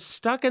 And then I'm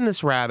stuck in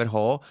this rabbit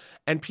hole,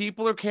 and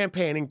people are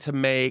campaigning to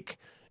make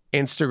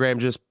Instagram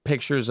just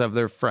pictures of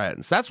their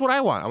friends. That's what I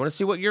want. I want to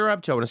see what you're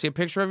up to. I want to see a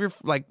picture of your,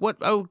 what?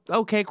 Oh,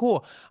 okay,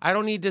 cool. I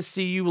don't need to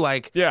see you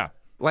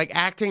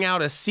acting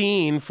out a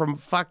scene from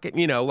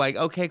fucking,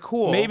 okay,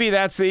 cool. Maybe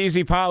that's the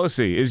easy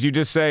policy is you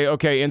just say,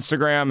 okay,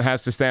 Instagram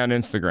has to stay on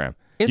Instagram.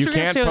 You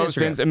can't post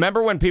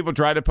remember when people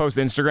try to post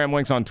Instagram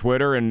links on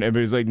Twitter and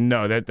everybody's like,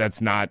 no,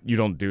 that's not, you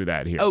don't do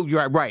that here. Oh,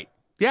 you're right.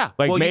 Yeah.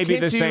 Maybe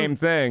the same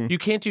thing. You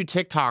can't do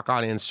TikTok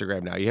on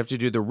Instagram now. You have to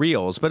do the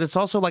Reels. But it's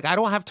also I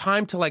don't have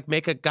time to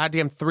make a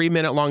goddamn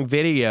 3-minute long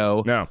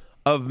video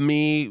of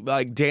me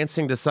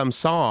dancing to some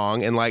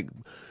song and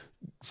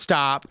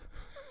stop,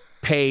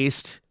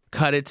 paste,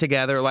 cut it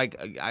together.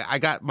 I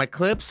got my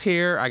clips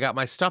here. I got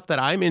my stuff that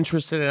I'm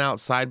interested in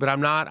outside, but I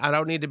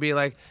don't need to be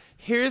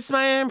here's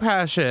my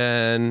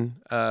impression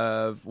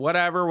of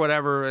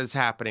whatever is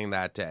happening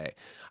that day.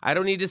 I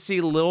don't need to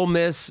see Lil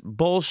Miss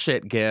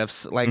bullshit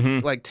gifs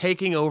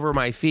taking over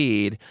my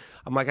feed.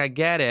 I'm I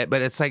get it,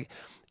 but it's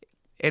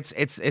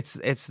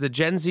it's the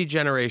Gen Z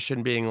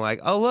generation being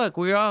oh look,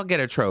 we all get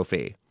a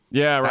trophy.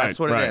 Yeah, right. That's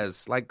what it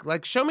is.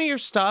 Show me your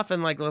stuff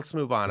and let's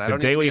move on. It's I don't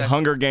daily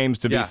Hunger Games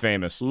to be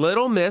famous.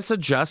 Little Miss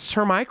adjusts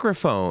her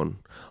microphone.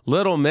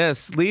 Little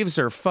Miss leaves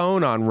her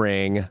phone on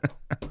ring.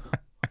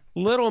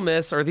 Little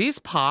Miss, are these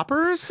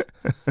poppers?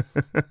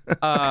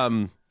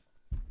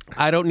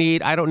 I don't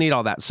need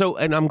all that. So,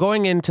 and I'm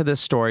going into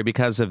this story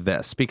because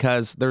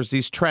there's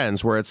these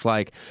trends where it's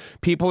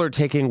people are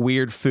taking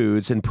weird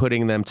foods and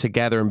putting them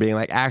together and being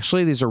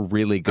actually, these are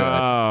really good.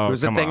 Oh,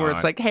 there's a thing where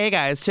it's hey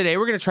guys, today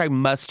we're going to try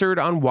mustard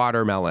on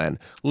watermelon.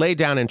 Lay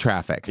down in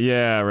traffic.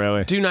 Yeah,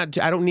 really.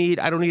 I don't need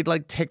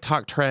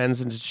TikTok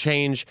trends and to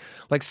change.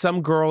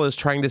 Some girl is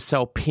trying to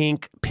sell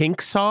pink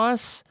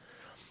sauce.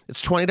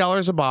 It's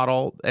 $20 a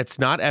bottle. It's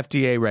not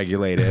FDA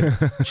regulated.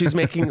 She's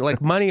making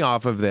money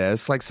off of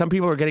this. Some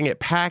people are getting it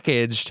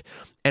packaged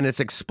and it's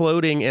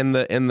exploding in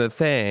the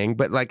thing.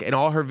 But in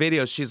all her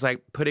videos, she's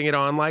putting it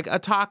on a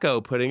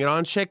taco, putting it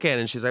on chicken,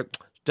 and she's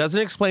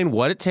doesn't explain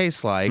what it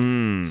tastes like.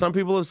 Some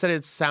people have said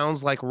it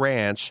sounds like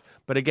ranch,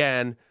 but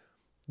again,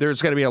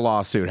 there's going to be a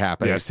lawsuit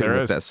happening soon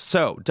with this.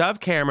 So Dove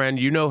Cameron,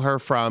 you know her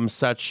from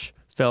such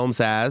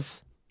films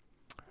as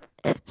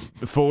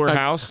Fuller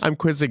House? I'm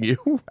quizzing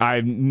you. I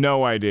have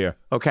no idea.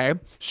 Okay.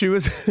 She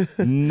was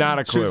Not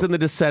a She clue. was in The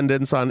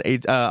Descendants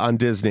on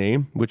Disney,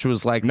 which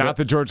was like Not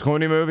the George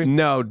Clooney movie?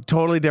 No,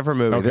 totally different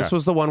movie. Okay. This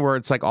was the one where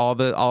it's like all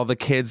the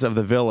kids of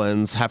the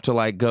villains have to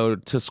like go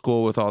to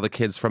school with all the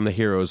kids from the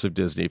heroes of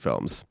Disney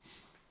films.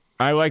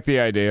 I like the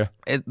idea.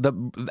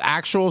 The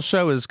actual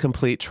show is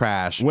complete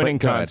trash. Winning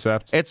but good.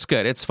 concept. It's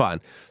good. It's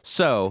fun.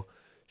 So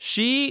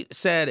she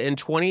said in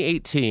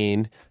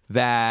 2018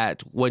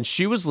 that when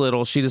she was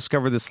little, she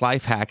discovered this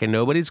life hack, and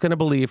nobody's going to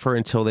believe her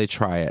until they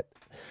try it.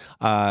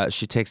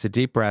 She takes a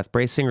deep breath,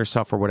 bracing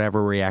herself for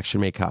whatever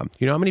reaction may come.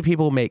 You know how many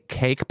people make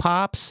cake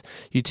pops?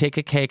 You take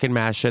a cake and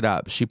mash it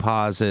up. She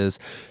pauses.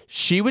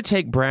 She would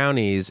take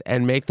brownies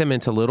and make them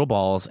into little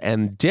balls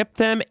and dip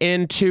them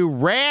into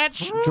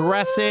ranch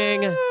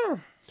dressing.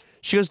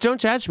 She goes,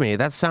 don't judge me.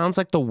 That sounds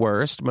like the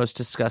worst, most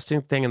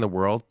disgusting thing in the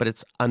world, but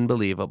it's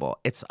unbelievable.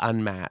 It's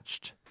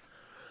unmatched.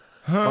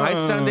 My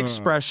stunned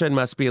expression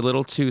must be a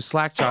little too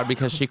slack-jawed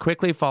because she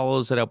quickly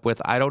follows it up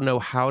with, I don't know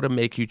how to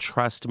make you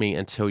trust me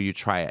until you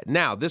try it.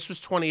 Now, this was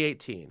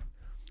 2018.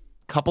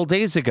 A couple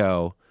days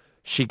ago,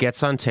 she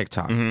gets on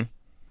TikTok and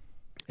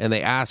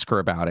they ask her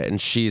about it. And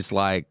she's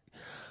like,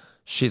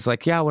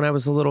 yeah, when I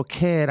was a little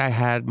kid, I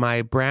had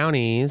my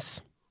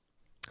brownies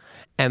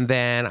and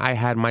then I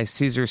had my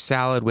Caesar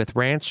salad with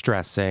ranch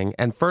dressing.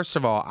 And first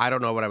of all, I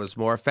don't know what I was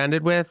more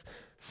offended with.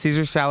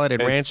 Caesar salad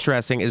and ranch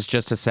dressing is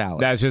just a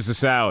salad. That's just a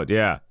salad,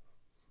 yeah.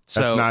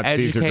 So That's not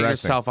Caesar educate dressing.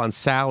 yourself on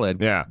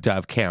salad, Yeah.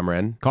 Dove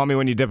Cameron. Call me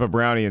when you dip a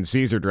brownie in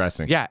Caesar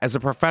dressing. Yeah, as a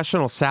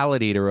professional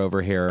salad eater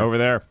over here. Over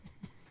there.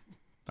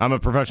 I'm a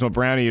professional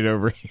brownie eater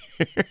over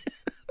here.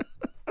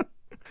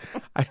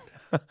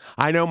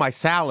 I know my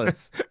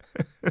salads.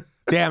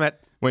 Damn it.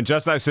 When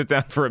Just I sit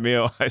down for a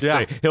meal, I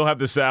say, he'll have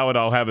the salad,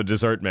 I'll have a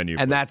dessert menu.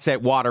 And that's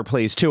it. Water,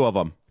 please. 2 of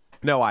them.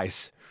 No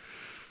ice.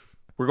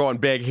 We're going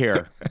big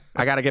here.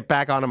 I got to get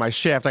back onto my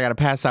shift. I got to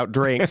pass out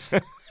drinks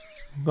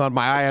on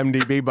my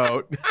IMDb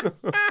boat.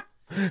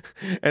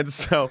 And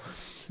so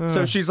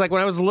she's like,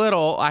 when I was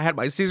little, I had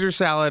my Caesar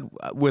salad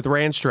with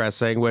ranch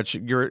dressing, which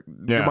your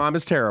mom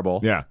is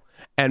terrible. Yeah.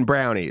 And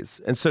brownies.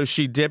 And so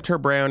she dipped her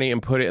brownie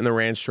and put it in the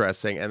ranch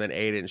dressing and then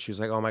ate it. And she was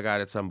like, oh my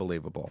God, it's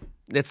unbelievable.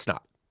 It's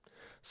not.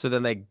 So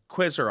then they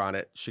quiz her on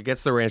it. She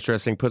gets the ranch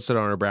dressing, puts it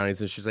on her brownies,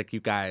 and she's like, you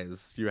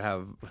guys, you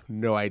have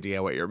no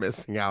idea what you're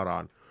missing out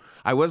on.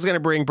 I was going to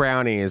bring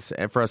brownies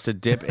for us to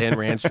dip in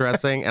ranch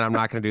dressing, and I'm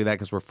not going to do that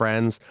because we're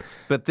friends.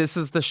 But this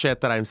is the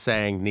shit that I'm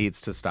saying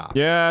needs to stop.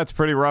 Yeah, it's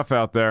pretty rough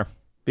out there.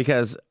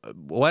 Because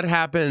what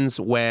happens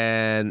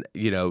when,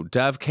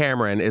 Dove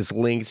Cameron is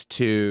linked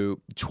to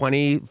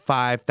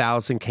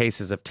 25,000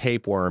 cases of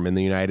tapeworm in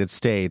the United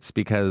States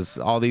because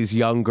all these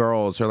young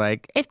girls are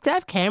like, if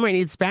Dove Cameron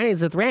eats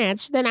brownies with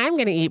ranch, then I'm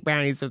going to eat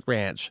brownies with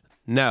ranch.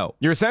 No.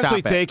 You're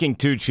essentially stop it. taking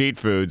 2 cheat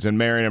foods and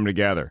marrying them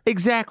together.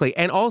 Exactly.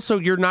 And also,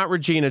 you're not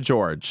Regina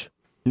George.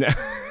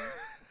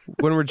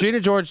 When Regina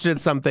George did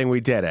something,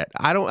 we did it.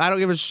 I don't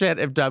give a shit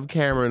if Dove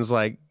Cameron's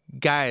like,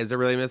 guys, they're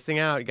really missing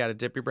out. You got to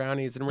dip your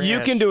brownies in ranch. You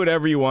can do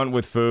whatever you want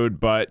with food,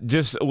 but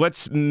just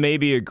let's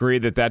maybe agree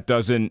that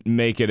doesn't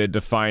make it a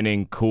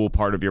defining, cool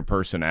part of your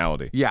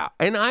personality. Yeah,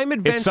 and I'm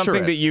adventurous. It's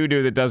something that you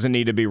do that doesn't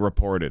need to be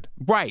reported.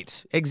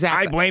 Right,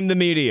 exactly. I blame the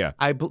media.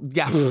 I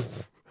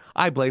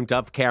blame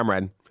Dove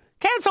Cameron.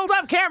 Cancel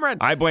Dove Cameron.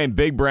 I blame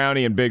Big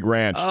Brownie and Big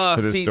Ranch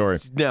for this story.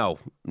 No.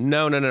 I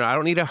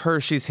don't need a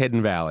Hershey's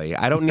Hidden Valley.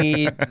 I don't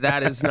need,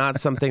 that is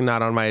not something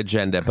not on my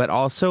agenda. But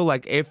also,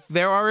 like, if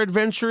there are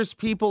adventurous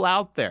people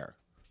out there,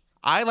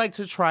 I like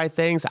to try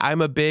things. I'm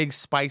a big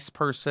spice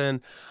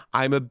person.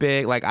 I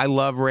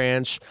love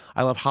ranch.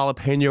 I love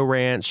jalapeno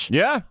ranch.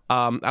 Yeah.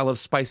 I love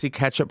spicy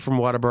ketchup from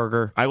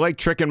Whataburger. I like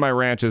tricking my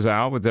ranches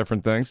out with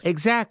different things.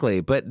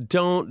 Exactly. But I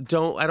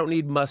don't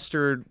need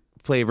mustard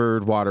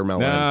flavored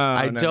watermelon.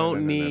 I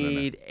don't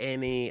need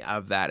any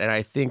of that. And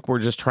I think we're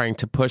just trying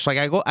to push. Like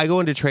I go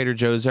into Trader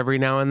Joe's every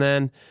now and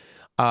then.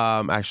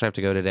 Actually, I have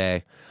to go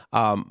today.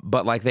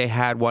 But like they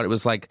had one. It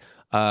was like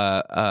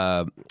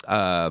habanero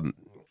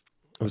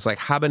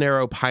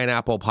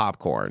pineapple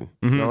popcorn.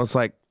 Mm-hmm. And I was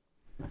like,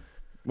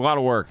 a lot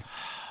of work.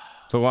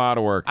 It's a lot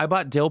of work. I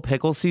bought dill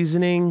pickle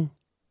seasoning.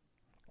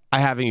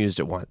 I haven't used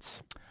it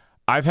once.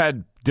 I've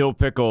had dill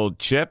pickle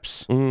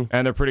chips, and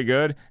they're pretty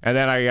good. And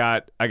then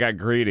I got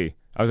greedy.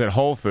 I was at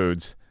Whole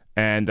Foods,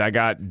 and I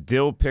got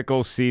dill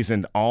pickle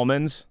seasoned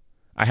almonds.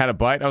 I had a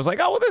bite. I was like,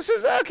 oh, well, this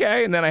is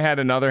okay. And then I had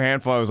another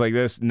handful. I was like,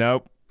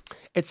 nope.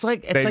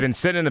 They've been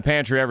sitting in the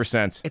pantry ever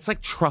since. It's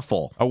like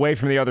truffle. Away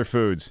from the other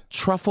foods.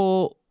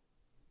 Truffle,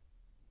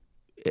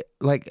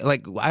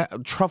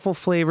 truffle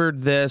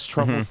flavored this,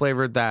 truffle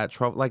flavored that.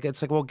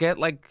 It's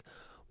like,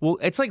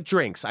 it's like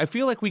drinks. I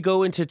feel like we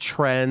go into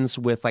trends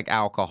with like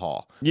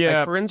alcohol.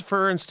 Yeah. Like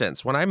for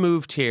instance, when I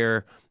moved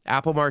here,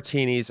 apple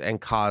martinis and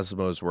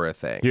Cosmos were a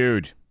thing.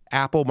 Huge.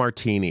 Apple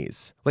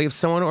martinis. Like if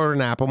someone ordered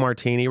an apple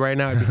martini right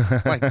now, I'd be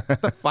like,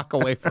 get the fuck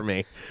away from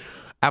me.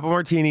 Apple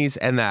martinis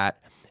and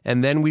that.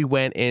 And then we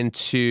went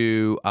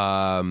into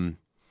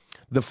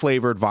the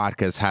flavored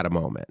vodkas had a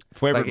moment.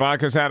 Flavored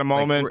vodkas had a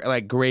moment.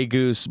 Like Grey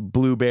Goose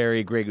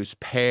blueberry, Grey Goose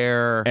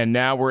pear. And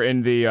now we're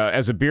in the,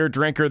 as a beer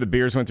drinker, the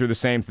beers went through the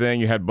same thing.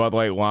 You had Bud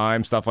Light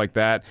Lime, stuff like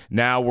that.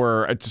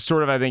 Now it's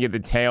sort of, I think, at the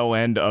tail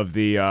end of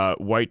the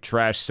white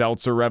trash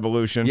seltzer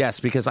revolution. Yes,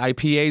 because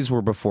IPAs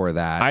were before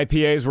that.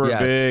 IPAs were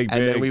big.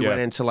 And then we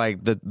went into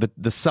like the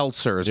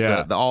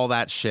seltzers. All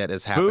that shit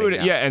is happening Food,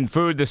 now. yeah, and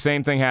food, the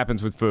same thing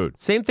happens with food.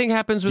 Same thing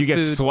happens with food. You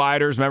get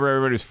sliders. Remember,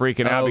 everybody's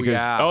freaking out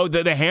because,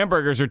 the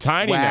hamburgers are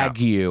tiny now.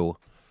 Wagyu.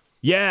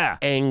 Yeah.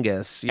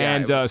 Angus. Yeah,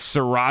 and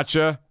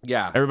sriracha.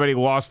 Yeah. Everybody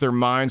lost their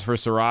minds for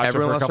sriracha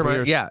Everyone for a couple of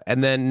years. Yeah.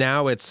 And then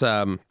now it's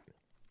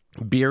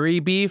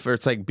birri beef, or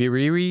it's like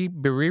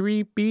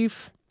birri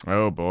beef.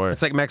 Oh, boy.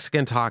 It's like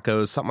Mexican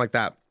tacos, something like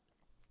that.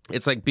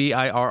 It's like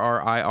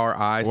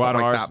BIRRIRI,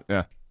 something like that.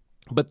 Yeah.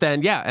 But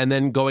then, and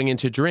then going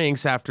into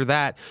drinks after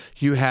that,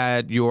 you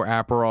had your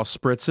Aperol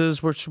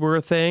spritzes, which were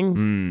a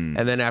thing.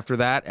 And then after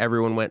that,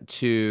 everyone went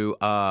to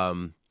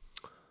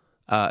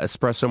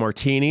espresso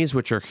martinis,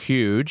 which are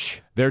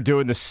huge. They're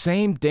doing the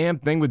same damn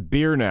thing with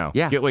beer now.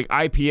 Yeah. Get like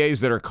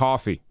IPAs that are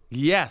coffee.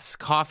 Yes,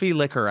 coffee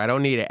liquor. I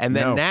don't need it. And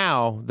then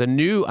now,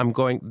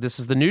 this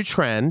is the new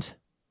trend.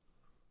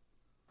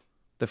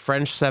 The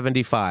French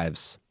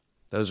 75s.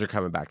 Those are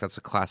coming back. That's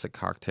a classic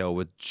cocktail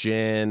with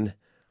gin.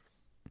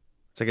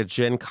 It's like a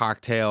gin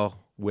cocktail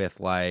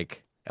with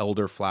like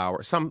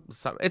elderflower. Some.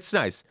 It's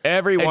nice.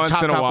 Every once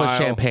in a while, with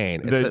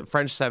champagne. It's a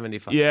French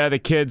 75. Yeah, the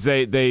kids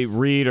they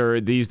read, or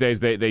these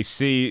days they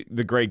see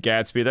The Great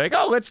Gatsby. They're like,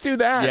 oh, let's do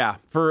that. Yeah.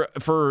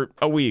 For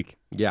a week.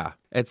 Yeah,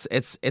 it's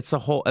a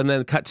whole, and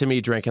then cut to me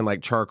drinking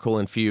like charcoal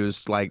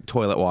infused like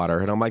toilet water,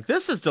 and I'm like,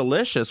 this is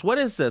delicious. What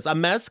is this? A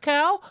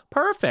mezcal?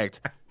 Perfect.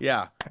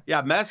 Yeah,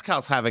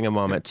 mezcal's having a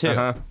moment too.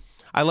 Uh-huh.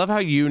 I love how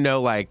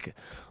like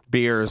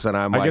beers, and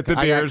I get the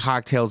beers. I got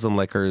cocktails and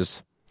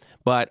liquors.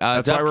 But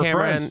that's Dove why we're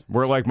Cameron, friends.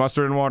 We're like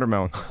mustard and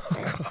watermelon.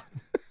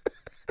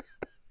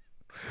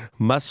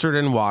 Mustard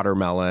and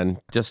watermelon,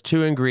 just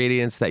two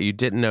ingredients that you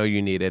didn't know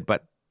you needed,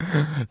 but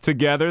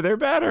together they're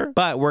better.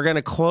 But we're going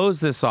to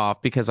close this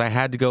off because I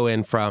had to go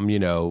in from,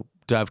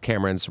 Dove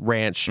Cameron's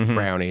ranch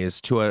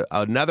brownies to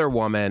another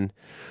woman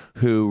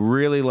who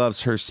really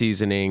loves her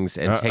seasonings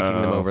and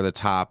taking them over the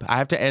top. I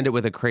have to end it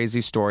with a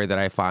crazy story that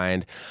I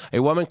find.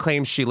 A woman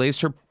claims she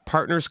laced her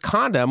partner's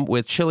condom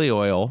with chili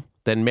oil,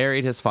 then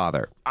married his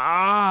father.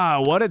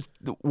 What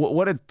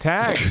a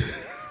tag.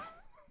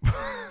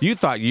 You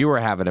thought you were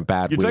having a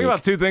bad week. You're talking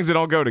about two things that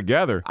don't go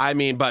together. I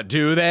mean, but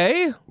do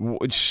they?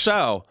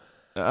 So,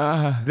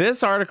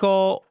 this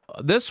article,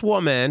 this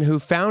woman who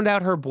found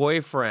out her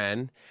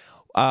boyfriend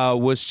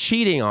was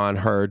cheating on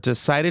her,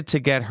 decided to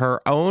get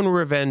her own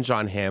revenge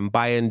on him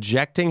by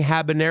injecting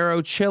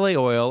habanero chili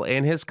oil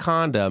in his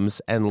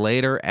condoms, and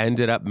later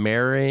ended up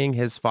marrying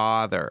his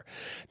father.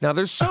 Now,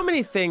 there's so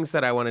many things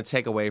that I want to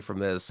take away from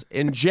this.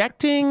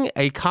 Injecting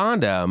a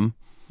condom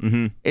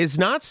is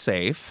not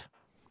safe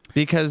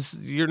because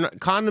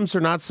condoms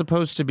are not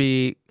supposed to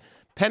be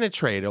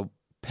penetrable.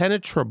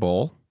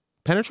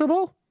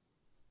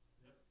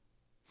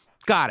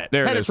 Got it.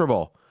 There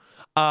penetrable.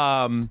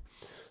 It is.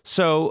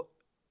 So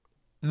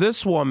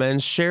this woman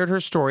shared her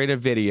story in a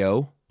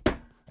video,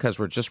 because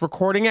we're just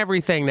recording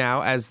everything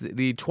now, as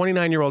the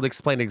 29-year-old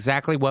explained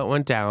exactly what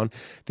went down.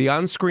 The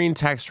on-screen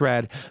text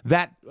read,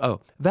 that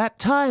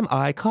time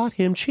I caught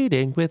him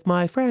cheating with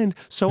my friend,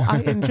 so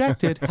I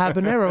injected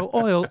habanero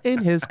oil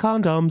in his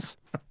condoms.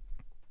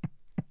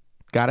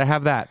 Gotta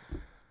have that.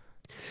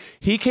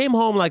 He came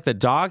home like the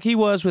dog he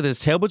was, with his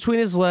tail between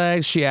his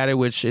legs, she added,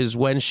 which is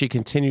when she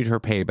continued her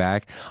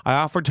payback. I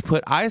offered to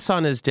put ice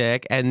on his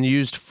dick and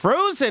used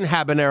frozen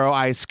habanero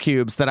ice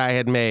cubes that I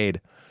had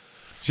made.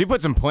 She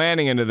put some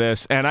planning into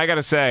this, and I got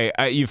to say,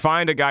 you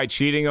find a guy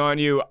cheating on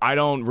you, I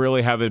don't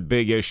really have a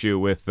big issue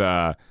with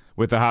the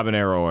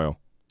habanero oil.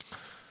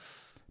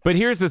 But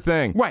here's the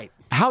thing. Right.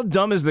 How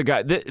dumb is the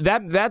guy?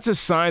 That's a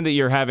sign that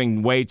you're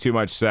having way too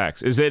much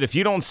sex. Is that if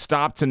you don't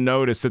stop to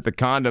notice that the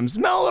condoms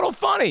smell a little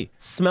funny.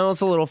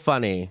 Smells a little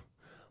funny.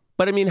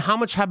 But I mean, how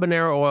much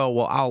habanero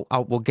oil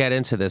we'll get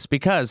into this,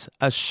 because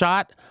a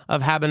shot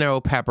of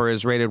habanero pepper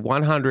is rated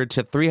 100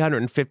 to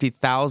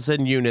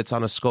 350,000 units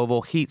on a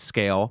Scoville heat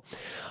scale.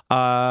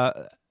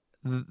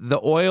 The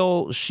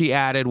oil she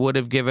added would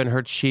have given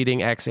her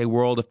cheating ex a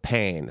world of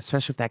pain,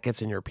 especially if that gets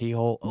in your pee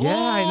hole. Yeah,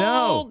 I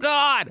know. Oh,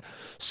 God.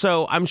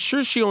 So I'm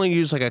sure she only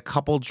used like a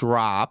couple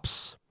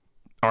drops.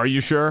 Are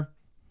you sure?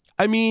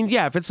 I mean,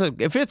 yeah,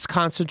 if it's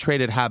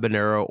concentrated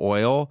habanero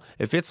oil,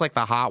 if it's like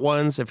the hot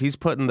ones, if he's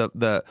putting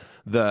the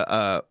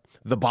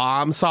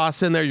bomb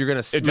sauce in there, you're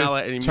gonna smell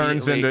it, and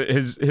turns into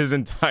his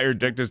entire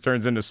dick just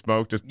turns into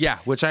smoke. Yeah,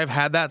 which I've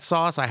had that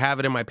sauce. I have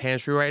it in my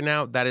pantry right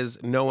now. That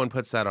is, no one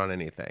puts that on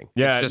anything.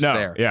 Yeah, it's just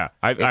there. Yeah,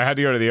 I had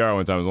to go to the ER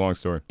one time. It was a long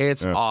story.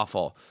 It's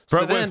awful.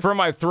 For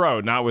my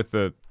throat, not with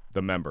the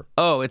member.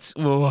 Oh,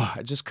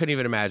 I just couldn't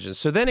even imagine.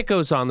 So then it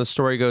goes on. The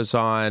story goes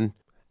on.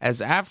 As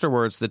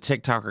afterwards, the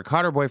TikToker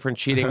caught her boyfriend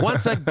cheating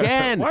once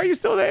again. Why are you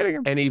still dating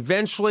him? And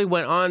eventually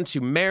went on to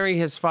marry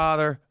his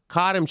father.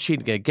 caught him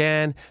cheating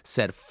again,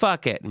 said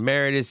fuck it, and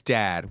married his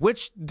dad.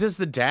 Which, does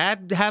the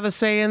dad have a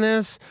say in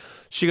this?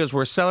 She goes,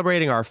 we're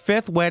celebrating our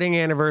 5th wedding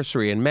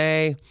anniversary in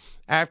May.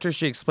 After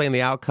she explained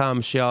the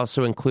outcome, she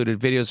also included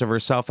videos of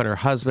herself and her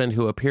husband,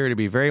 who appear to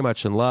be very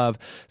much in love.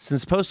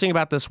 Since posting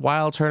about this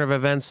wild turn of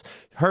events,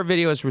 her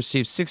video has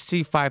received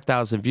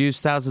 65,000 views,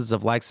 thousands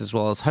of likes, as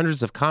well as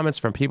hundreds of comments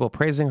from people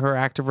praising her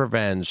act of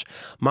revenge.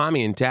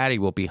 Mommy and Daddy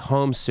will be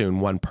home soon,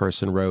 one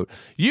person wrote.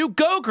 You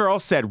go, girl,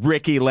 said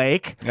Ricky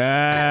Lake.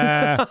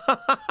 I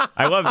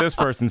love this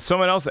person.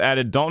 Someone else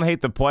added, don't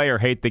hate the play or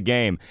hate the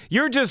game.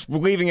 You're just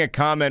leaving a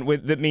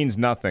comment that means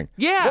nothing.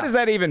 Yeah. What does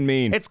that even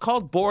mean? It's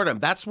called boredom.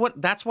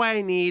 That's why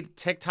I need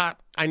TikTok.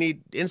 I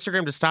need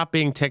Instagram to stop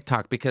being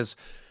TikTok, because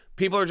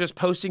people are just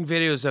posting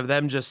videos of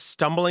them just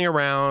stumbling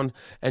around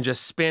and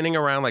just spinning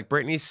around like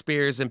Britney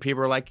Spears, and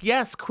people are like,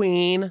 yes,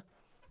 queen.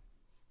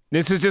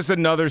 This is just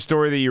another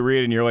story that you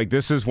read and you're like,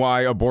 this is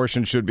why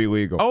abortion should be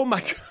legal. Oh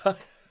my God.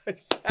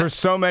 For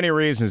so many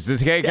reasons, to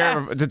take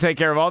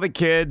care of all the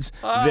kids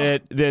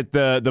that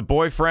the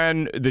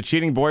boyfriend, the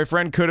cheating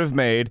boyfriend, could have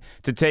made,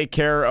 to take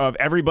care of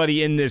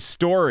everybody in this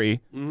story,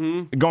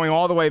 going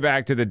all the way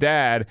back to the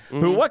dad.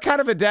 Who? What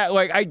kind of a dad?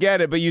 Like, I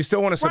get it, but you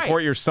still want to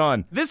support your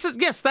son. This is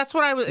that's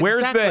what I was. Where's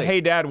exactly. the hey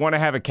dad want to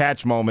have a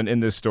catch moment in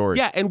this story?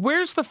 Yeah, and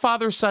where's the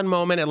father-son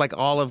moment at like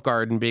Olive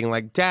Garden being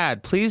like,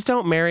 Dad, please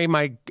don't marry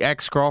my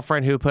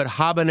ex-girlfriend who put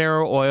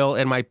habanero oil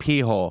in my pee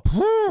hole.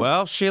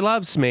 Well, she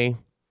loves me.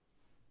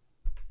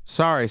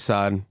 Sorry,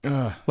 son.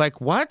 Ugh.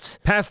 Like, what?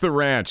 Pass the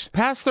ranch.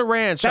 Pass the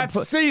ranch.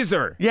 That's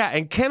Caesar. Yeah,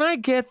 and can I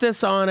get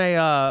this on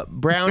a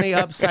brownie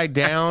upside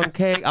down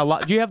cake?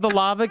 Do you have the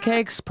lava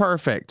cakes?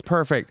 Perfect.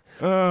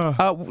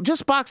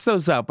 Just box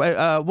those up.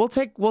 We'll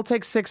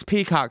take 6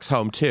 peacocks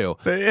home too.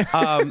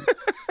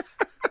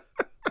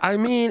 I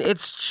mean,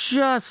 it's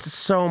just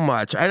so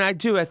much. And I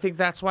think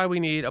that's why we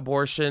need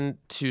abortion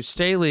to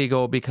stay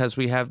legal, because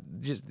we have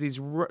just these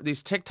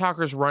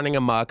TikTokers running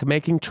amok,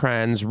 making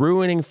trends,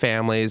 ruining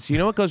families. You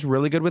know what goes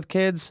really good with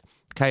kids?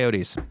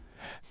 Coyotes.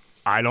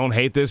 I don't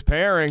hate this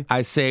pairing.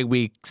 I say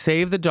we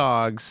save the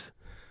dogs,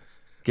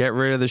 get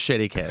rid of the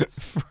shitty kids.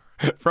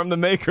 From the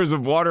makers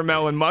of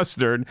watermelon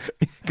mustard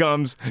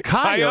comes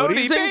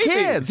coyotes and baby.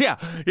 Kids. Yeah.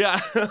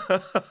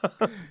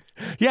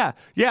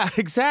 Yeah,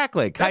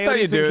 exactly. That's how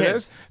you do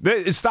this.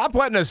 Stop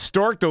letting a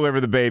stork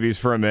deliver the babies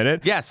for a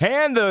minute. Yes.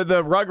 Hand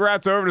the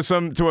Rugrats over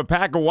to a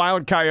pack of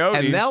wild coyotes.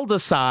 And they'll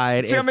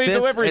decide if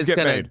this is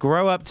going to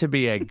grow up to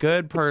be a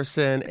good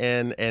person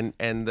and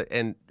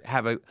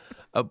have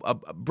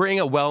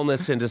bring a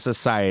wellness into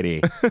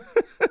society.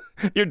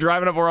 You're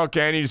driving up Laurel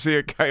Canyon, you see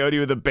a coyote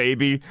with a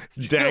baby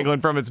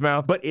dangling from its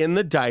mouth. But in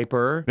the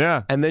diaper.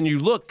 Yeah. And then you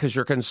look because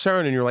you're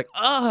concerned and you're like,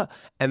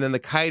 and then the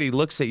coyote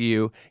looks at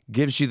you,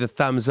 gives you the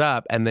thumbs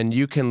up, and then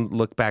you can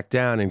look back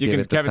down and give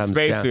it the Kevin thumbs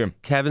Spacey down. him.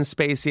 Kevin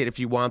Spacey it if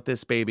you want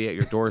this baby at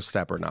your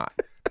doorstep or not.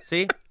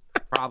 See?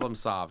 Problem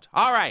solved.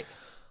 All right.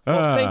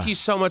 Well, thank you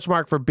so much,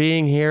 Mark, for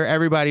being here.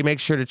 Everybody,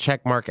 make sure to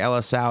check Mark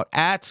Ellis out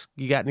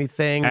you got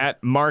anything?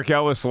 At Mark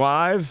Ellis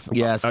Live?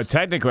 Yes.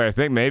 Technically, I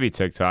think maybe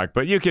TikTok,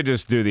 but you could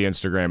just do the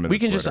Instagram and we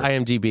can Twitter. just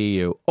IMDb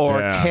you, or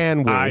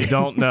can we? I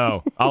don't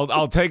know.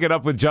 I'll take it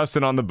up with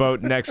Justin on the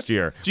boat next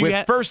year.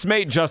 With first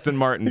mate Justin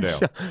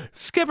Martindale.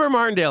 Skipper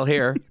Martindale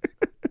here.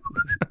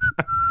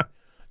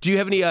 Do you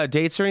have any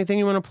dates or anything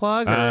you want to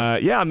plug?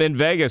 Yeah, I'm in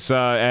Vegas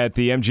at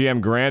the MGM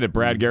Grand at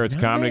Brad Garrett's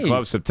Comedy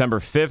Club, September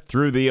 5th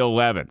through the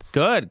 11th.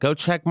 Good. Go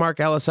check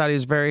Mark Ellis out.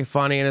 He's very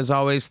funny. And as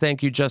always,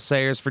 thank you, Just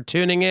Sayers, for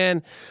tuning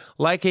in,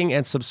 liking,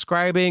 and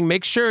subscribing.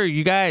 Make sure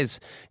you guys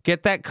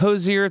get that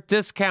Cozy Earth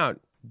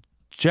discount.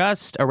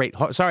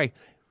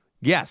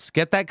 Yes,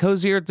 get that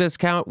Cozy Earth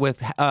discount with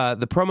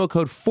the promo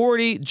code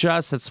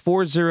 40JUST. That's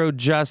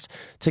 40JUST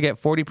to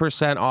get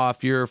 40%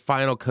 off your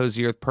final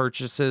Cozy Earth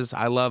purchases.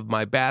 I love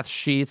my bath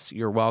sheets.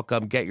 You're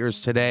welcome. Get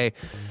yours today.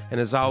 And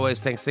as always,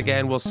 thanks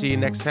again. We'll see you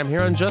next time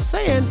here on Just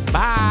Saying.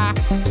 Bye.